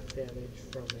 Maybe half damage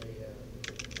from a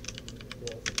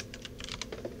wolf.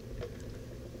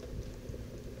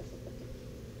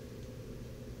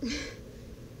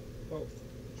 Oh,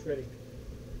 it's ready.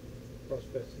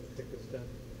 Prospects can pick this done.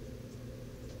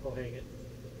 I'll hang it.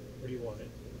 Where do you want it?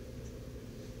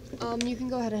 You can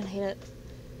go ahead and hang it.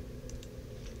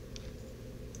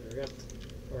 There we go.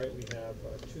 Alright, we have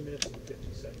 2 minutes and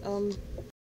 50 seconds.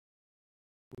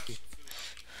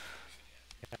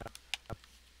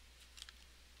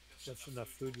 That's enough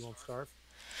food, you won't starve?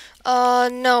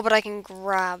 No, but I can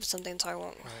grab something so I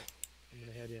won't. Alright, I'm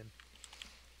gonna head in.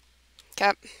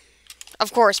 Okay.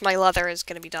 Of course, my leather is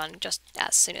gonna be done just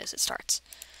as soon as it starts.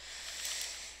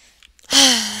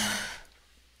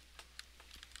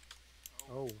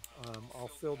 Oh, I'll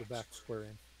fill the back square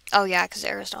in. Oh yeah, because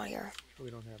Era's not here. We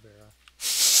don't have air.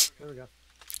 There we go.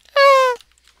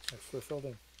 That's square filled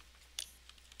in.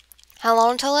 How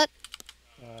long until it?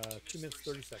 2 minutes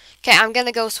 30 seconds. Okay, I'm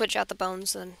gonna go switch out the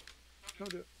bones then. No,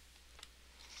 do it.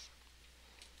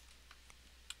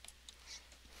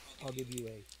 I'll give you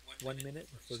a 1 minute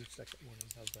and 30-second warning.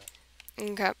 How's that?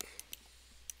 Okay.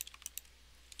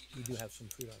 You do have some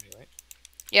food on you, right?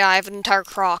 Yeah, I have an entire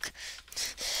crock.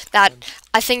 That,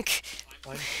 I think...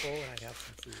 I'm full and I have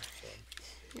some food, so...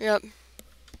 Yep.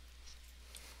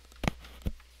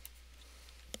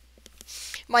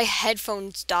 My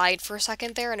headphones died for a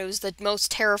second there, and it was the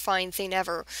most terrifying thing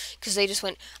ever. Because they just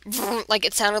went... like,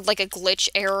 it sounded like a glitch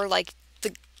error, like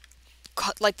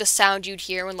the sound you'd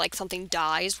hear when, like, something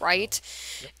dies, right?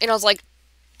 Oh, yep. And I was like...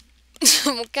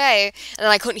 okay. And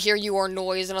then I couldn't hear you or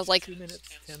noise, and I was like... 2 minutes,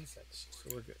 10 seconds, so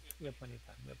we're good. We have plenty of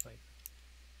time. We have plenty of time.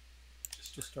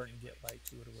 Just starting to get light,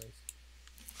 see what it weighs.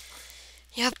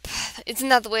 Yep. Isn't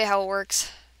that the way how it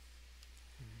works?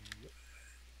 Yep.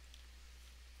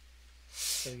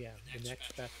 So yeah, the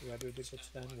next batch of leather that gets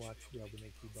done, we'll actually be able to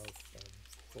make you both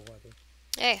full leather.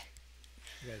 Hey.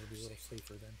 You guys will be a little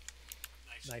safer then.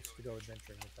 Nice to go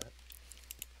adventuring with that.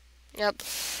 Yep.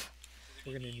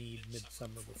 We're going to need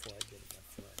midsummer before I get enough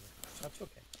for leather. That's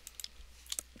okay.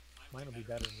 Mine will be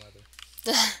better in leather.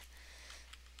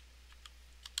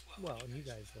 Well, and you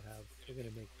guys will have, are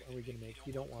we going to make,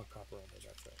 you don't want copper only,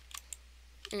 that's right.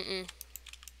 Mm-mm.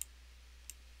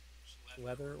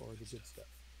 Leather or the good stuff?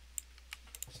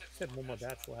 I said one more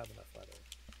batch, we'll have enough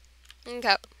leather.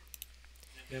 Okay.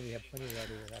 Then we have plenty of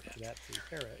leather after that to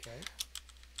repair it, right?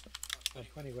 We'll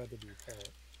have plenty of leather to repair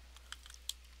it.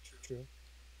 True?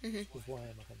 Mm-hmm. That's why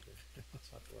I'm 100.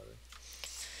 That's not the leather.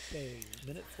 Okay,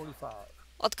 minute 45.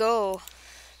 Let's go.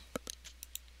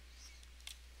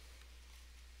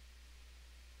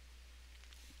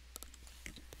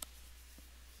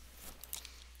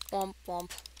 Womp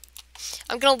womp.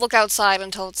 I'm gonna look outside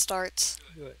until it starts.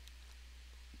 Do it.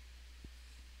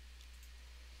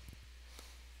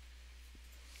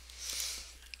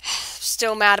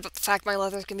 Still mad about the fact my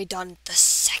leather's gonna be done the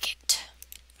second.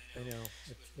 I know,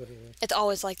 it's literally, It's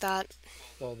always like that.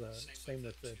 well, the same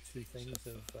with the two things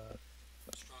of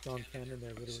Strong Cannon,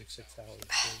 they're literally 6 hours.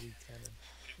 For Weak Cannon,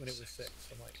 when it was 6,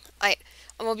 I'm like,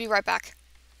 I'm gonna be right back.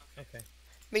 okay.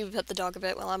 Maybe pet the dog a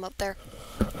bit while I'm up there.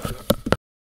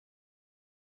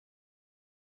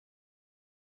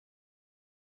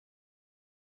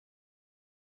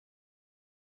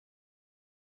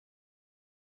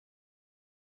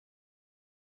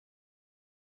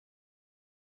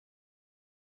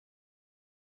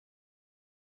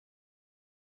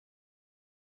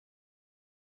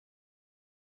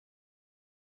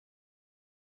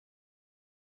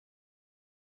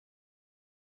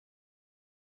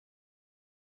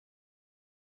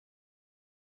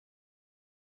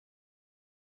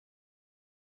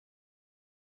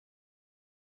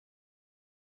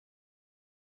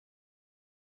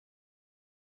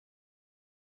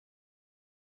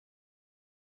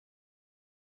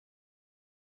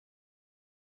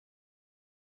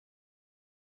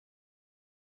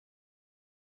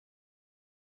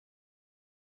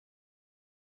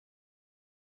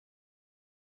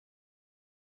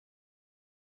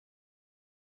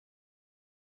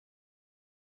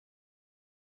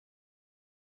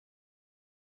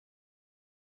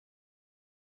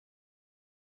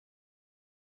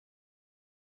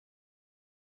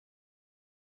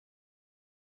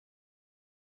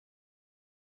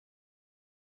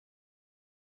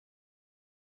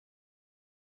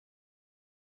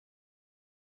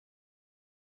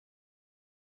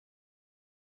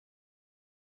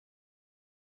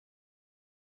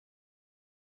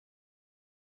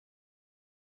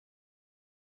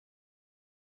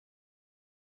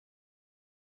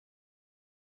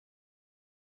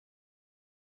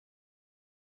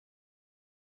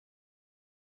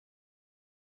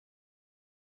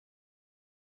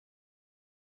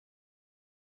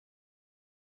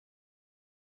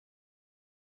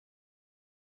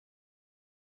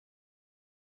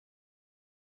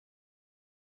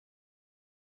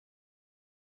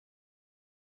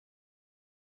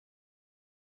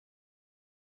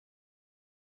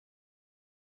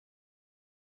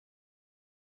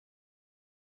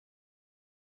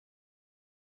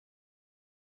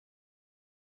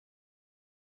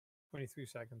 "23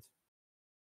 seconds.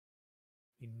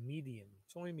 A medium.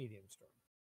 It's only medium storm.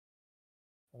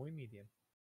 Only medium.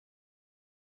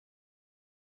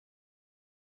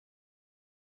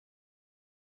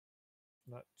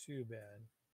 Not too bad.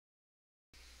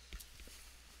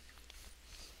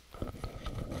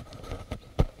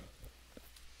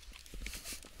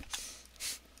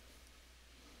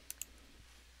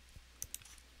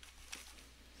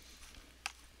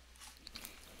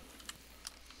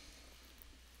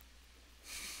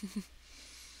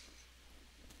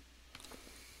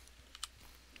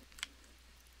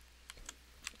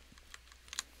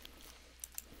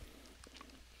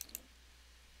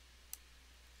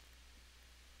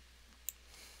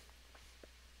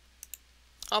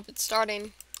 Oh, it's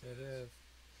starting. It is.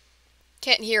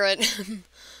 Can't hear it.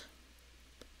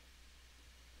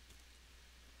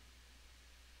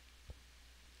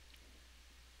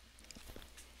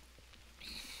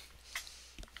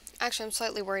 Actually, I'm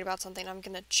slightly worried about something. I'm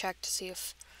gonna check to see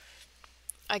if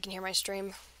I can hear my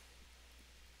stream.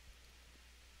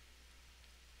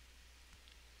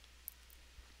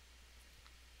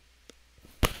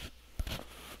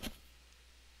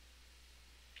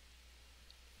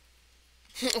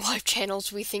 Live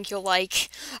channels we think you'll like.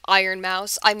 Iron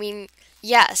Mouse. I mean,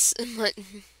 yes. But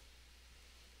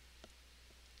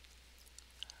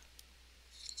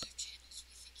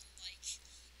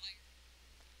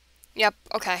yep,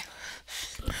 okay.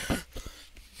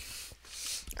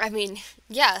 I mean,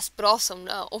 yes, but also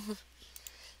no.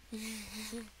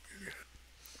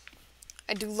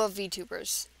 I do love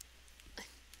VTubers.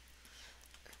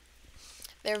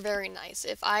 They're very nice.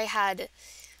 If I had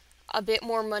a bit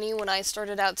more money when I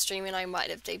started out streaming, I might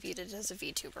have debuted as a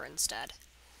VTuber instead.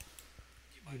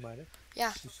 You might have.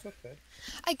 Yeah. You still could.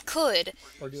 I could.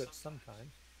 Or do it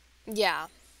sometime. Yeah.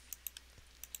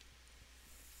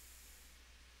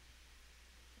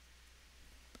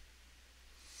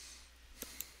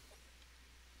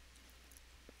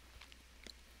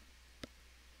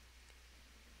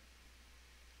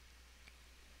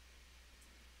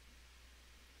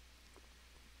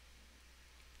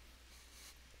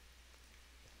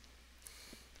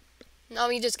 Now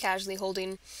me just casually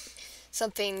holding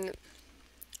something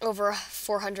over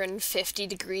 450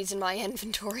 degrees in my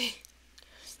inventory.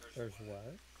 There's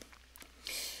what?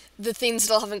 The things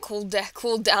still haven't cooled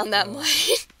down that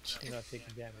much. You're not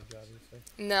taking damage, obviously.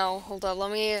 No, hold up,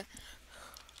 let me...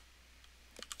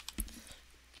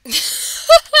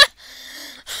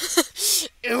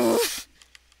 Oof.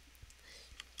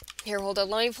 Here, hold up,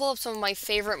 let me pull up some of my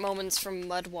favorite moments from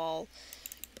Mudwall.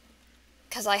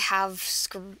 Because I have,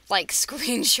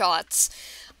 screenshots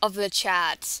of the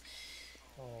chat.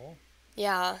 Oh.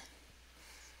 Yeah.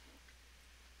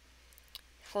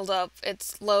 Hold up,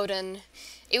 it's loading.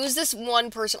 It was this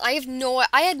one person. I had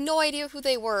no idea who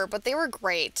they were, but they were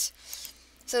great.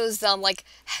 So it was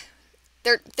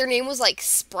their name was like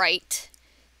Sprite,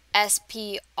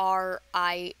 SPRIGHT.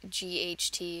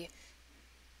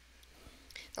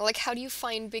 They're like, how do you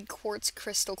find big quartz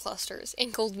crystal clusters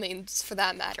and gold mines for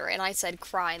that matter? And I said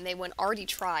cry, and they went already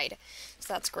tried.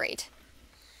 So that's great.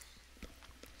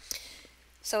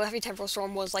 So Heavy Temporal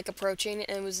Storm was like approaching,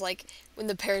 and it was like when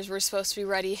the pears were supposed to be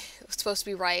ready, supposed to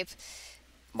be ripe.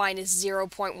 Mine is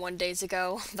 0.1 days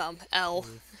ago. L.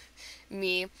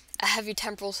 Me. A Heavy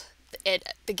Temporal,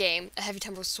 the game. A Heavy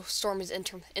Temporal Storm is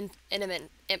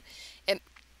imminent.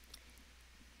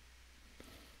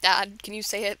 Dad, can you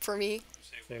say it for me?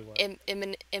 Say what?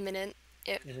 Imminent. Imminent?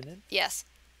 Yes.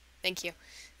 Thank you.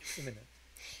 Imminent.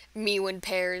 Me when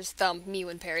pears. Me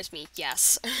when pears. Me.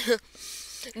 Yes.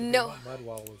 No.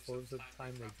 Mudwall was, what was the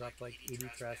time they dropped like 80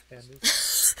 trash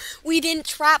pandas? We didn't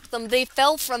trap them. They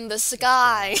fell from the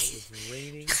sky. It was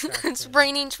raining trash It's pandas.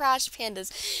 raining trash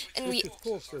pandas. And Which is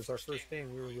cool because it was our first day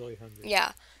and we were really hungry.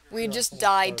 Yeah. We We're just almost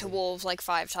died to starving. wolves like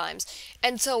 5 times.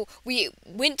 And so we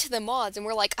went to the mods and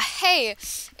we're like, hey,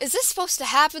 is this supposed to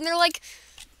happen? They're like,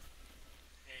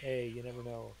 Hey, you never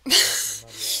know. What happened to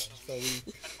Mudwall. So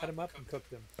we cut them up and cooked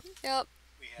them. yep.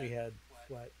 We had,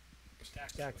 what?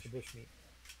 Stacks of bushmeat.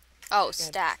 Oh, And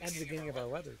stacks. the beginning of our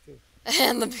weather, too.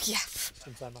 And yeah.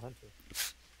 Since I'm a hunter.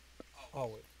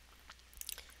 Always.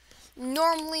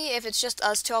 Normally, if it's just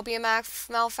us two, I'll be a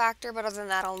malefactor, but other than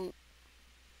that,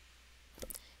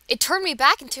 It turned me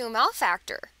back into a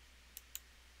malefactor.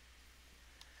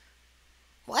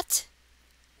 What?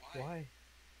 Why?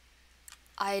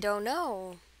 I don't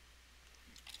know.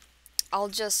 I'll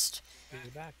just Get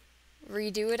you back.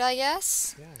 redo it, I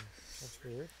guess. Yeah, that's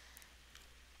weird.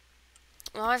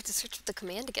 Well, I have to switch the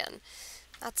command again.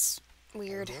 That's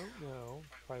weird. I don't know.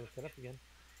 Probably look it up again.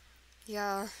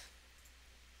 Yeah.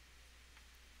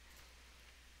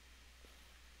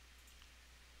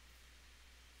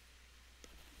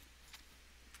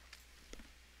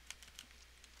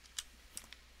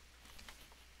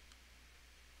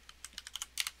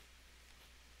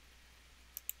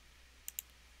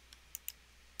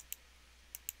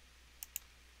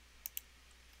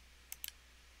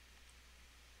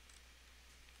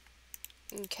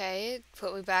 Okay,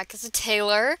 put me back as a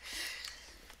tailor.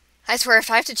 I swear,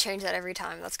 if I have to change that every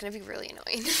time, that's gonna be really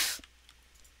annoying.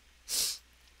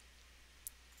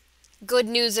 Good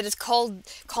news, it has calmed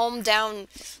down.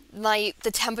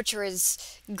 The temperature has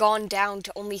gone down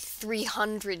to only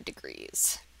 300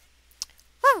 degrees.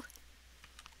 Woo!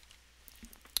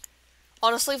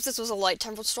 Honestly, if this was a light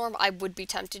tempered storm, I would be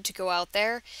tempted to go out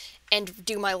there and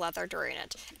do my leather during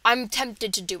it. I'm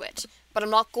tempted to do it, but I'm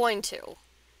not going to.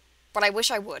 But I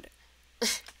wish I would.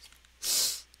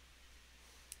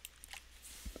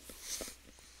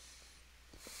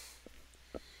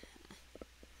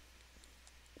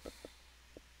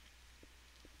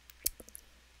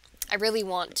 I really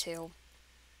want to.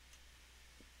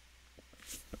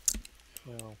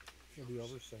 Well, you'll be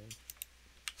over soon.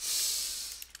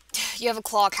 You have a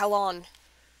clock, how long?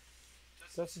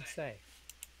 It doesn't say.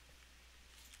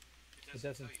 It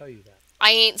doesn't tell you that.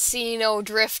 I ain't seen no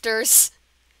drifters.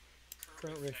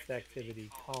 Current rift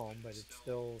activity calm, but it's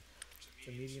still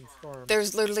a medium storm.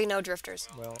 There's literally no drifters.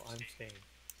 Well, I'm staying.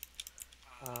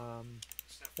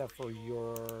 Except for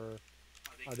your...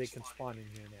 they can spawn in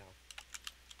here now.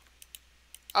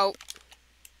 Oh,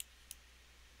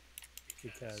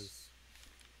 Because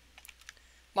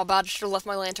my bad, I should have left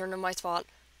my lantern in my spot.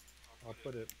 I'll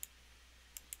put it...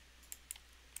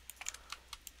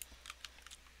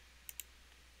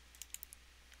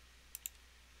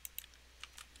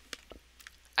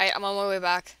 I'm on my way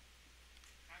back.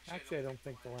 Actually, I don't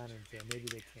think the lantern's there. Maybe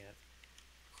they can't.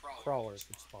 Crawlers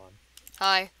could spawn.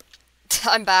 Hi.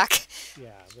 I'm back.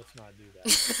 Yeah, let's not do that.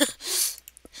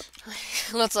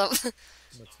 What's up?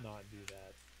 Let's not do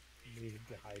that. You need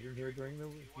to hide in here during the...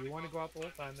 If you want to go out the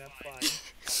whole time, that's fine.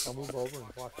 I'll move over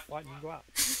and block the spot and you can go out.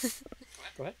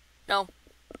 Go ahead. No.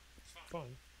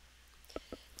 Fine.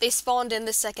 They spawned in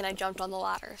the second I jumped on the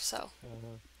ladder, so...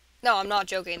 No, I'm not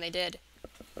joking, they did.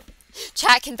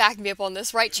 Chat can back me up on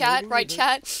this, right chat? Right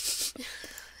chat?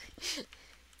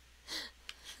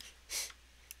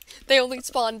 They only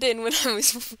spawned in when I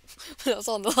was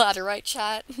on the ladder, right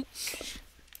chat?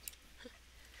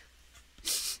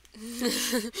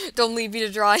 Don't leave me to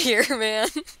dry here, man.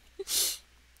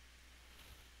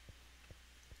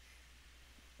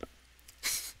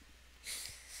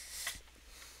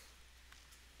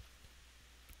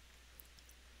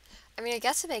 I mean, I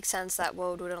guess it makes sense that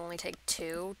woad would only take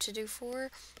 2 to do 4,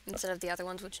 instead of the other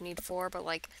ones which need 4, but,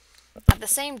 like, at the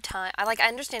same time, I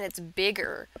understand it's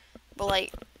bigger, but,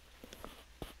 like...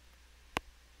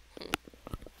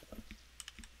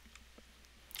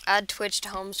 Add Twitch to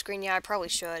home screen? Yeah, I probably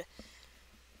should.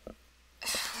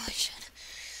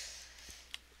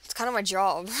 It's kind of my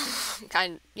job.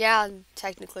 Yeah,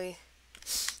 technically.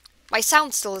 My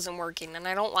sound still isn't working, and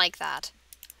I don't like that.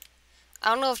 I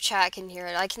don't know if chat can hear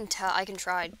it. I can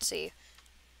try to see.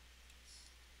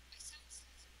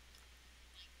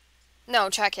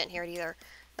 No, chat can't hear it either.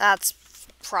 That's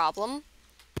problem.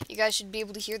 You guys should be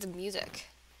able to hear the music.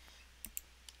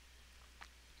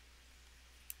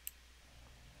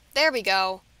 There we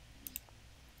go.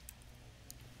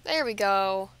 There we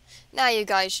go. Now you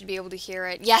guys should be able to hear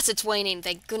it. Yes, it's waning,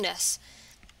 thank goodness.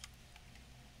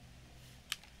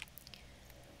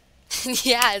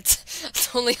 Yeah,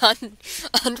 it's only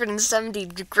 170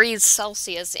 degrees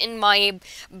Celsius in my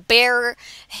bare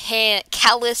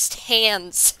calloused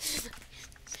hands.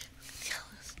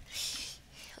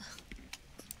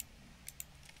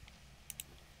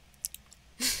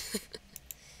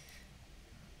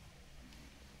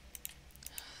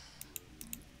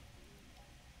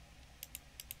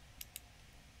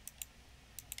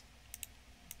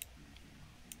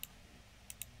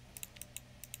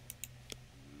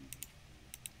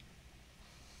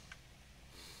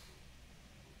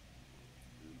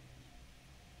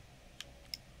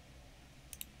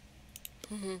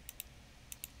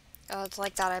 Oh, it's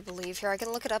like that, I believe. Here, I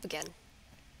can look it up again.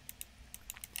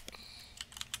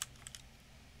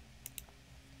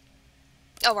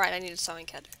 Oh, right, I need a sewing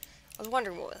kit. I was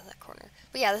wondering what was in that corner.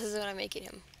 But yeah, this is what I'm making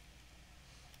him.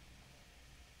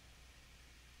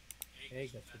 Hey,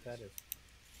 guess what that is?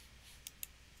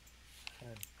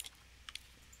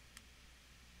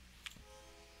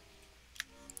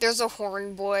 There's a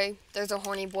horn boy. There's a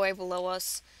horny boy below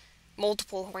us.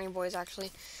 Multiple horny boys,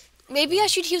 actually. Maybe I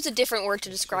should use a different word to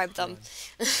describe them.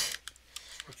 It's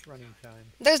running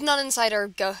time. There's none inside our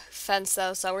fence,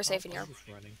 though, so we're safe in here. Just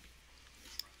running.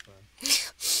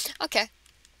 Okay.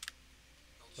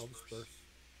 They'll disperse.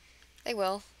 They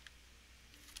will.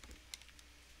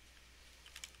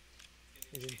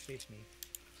 They didn't chase me.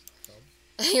 So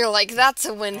You're like, that's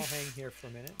a win. I'll hang here for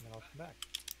a minute and then I'll come back.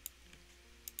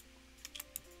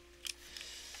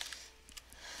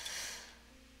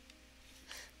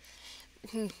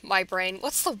 My brain.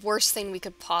 What's the worst thing we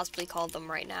could possibly call them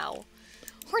right now?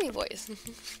 Horny boys.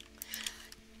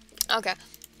 Okay.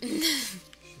 They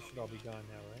should all be gone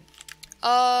now,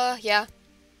 right? Yeah.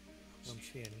 I don't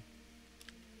see any.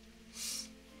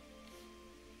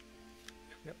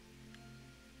 Yep.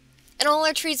 And all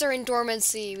our trees are in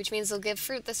dormancy, which means they'll give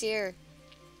fruit this year.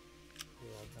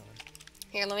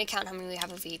 Here, let me count how many we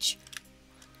have of each.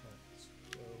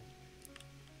 So,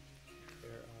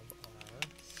 there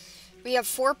are... We have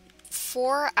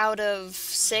four out of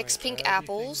 6 Alright, pink everything's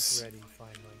apples. ready,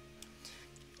 finally.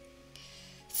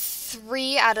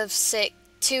 3 out of 6,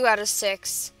 2 out of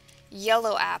 6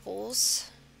 yellow apples.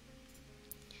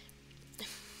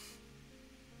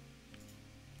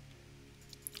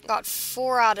 Got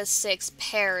 4 out of 6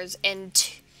 pears and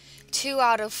 2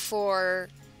 out of 4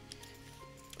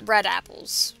 red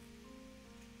apples.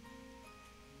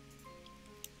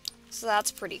 So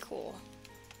that's pretty cool.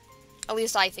 At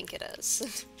least I think it is.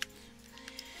 This is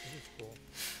cool.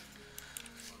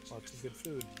 Lots of good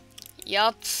food.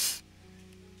 Yup.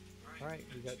 Alright,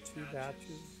 we got 2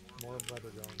 batches, more butter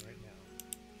going right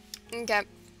now. Okay.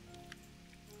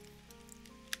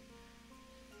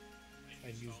 I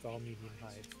used all medium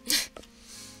hides.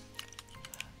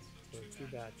 So 2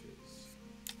 batches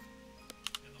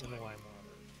in the lime water.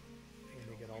 When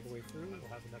we get all the way through, we'll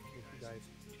have enough to get you guys.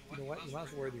 You know what? You might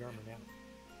as well wear the armor now.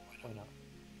 Why not?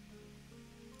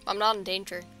 I'm not in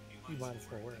danger. You might as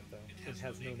well wear it though. It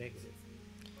has no negative.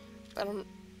 But I'm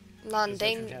not in It doesn't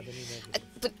danger. have any negative.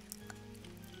 But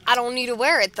I don't need to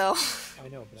wear it though. I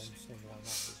know, but I'm just saying why not? It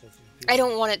doesn't do I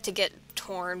don't want it to get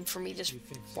torn for me just You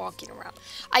can- walking around.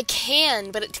 I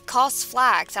can, but it costs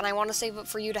flax, and I want to save it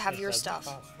for you to have It your doesn't stuff.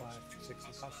 Cost flax, it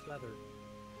costs leather.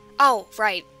 Oh,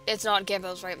 right. It's not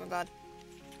Gimbo's, right, my bad.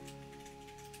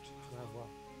 Might as well.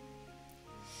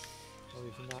 Or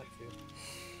even not to.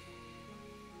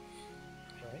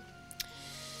 Right?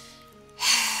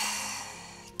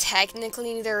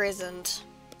 Technically, there isn't.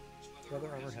 Leather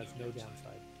armor has no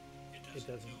downside. It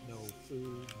doesn't know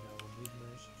food, no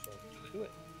movement, so do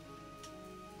it.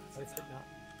 Why is it not?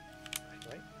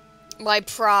 Right? My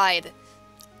pride.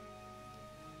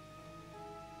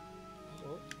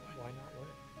 Or why not wear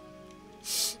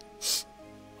it?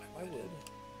 I would.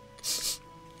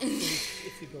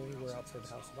 If you go anywhere outside the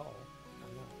house at all, why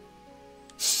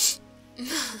not?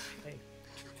 Hey,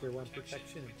 tier 1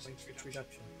 protection and 0.6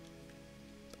 reduction.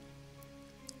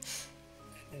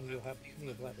 And you'll have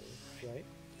plenty of leather, right?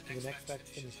 When the next batch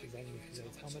finishes, I'm going to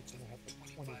use helmets and we'll have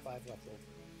like 25 left over.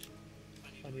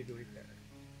 Plenty to repair.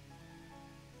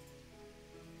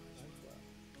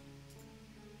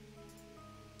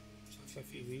 So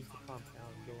if you leave the compound,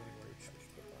 go anywhere, you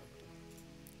should put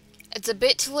on. It's a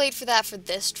bit too late for that for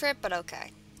this trip, but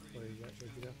okay. Where'd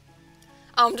you go?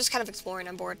 Oh, I'm just kind of exploring.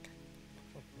 I'm bored.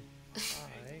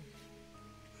 Okay.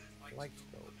 I like to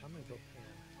go. I'm going to go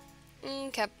pan.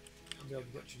 Okay. I'll be able to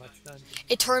get much done.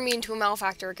 It turned me into a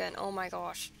malefactor again. Oh my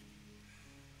gosh.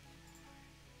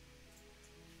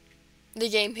 The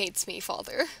game hates me,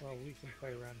 Father. Well, we can play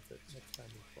around with it next time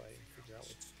we play and figure out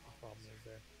what the problem is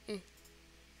there. Mm.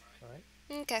 Alright?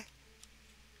 Okay.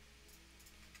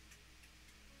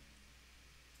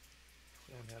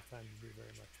 We don't have time to do very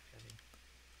much panning.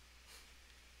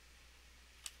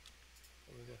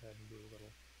 So we'll go ahead and do a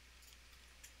little.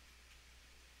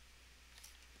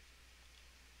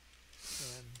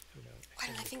 And, you know. Why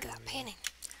did I pan think of or that two panning? anyway.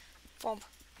 Boom.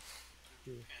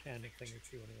 Do a pan a thing or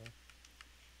two anyway.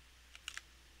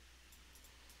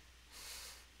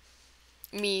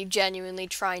 Me genuinely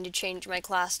trying to change my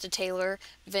class to Taylor.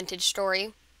 Vintage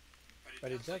story.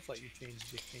 But it does let you change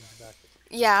it back.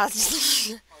 Yeah.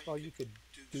 Well, you could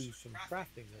do some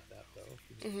crafting with that though, if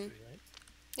you need to, right?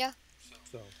 Yeah.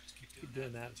 So keep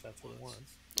doing that if that's what it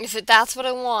wants. If that's what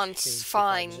it wants, Change for 5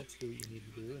 fine. minutes, do what you need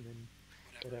to do, and then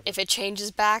whatever. If it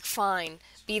changes back, fine.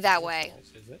 Be that way.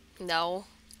 Is it? No.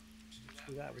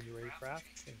 Do that when you're ready to craft.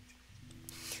 Change.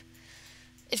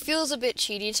 It feels a bit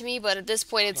cheaty to me, but at this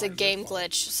point it's a Not your game fault.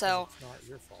 glitch, so... It's not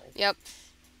your fault. Yep.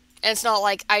 And it's not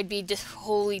like I'd be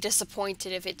wholly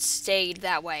disappointed if it stayed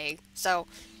that way, so...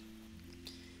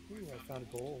 Ooh, I found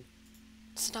a gold.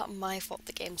 It's not my fault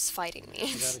the game's fighting me. I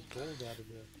got a gold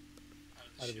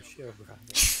out of the shield behind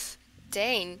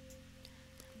Dang.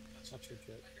 That's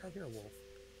legit. I hear a wolf.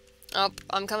 Oh,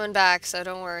 I'm coming back, so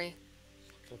don't worry.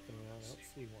 Looking around, I don't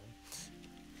see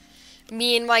one.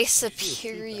 Me and my I see a sheep out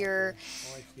superior there.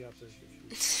 All I see out there is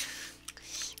a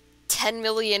sheep. 10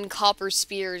 million copper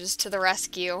spears to the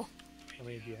rescue. How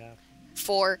many do you have?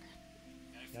 4.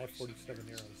 I have 47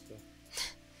 arrows still.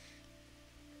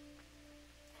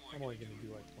 I'm only going to do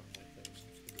like one more thing. I'm just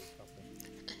going to do a couple.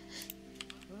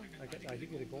 Well, I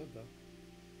did get a gold though.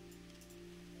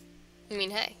 I mean,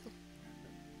 hey.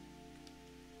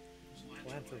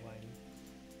 Lantern lining.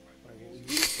 Right, what we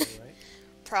used to say, right?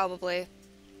 Probably. I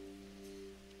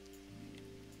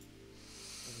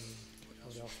mean,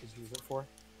 what else would you use it for?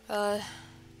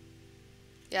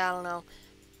 Yeah, I don't know.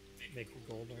 Make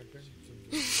a gold lantern?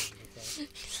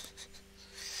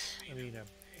 I mean,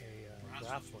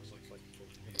 last one looks like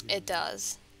It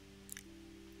does.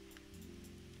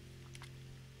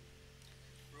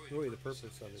 Really, the purpose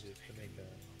of it is to make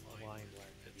a line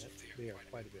length, and they are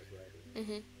quite a bit brighter.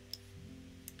 Mm-hmm.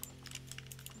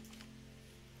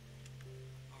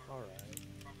 Alright,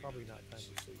 probably not time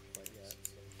to sleep quite yet,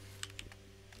 so.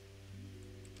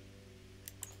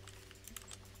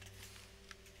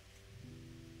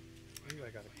 Maybe I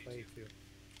got a clay too.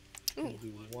 I'm gonna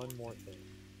do one more thing.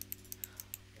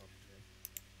 Okay.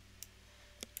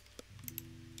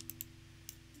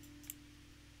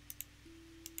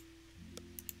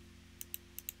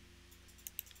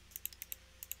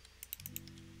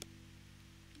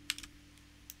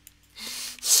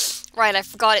 Right, I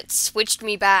forgot it switched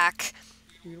me back.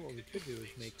 You know what we could do is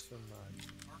make some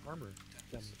armor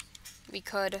stems. We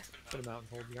could. Put them out and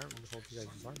hold the armor, hold you guys'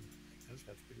 armor. I think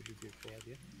that's pretty good, cool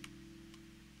idea.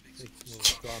 Make some little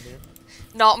straw men.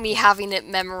 Not me having it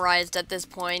memorized at this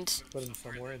point. Put them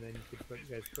somewhere, and then you could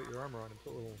you guys put your armor on and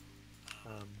put little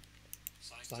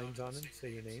signs on them,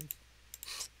 say your names.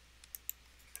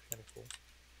 Kind of cool.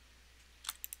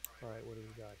 Alright, what do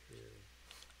we got here?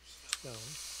 Stone.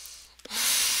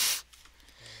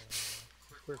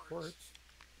 Clear quartz.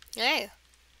 Hey.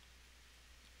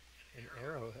 An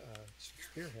arrow,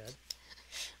 spearhead.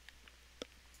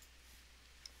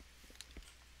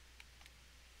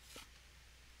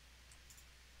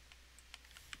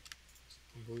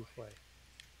 And blue clay.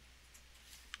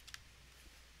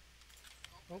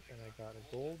 Oh, and I got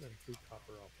a gold and 3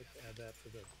 copper. I'll add that to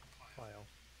the pile.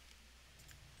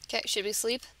 Okay, should we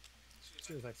sleep? As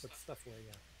soon as I put stuff away,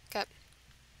 yeah. Okay.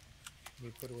 Let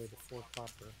me put away the 4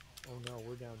 copper. Oh no,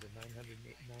 we're down to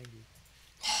 990.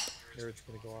 There it's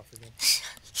going to go off again.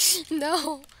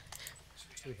 No.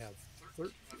 We have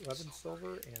 11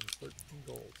 silver and 13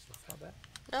 gold. So that's not bad.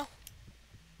 No.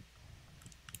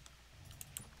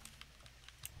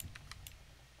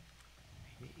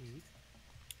 We eat.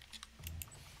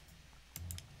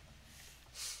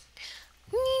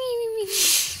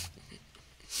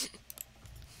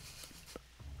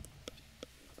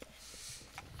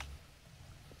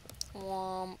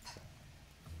 Womp.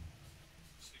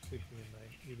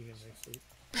 Eating in my sleep.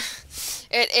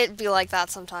 It'd be like that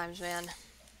sometimes, man.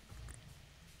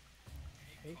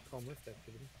 Hey, calm lift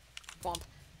activity. Womp.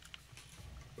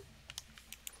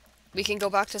 We can go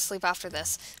back to sleep after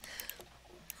this.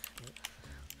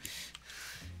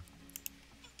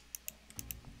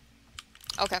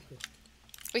 Okay.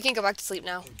 We can go back to sleep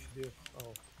now. What did you do?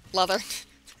 Oh, Leather.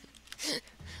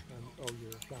 oh,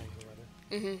 you're dying the leather.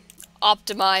 Mm-hmm.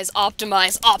 Optimize,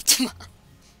 optimize, optimize.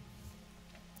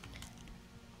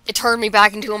 It turned me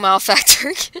back into a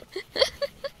malefactor.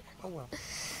 Oh well,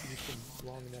 you've been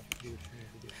long enough to do what you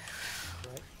need to do,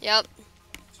 right? Yep.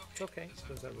 It's okay.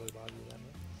 Does that really bother you that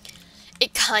much?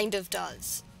 It kind of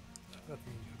does.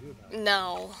 Nothing you can do about it.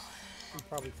 No. You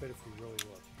probably could if you really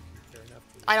looked. You care enough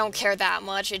to. I don't care that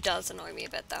much. It does annoy me a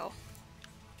bit, though.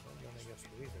 Well, then I guess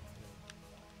leave it.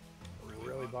 If it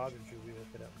really bothers you, we look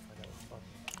it up and find out what's wrong.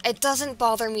 It doesn't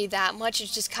bother me that much.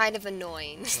 It's just kind of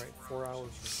annoying. Right, 4 hours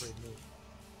of afraid move.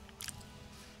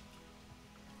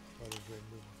 What is afraid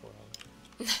move in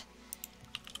 4 hours?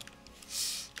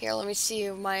 Here, let me see.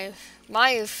 My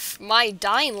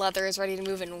dying leather is ready to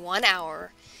move in 1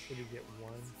 hour. Would you get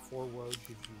 4 woad gives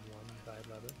you 1 dyed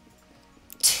leather?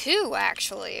 2,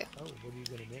 actually. Oh, what are you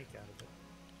going to make out of it?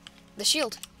 The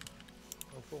shield.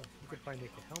 Oh, cool. You could probably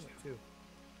make a helmet, too.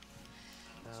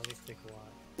 Those take a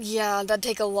lot. Yeah, that'd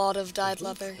take a lot of dyed The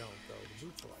boots leather. don't, though. The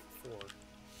boots are like 4.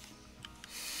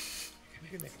 You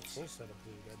could make a full set of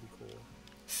blue. That'd be cool.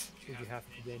 Would you have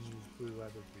to then use blue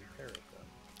leather to repair it, though?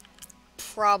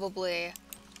 Probably.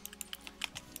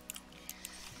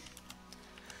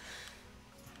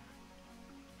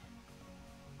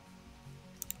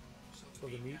 So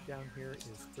the meat down here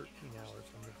is 13 hours.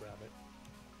 I'm going to grab it.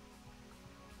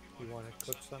 We want to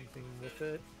cook something with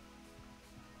it.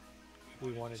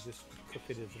 We want to just cook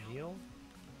it as a meal.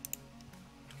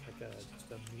 Like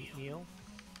just a meat meal.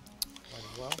 Might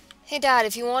as well. Hey, Dad,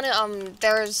 if you want to,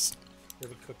 there's... Do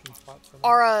you have a cooking spot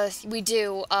somewhere? Our, we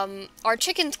do. Our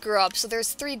chickens grew up, so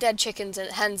there's 3 dead chickens and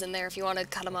hens in there if you want to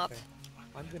cut them up. Okay.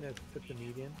 I'm going to put the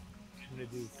meat in. I'm going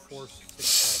to do 4 6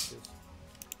 batches.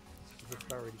 If it's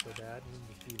about ready to go bad, and then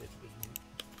just eat it with meat.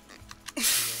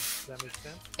 Does that make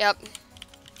sense? Yep.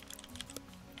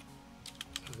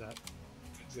 Is that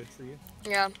good for you?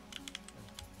 Yeah.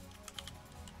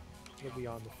 It'll be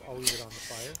on the. I'll leave it on the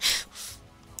fire.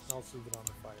 I'll leave it on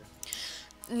the fire.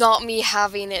 Not me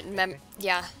having it Okay.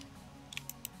 yeah.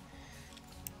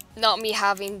 Not me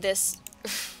having this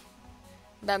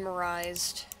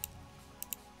memorized.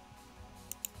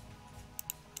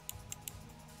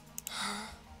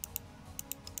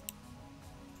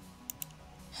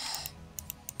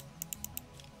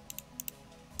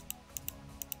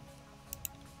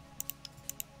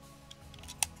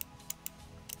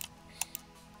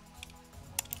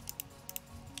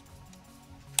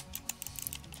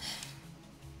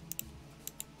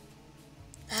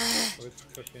 So it's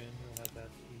cooking. We'll have that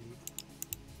to eat.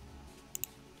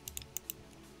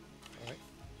 Alright,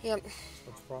 Yep.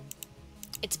 what's the problem?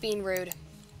 It's being rude.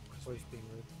 What is being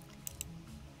rude?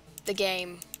 The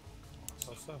game.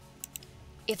 How so?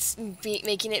 It's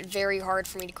making it very hard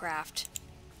for me to craft.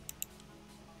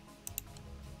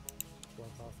 One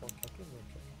powerful kick in real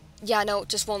quick. Yeah, no, it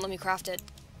just won't let me craft it.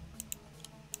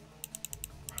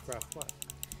 Craft what?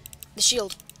 The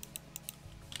shield.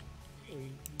 Well,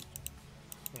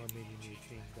 maybe you need to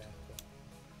change that.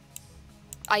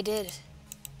 I did.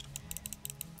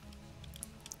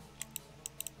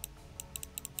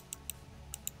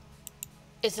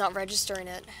 It's not registering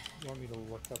it. You want me to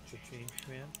look up the change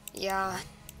command? Yeah. Let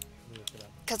me look it up.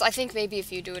 Because I think maybe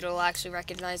if you do it, it'll actually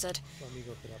recognize it. Let me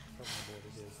look it up. I don't remember what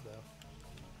it is, though.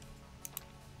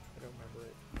 I don't remember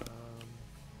it.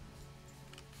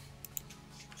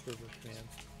 Server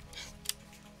commands.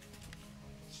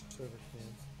 Server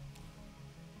commands.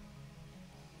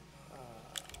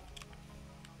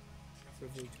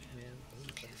 Privilege command. I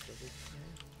think it's a privilege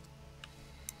command.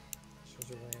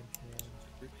 Server land commands.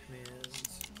 Group commands.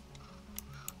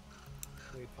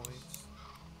 Waypoints.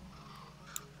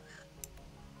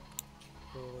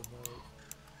 Controller mode.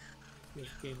 Yes,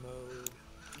 game mode.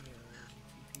 And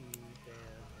TP,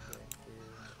 ban,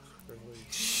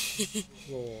 privilege,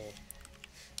 role.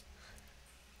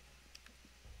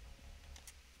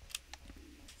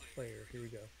 Player, here we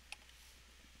go.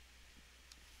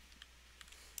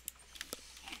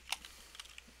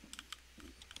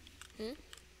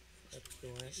 Let's go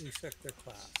in. Reset their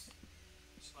class.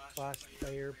 Class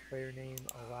player, player name,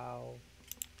 allow,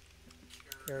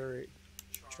 carry,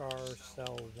 char,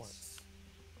 sell once.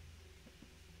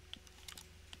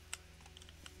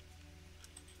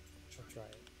 I'll try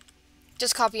it.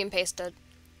 Just copy and paste it.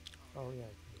 Oh, yeah.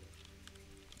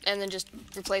 And then just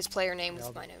replace player name with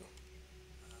Yep. my name.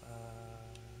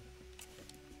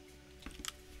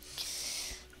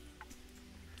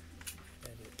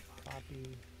 Edit,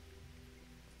 copy,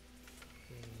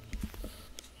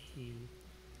 E,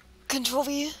 Control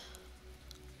V. yep,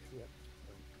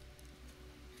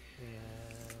 and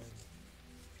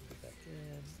put that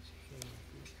in, change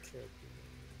the character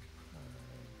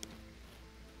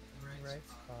name, right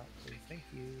spot, please, thank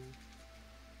you.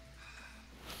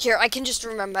 Here, I can just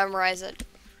memorize it.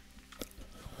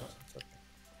 Oh, it's okay.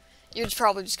 You're just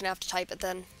probably just gonna have to type it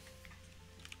then. You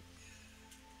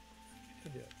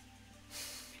can do it.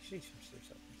 Change some stuff.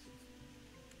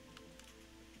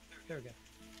 There we go.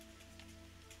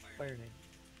 Player name.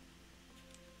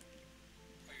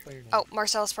 Player name. Oh,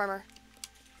 Marcellus Primer.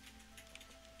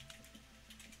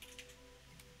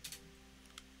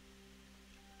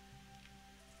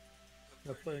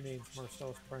 The player name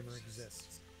Marcellus Primer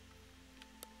exists.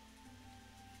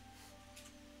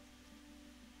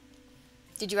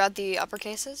 Did you add the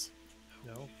uppercases?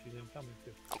 No, she didn't tell me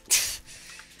to.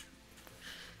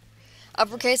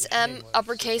 Uppercase Which name M, was?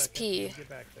 uppercase Just a second, let P, me get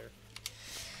back there.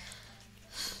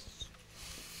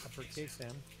 Uppercase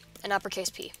M. and uppercase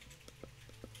P.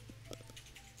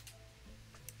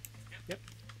 Yep.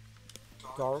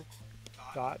 Gar.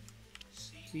 Dot.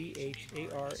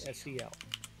 CHARSEL.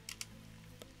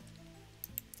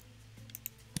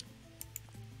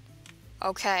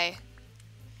 Okay.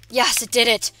 Yes, it did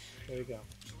it! There you go.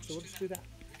 So we'll just do that.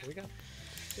 There we go.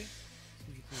 See?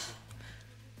 Easy peasy.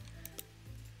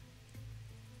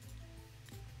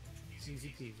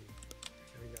 Easy peasy.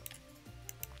 There we go.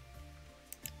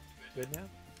 Good now?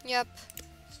 Yep.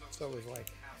 So it was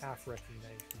like half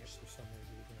recognizing it for some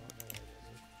reason. I don't know why that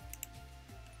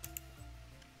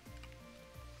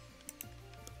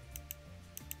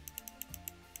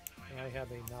is. And I have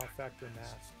a malfactor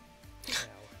mask now.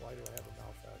 Why do I have a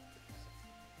malfactor mask?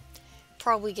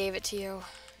 Probably gave it to you.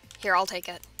 Here, I'll take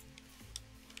it.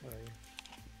 Where are you?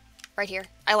 Right here.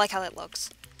 I like how that looks.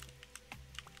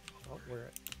 Oh, wear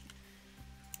it.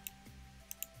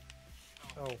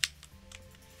 Oh.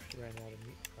 Ran out of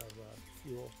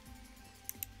fuel.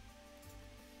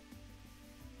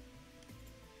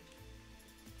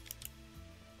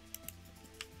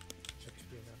 That should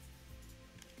be enough.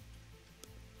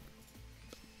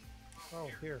 Oh,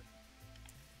 here.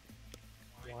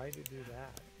 Why did do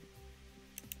that?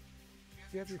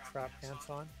 Do you have your trap pants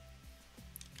on?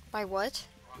 My what?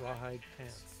 Rawhide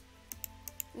pants.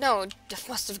 No,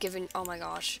 must have given... Oh my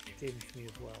gosh. Gave them to me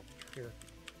as well. Here.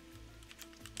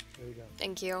 There you go.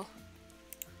 Thank you.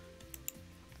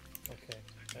 Okay.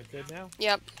 Is that good now?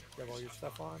 Yep. You have all your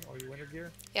stuff on? All your winter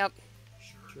gear? Yep.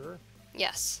 Sure.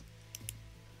 Yes.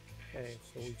 Okay,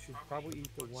 so we should probably eat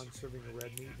the one serving of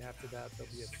red meat, and after that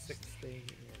there'll be a sixth thing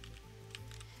in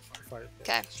the fire pit.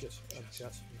 Okay. Just of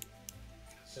just meat.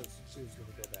 Because food's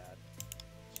gonna go bad.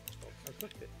 So I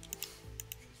cooked it.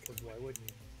 Because why wouldn't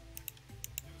you?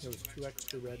 There was 2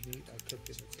 extra red meat. I cooked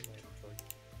it. It's in my inventory.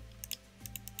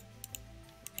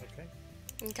 Okay.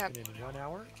 Okay. And in 1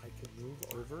 hour, I can move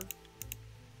over.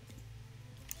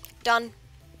 Done.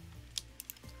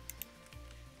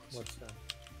 What's done?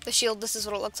 The shield, this is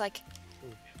what it looks like.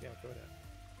 Ooh, yeah, go ahead.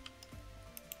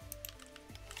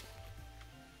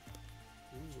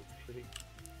 Ooh, it's pretty.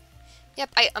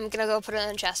 Yep, I'm gonna go put it in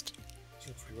a chest.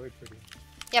 It's really pretty.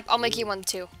 Yep, I'll make Ooh. you one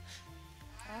too.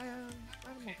 I'm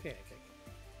okay, I think.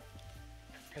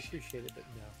 I appreciate it, but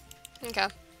no. Okay.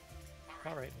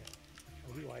 Not right now.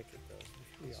 I do like it, though.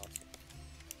 It's pretty awesome.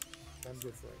 I'm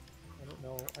good for it. I don't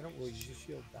know. I don't really use the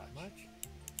shield that much.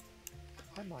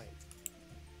 I might.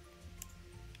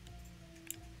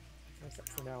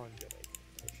 For now, I'm good.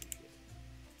 I appreciate it.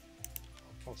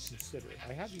 I'll consider it.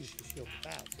 I have used the shield in the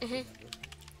past. Remember?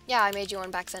 Yeah, I made you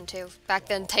one back then too. Back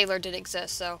then, Taylor did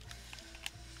exist, so.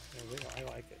 Yeah, I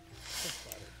like it. Think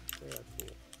about it. They are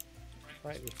cool.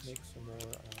 Right, let's make some more.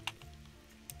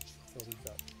 Fill these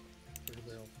up. For the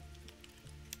barrels.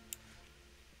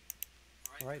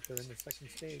 Alright, they're in the second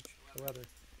stage. The weather.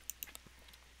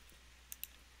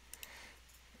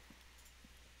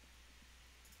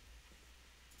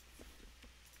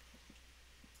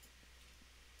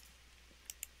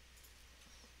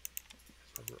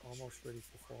 So we're almost ready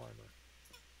for full armor.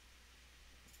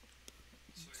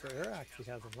 So Air actually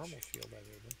has a normal shield, I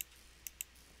heard.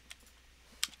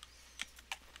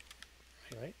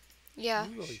 Right? Yeah.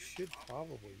 You really should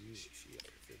probably use a shield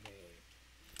if you're melee.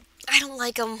 I don't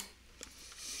like them.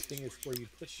 The thing is, where you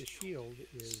put the shield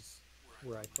is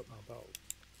where I put my bow.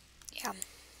 Yeah.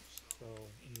 So,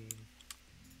 I mean,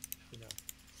 you know,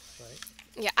 right?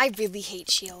 Yeah, I really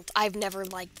hate shield. I've never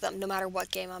liked them, no matter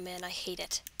what game I'm in. I hate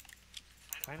it.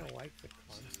 Kind of like the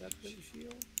concept of the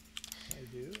shield. I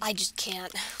do. I just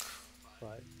can't.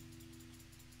 But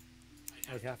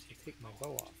I'd have to take my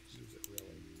bow off to use it,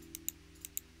 really.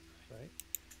 Right?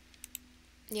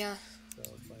 Yeah. So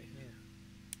it's like, yeah.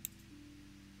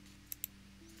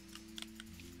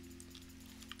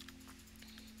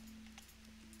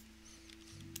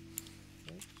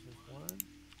 Okay, there's one.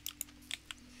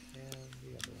 And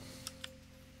the other one.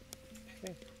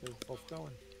 Okay, they're both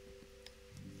going.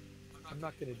 I'm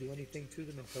not going to do anything to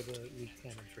them until the lead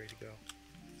cannon's ready to go.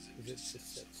 Because it just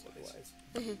sits otherwise.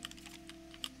 Mhm.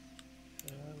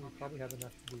 We probably have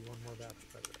enough to do one more batch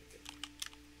of leather, I think.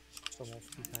 It's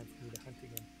almost be time for me to hunt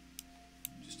again.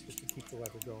 Just to keep the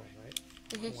leather going, right?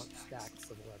 I want stacks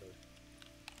of leather.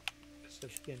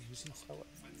 Because again, you can sell it,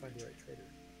 find the right trader.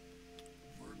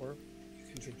 Or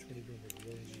you can turn it into a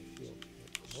really nice shield.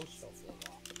 Most sell for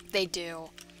a lot. They do.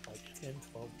 Like 10,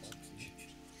 12 bucks each.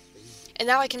 Crazy. And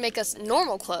now I can make us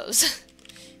normal clothes.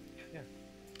 Yeah.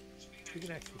 You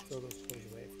can actually throw those clothes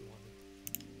away if you wanted.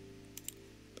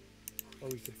 Or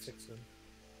we could fix them.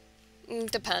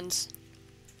 Depends.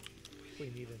 We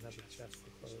need another chest for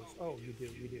clothes. Oh, you do.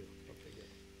 Okay, good.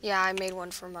 Yeah, I made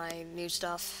one for my new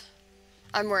stuff.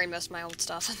 I'm wearing most of my old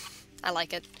stuff. I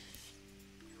like it.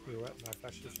 You're what?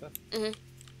 Manufactured stuff? Mhm.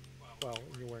 Well,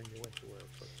 you're wearing your winter wear,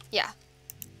 of course. Yeah.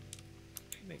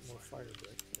 You make more fire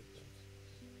bricks, I think.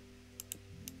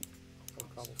 Oh,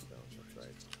 cobblestone, that's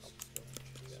right. Cobblestone,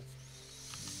 yes.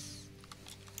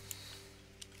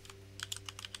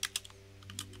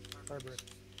 Fire bricks.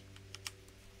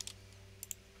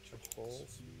 Bunch of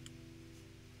bowls.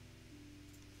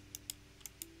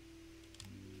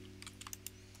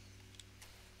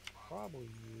 Probably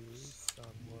use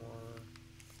some more.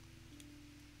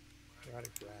 We're out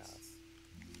of grass.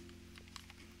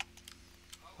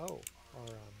 Oh,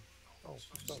 our we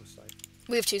still have a site.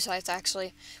 We have 2 sites,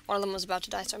 actually. One of them was about to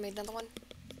die, so I made another one.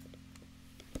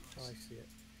 Oh, I see it.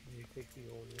 And you take the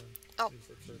old one. Oh. Use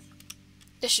it first.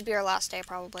 This should be our last day,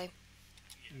 probably.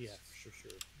 Yes, for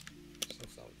sure.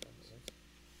 That's all done with this.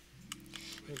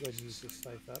 We'll go ahead and use this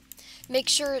scythe up. Make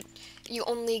sure you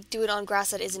only do it on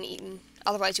grass that isn't eaten.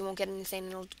 Otherwise, you won't get anything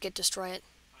and it'll destroy it.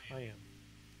 I am.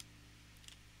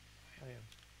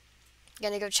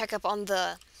 Gonna go check up on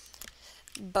the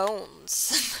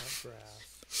bones. Not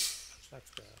grass. That's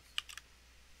grass.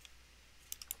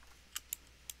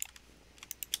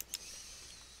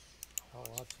 Oh,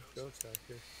 lots of goats out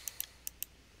here.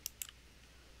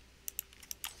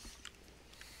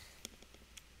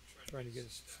 Trying to get a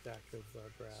stack of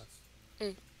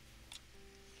grass.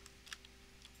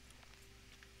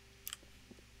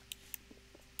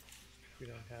 we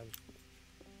don't have...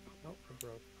 Oh, it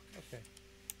broke. Okay.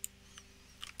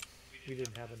 We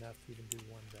didn't have enough to even do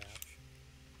one batch.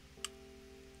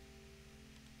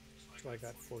 So I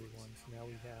got 41, so now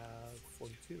we have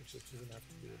 42, which is enough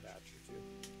to do a batch or two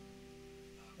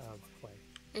of clay.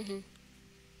 Mm-hmm.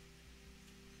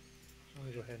 I'm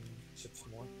gonna go ahead and put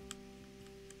some more.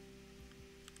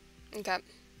 Okay.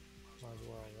 Might as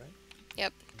well, right?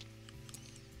 Yep.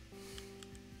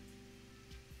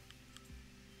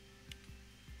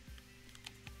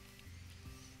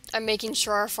 I'm making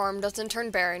sure our farm doesn't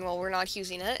turn barren while we're not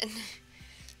using it.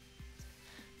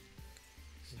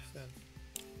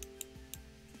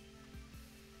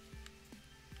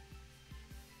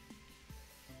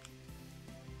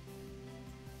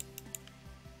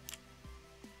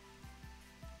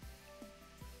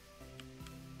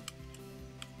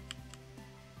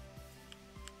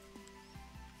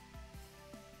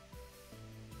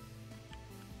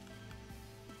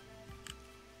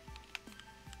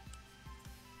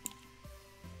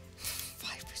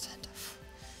 Makes sense.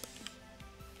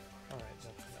 Alright,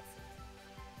 that's enough.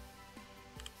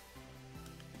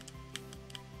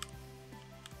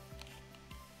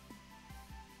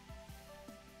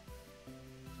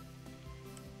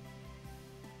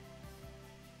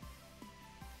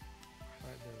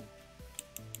 Alright, there we go.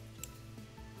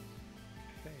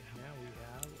 Okay, now we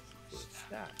have a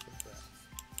stack of grass.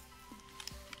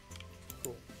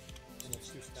 Cool. Almost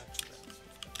 2 stacks of grass.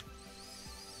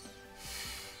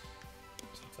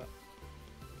 What's up?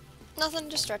 Nothing,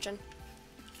 just stretching.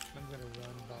 I'm gonna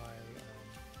run by,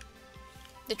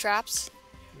 The traps?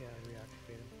 yeah,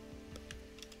 reactivate him.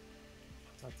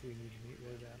 Not that we need to meet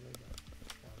really badly, but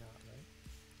why not, right?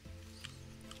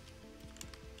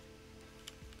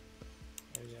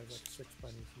 Oh yeah, I've got 6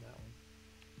 bunnies in that one.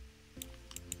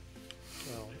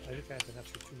 Well, I think I have enough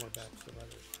for 2 more batches of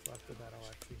others, so after that I'll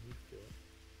actually need to do it.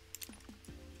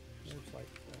 There's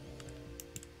like,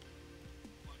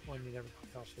 one you never can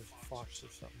tell if there's a fox or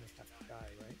something that has to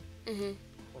die, right? Mm-hmm.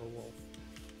 Or a wolf.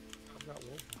 I've got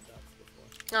wolves and stuff before.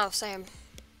 Oh, same.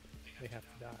 They have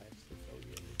to die. So they'll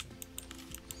eat everything.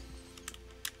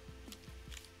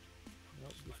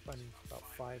 Nope, this bunny's about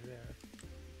 5 there.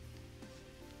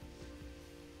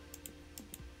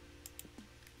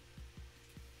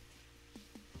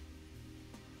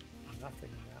 Nothing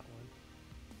in that one.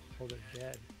 Oh, they're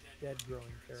dead. Dead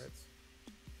growing carrots.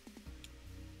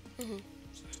 Mm-hmm.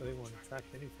 So they won't attract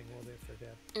anything, will they, if they're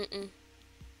dead? Mm-mm.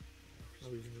 No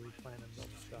reason to replant them, they'll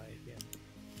just die again.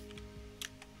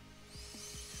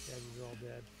 Yeah, these are all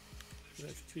dead. So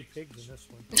there's 2 pigs in this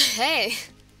one. Hey!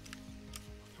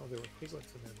 Oh, there were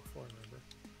piglets in there before, remember?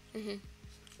 Mm-hmm.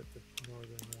 Except the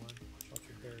northern one. Lots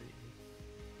of berry eating.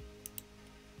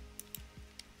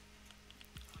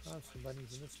 Oh, some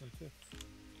bunnies in this one too.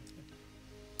 Okay.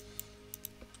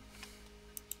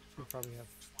 We probably have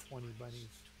 20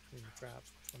 bunnies between the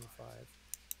traps, 25.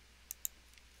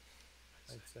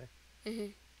 I'd say.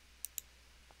 Mm-hmm.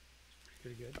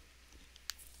 Pretty good.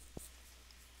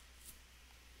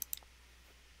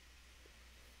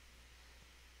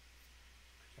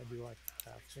 I do like the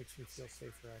path. Makes me feel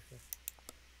safer out here.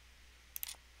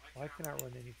 Well, I cannot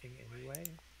run anything anyway,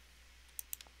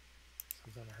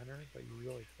 because I'm a hunter, but you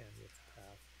really can with the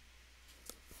path.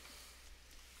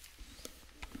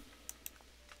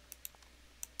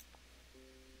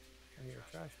 I hear a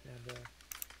trash panda.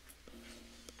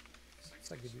 Looks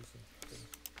like I could do some cooking.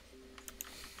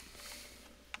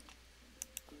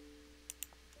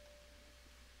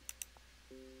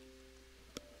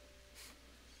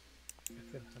 I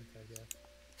could hunt, I guess.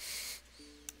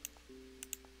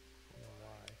 I don't know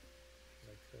why,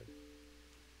 but I could.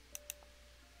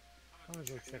 I'm gonna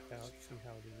go check out, see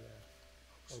how the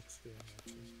oak's doing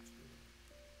actually.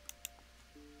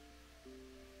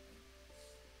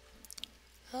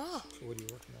 Oh. So what are you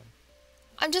working on?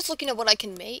 I'm just looking at what I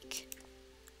can make.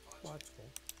 Well, that's cool.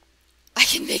 I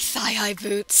can make thigh-high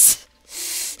boots.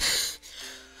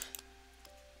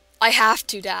 I have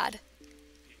to, Dad.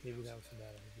 Maybe that was a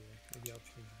bad idea. Maybe I'll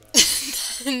change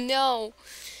that. No.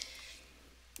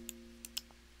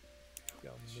 Maybe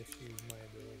I'll misuse my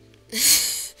ability.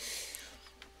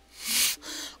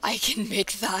 I can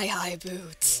make thigh-high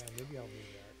boots. Yeah, maybe I'll do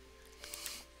that.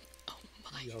 Oh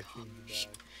my Maybe I'll change gosh.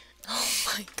 that. Oh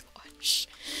my gosh.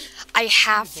 I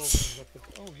have Go over to. and look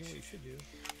at, oh, you know what you should do?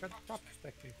 Try the crop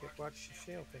prospecting kit. Watch the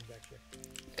shale thing back there.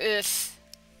 Ugh.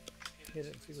 Hit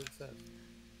it and see what it says.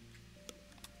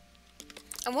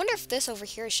 I wonder if this over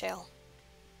here is shale.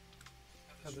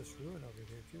 Have this ruin over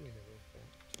here too. We never looked at.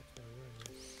 It's kind of ruin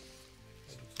here.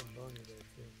 Maybe some bony there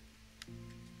too.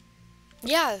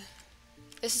 Yeah.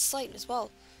 This is slate as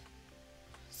well.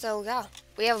 So yeah,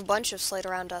 we have a bunch of slate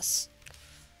around us.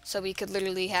 So we could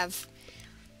literally have...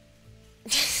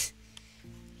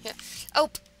 yeah. Oh!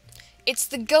 It's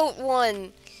the goat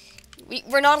one!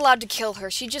 We're not allowed to kill her.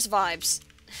 She just vibes.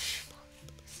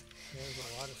 There's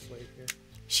a lot of slave here.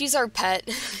 She's our pet.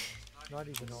 Not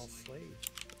even all slaves.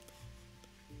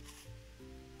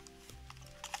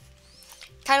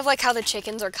 Kind of like how the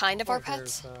chickens are kind of our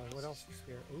there's, pets. what else is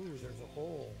here? Ooh, there's a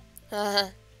hole. Uh-huh.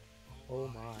 Oh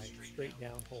my, straight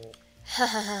down hole.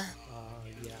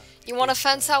 Yeah. You want to Big,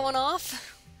 fence that one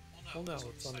off? Well, no,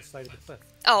 it's on the side of the cliff.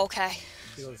 Oh, okay.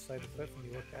 You go to the side of the cliff and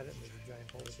you look at it and there's a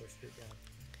giant hole that goes straight down.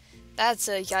 That's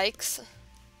a yikes.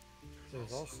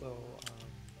 There's also,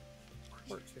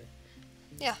 quartz here.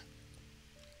 Yeah.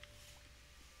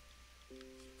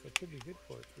 So it could be good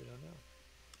quartz, we don't know.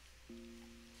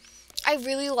 I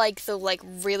really like the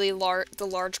really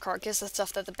large carcass, the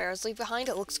stuff that the bears leave behind.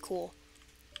 It looks cool.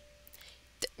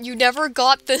 You never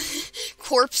got the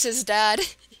corpses, Dad.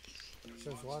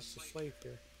 There's lots of slave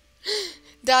here.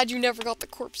 Dad, you never got the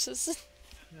corpses.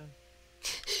 Yeah.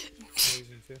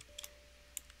 Amazing too.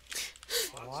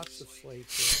 Lots of slave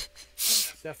here.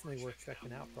 Definitely worth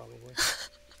checking out, probably.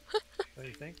 What do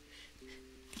you think?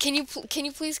 Can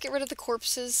you please get rid of the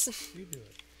corpses? You do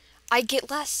it. I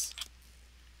get less.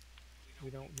 We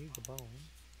don't need the bones.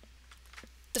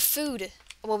 The food.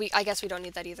 Well, I guess we don't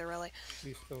need that either, really.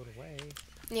 We throw it away.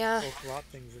 Yeah. Both rot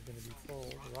things are going to be full.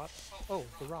 The rot. Oh,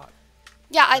 the rot.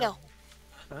 Yeah, I know.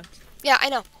 Huh? Yeah, I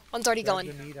know. One's already Grab going.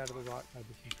 the meat out of the rot out of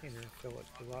the container and fill it.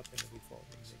 The rot thing will be full.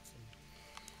 And make some.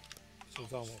 It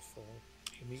was almost full.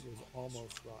 The meat was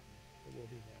almost rotten. It will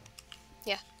be now.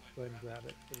 Yeah. Go ahead and grab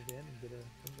it, put it in, and get a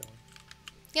thing going.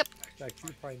 Yep. In fact,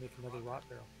 you probably make another rot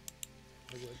barrel.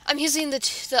 I would. I'm using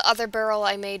the other barrel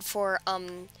I made for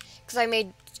because I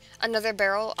made another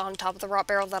barrel on top of the rot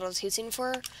barrel that I was using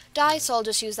for dye, so I'll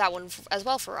just use that one as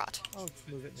well for rot. Oh, just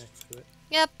move it next to it.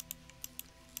 Yep.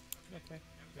 Okay.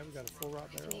 Yeah, we got a full rot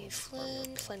barrel. and a part rot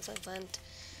barrel. Flint.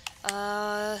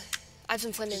 I have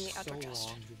some flint in the It's other so chest.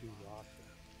 long to do rot.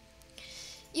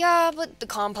 Yeah, but the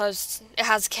compost, it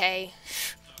has K.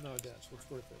 No, it does. It's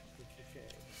worth it. It's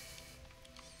okay.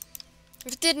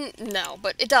 If it didn't, no,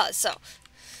 but it does, so.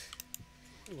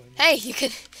 Ooh, I need Hey, you can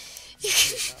to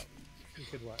get it out. You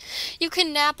could what? you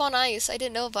can nap on ice. I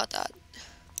didn't know about that.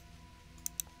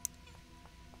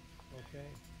 Okay.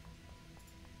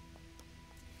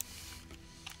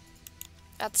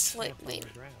 That's Snap on slightly. the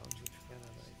ground. It's kind of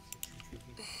nice. It's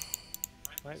intriguing.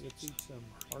 Right, let's eat some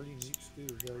hearty meat stew.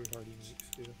 Very hearty meat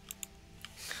stew.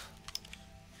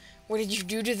 What did you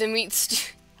do to the meat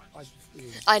stew? I just it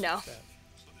was I know. that.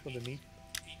 So the meat,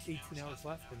 18 hours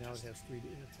left, and now it has 3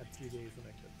 days. It had 3 days when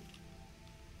I cooked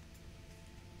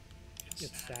it.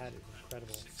 Its sat is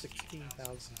incredible.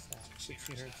 16,000 sat.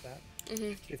 1,600 sat.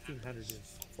 1,500 is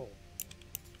full.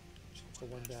 So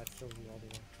one batch shows you all the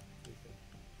one.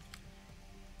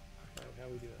 Alright, how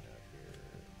we doing out here?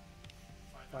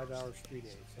 5 hours, 3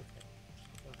 days. Okay.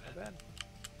 Not bad.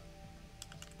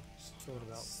 So in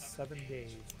about 7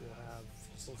 days, we'll have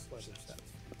full sledge sets.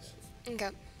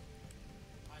 Okay.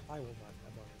 I will not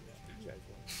have on it yet. You guys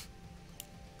will.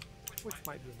 Which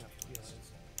might be enough, to be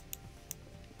honest.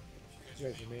 You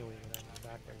guys are mailing it on the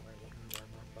back end, right? I'm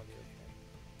probably okay.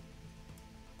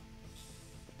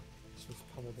 Just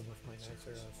pummel them with my nice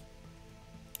arrows.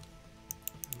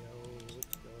 Yo,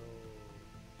 let's go.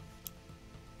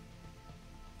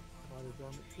 Water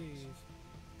dormant trees.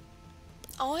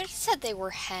 Oh, I said they were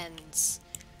hens.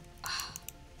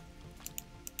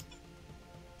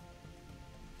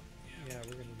 Yeah,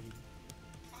 we're gonna need.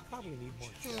 Probably need more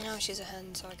chests. No, she's a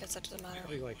hen, so I guess that doesn't matter.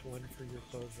 Probably like one for your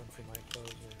clothes, one for my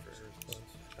clothes, one for Er's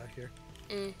clothes. Out here.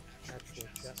 Mm. Actual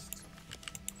chests.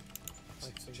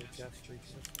 Like single chests for each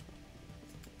of us.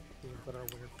 We can put our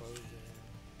winter clothes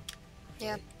in.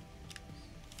 Yeah.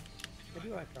 I do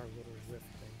like our little riff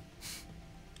thing.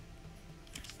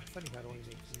 It's funny how it only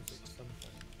makes music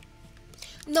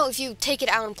sometimes. No, if you take it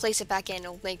out and place it back in,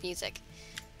 it'll make music.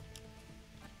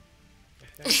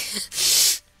 Okay.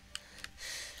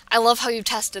 I love how you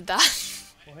tested that.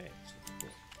 Well, hey, that's cool.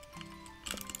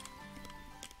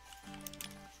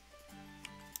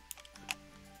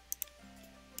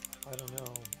 I don't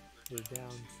know. We're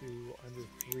down to under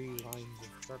 3 lines of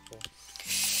charcoal.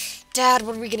 Dad,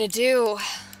 what are we gonna do?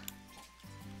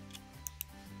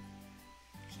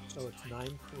 So it's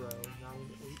 9 per row, 9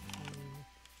 to 18.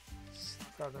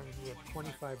 Start on we have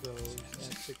 25 rows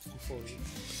at 64 each.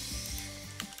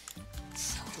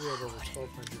 We have over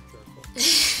 1,200 charcoal. I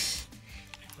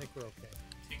think we're okay.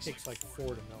 It takes like 4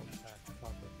 to melt that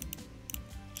copper.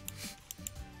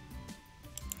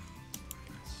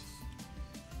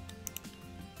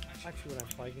 Actually, what I'm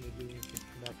probably going to do is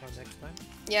come back on next time.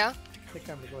 Yeah? think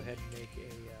I'm gonna go ahead and make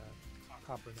a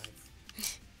copper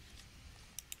knife.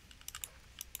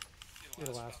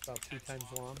 It'll last about 3 times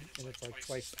long, and it's like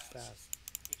twice as fast,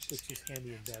 which is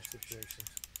handy in bad situations.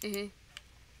 Mm-hmm.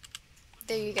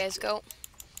 There you guys go.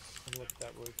 And look at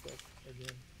that really quick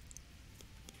again.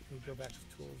 We go back to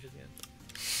tools again.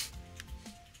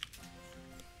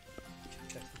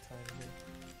 Check the time again.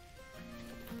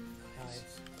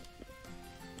 Nice.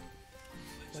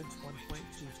 Flint's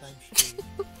 1.2 times speed.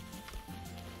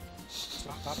 So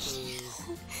copper is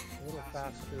a little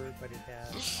faster, but it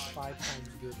has 5 times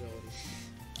durability.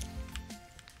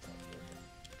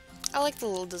 I like the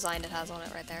little design it has on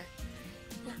it right there.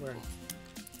 Where?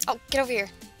 Oh, get over here.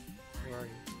 Where are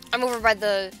you? I'm over by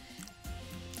the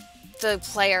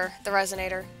player, the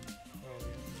resonator. Oh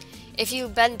yeah. If you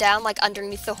bend down like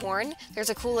underneath the horn, there's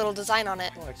a cool little design on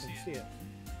it. Oh, I can see it.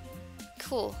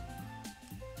 Cool.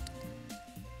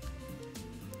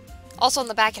 Also on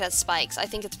the back it has spikes. I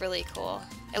think it's really cool.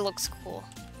 It looks cool.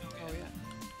 Oh yeah.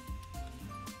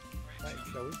 Right,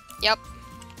 shall we? Yep.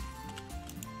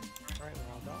 Alright,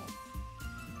 we're all done.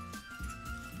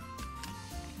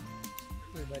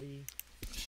 Everybody.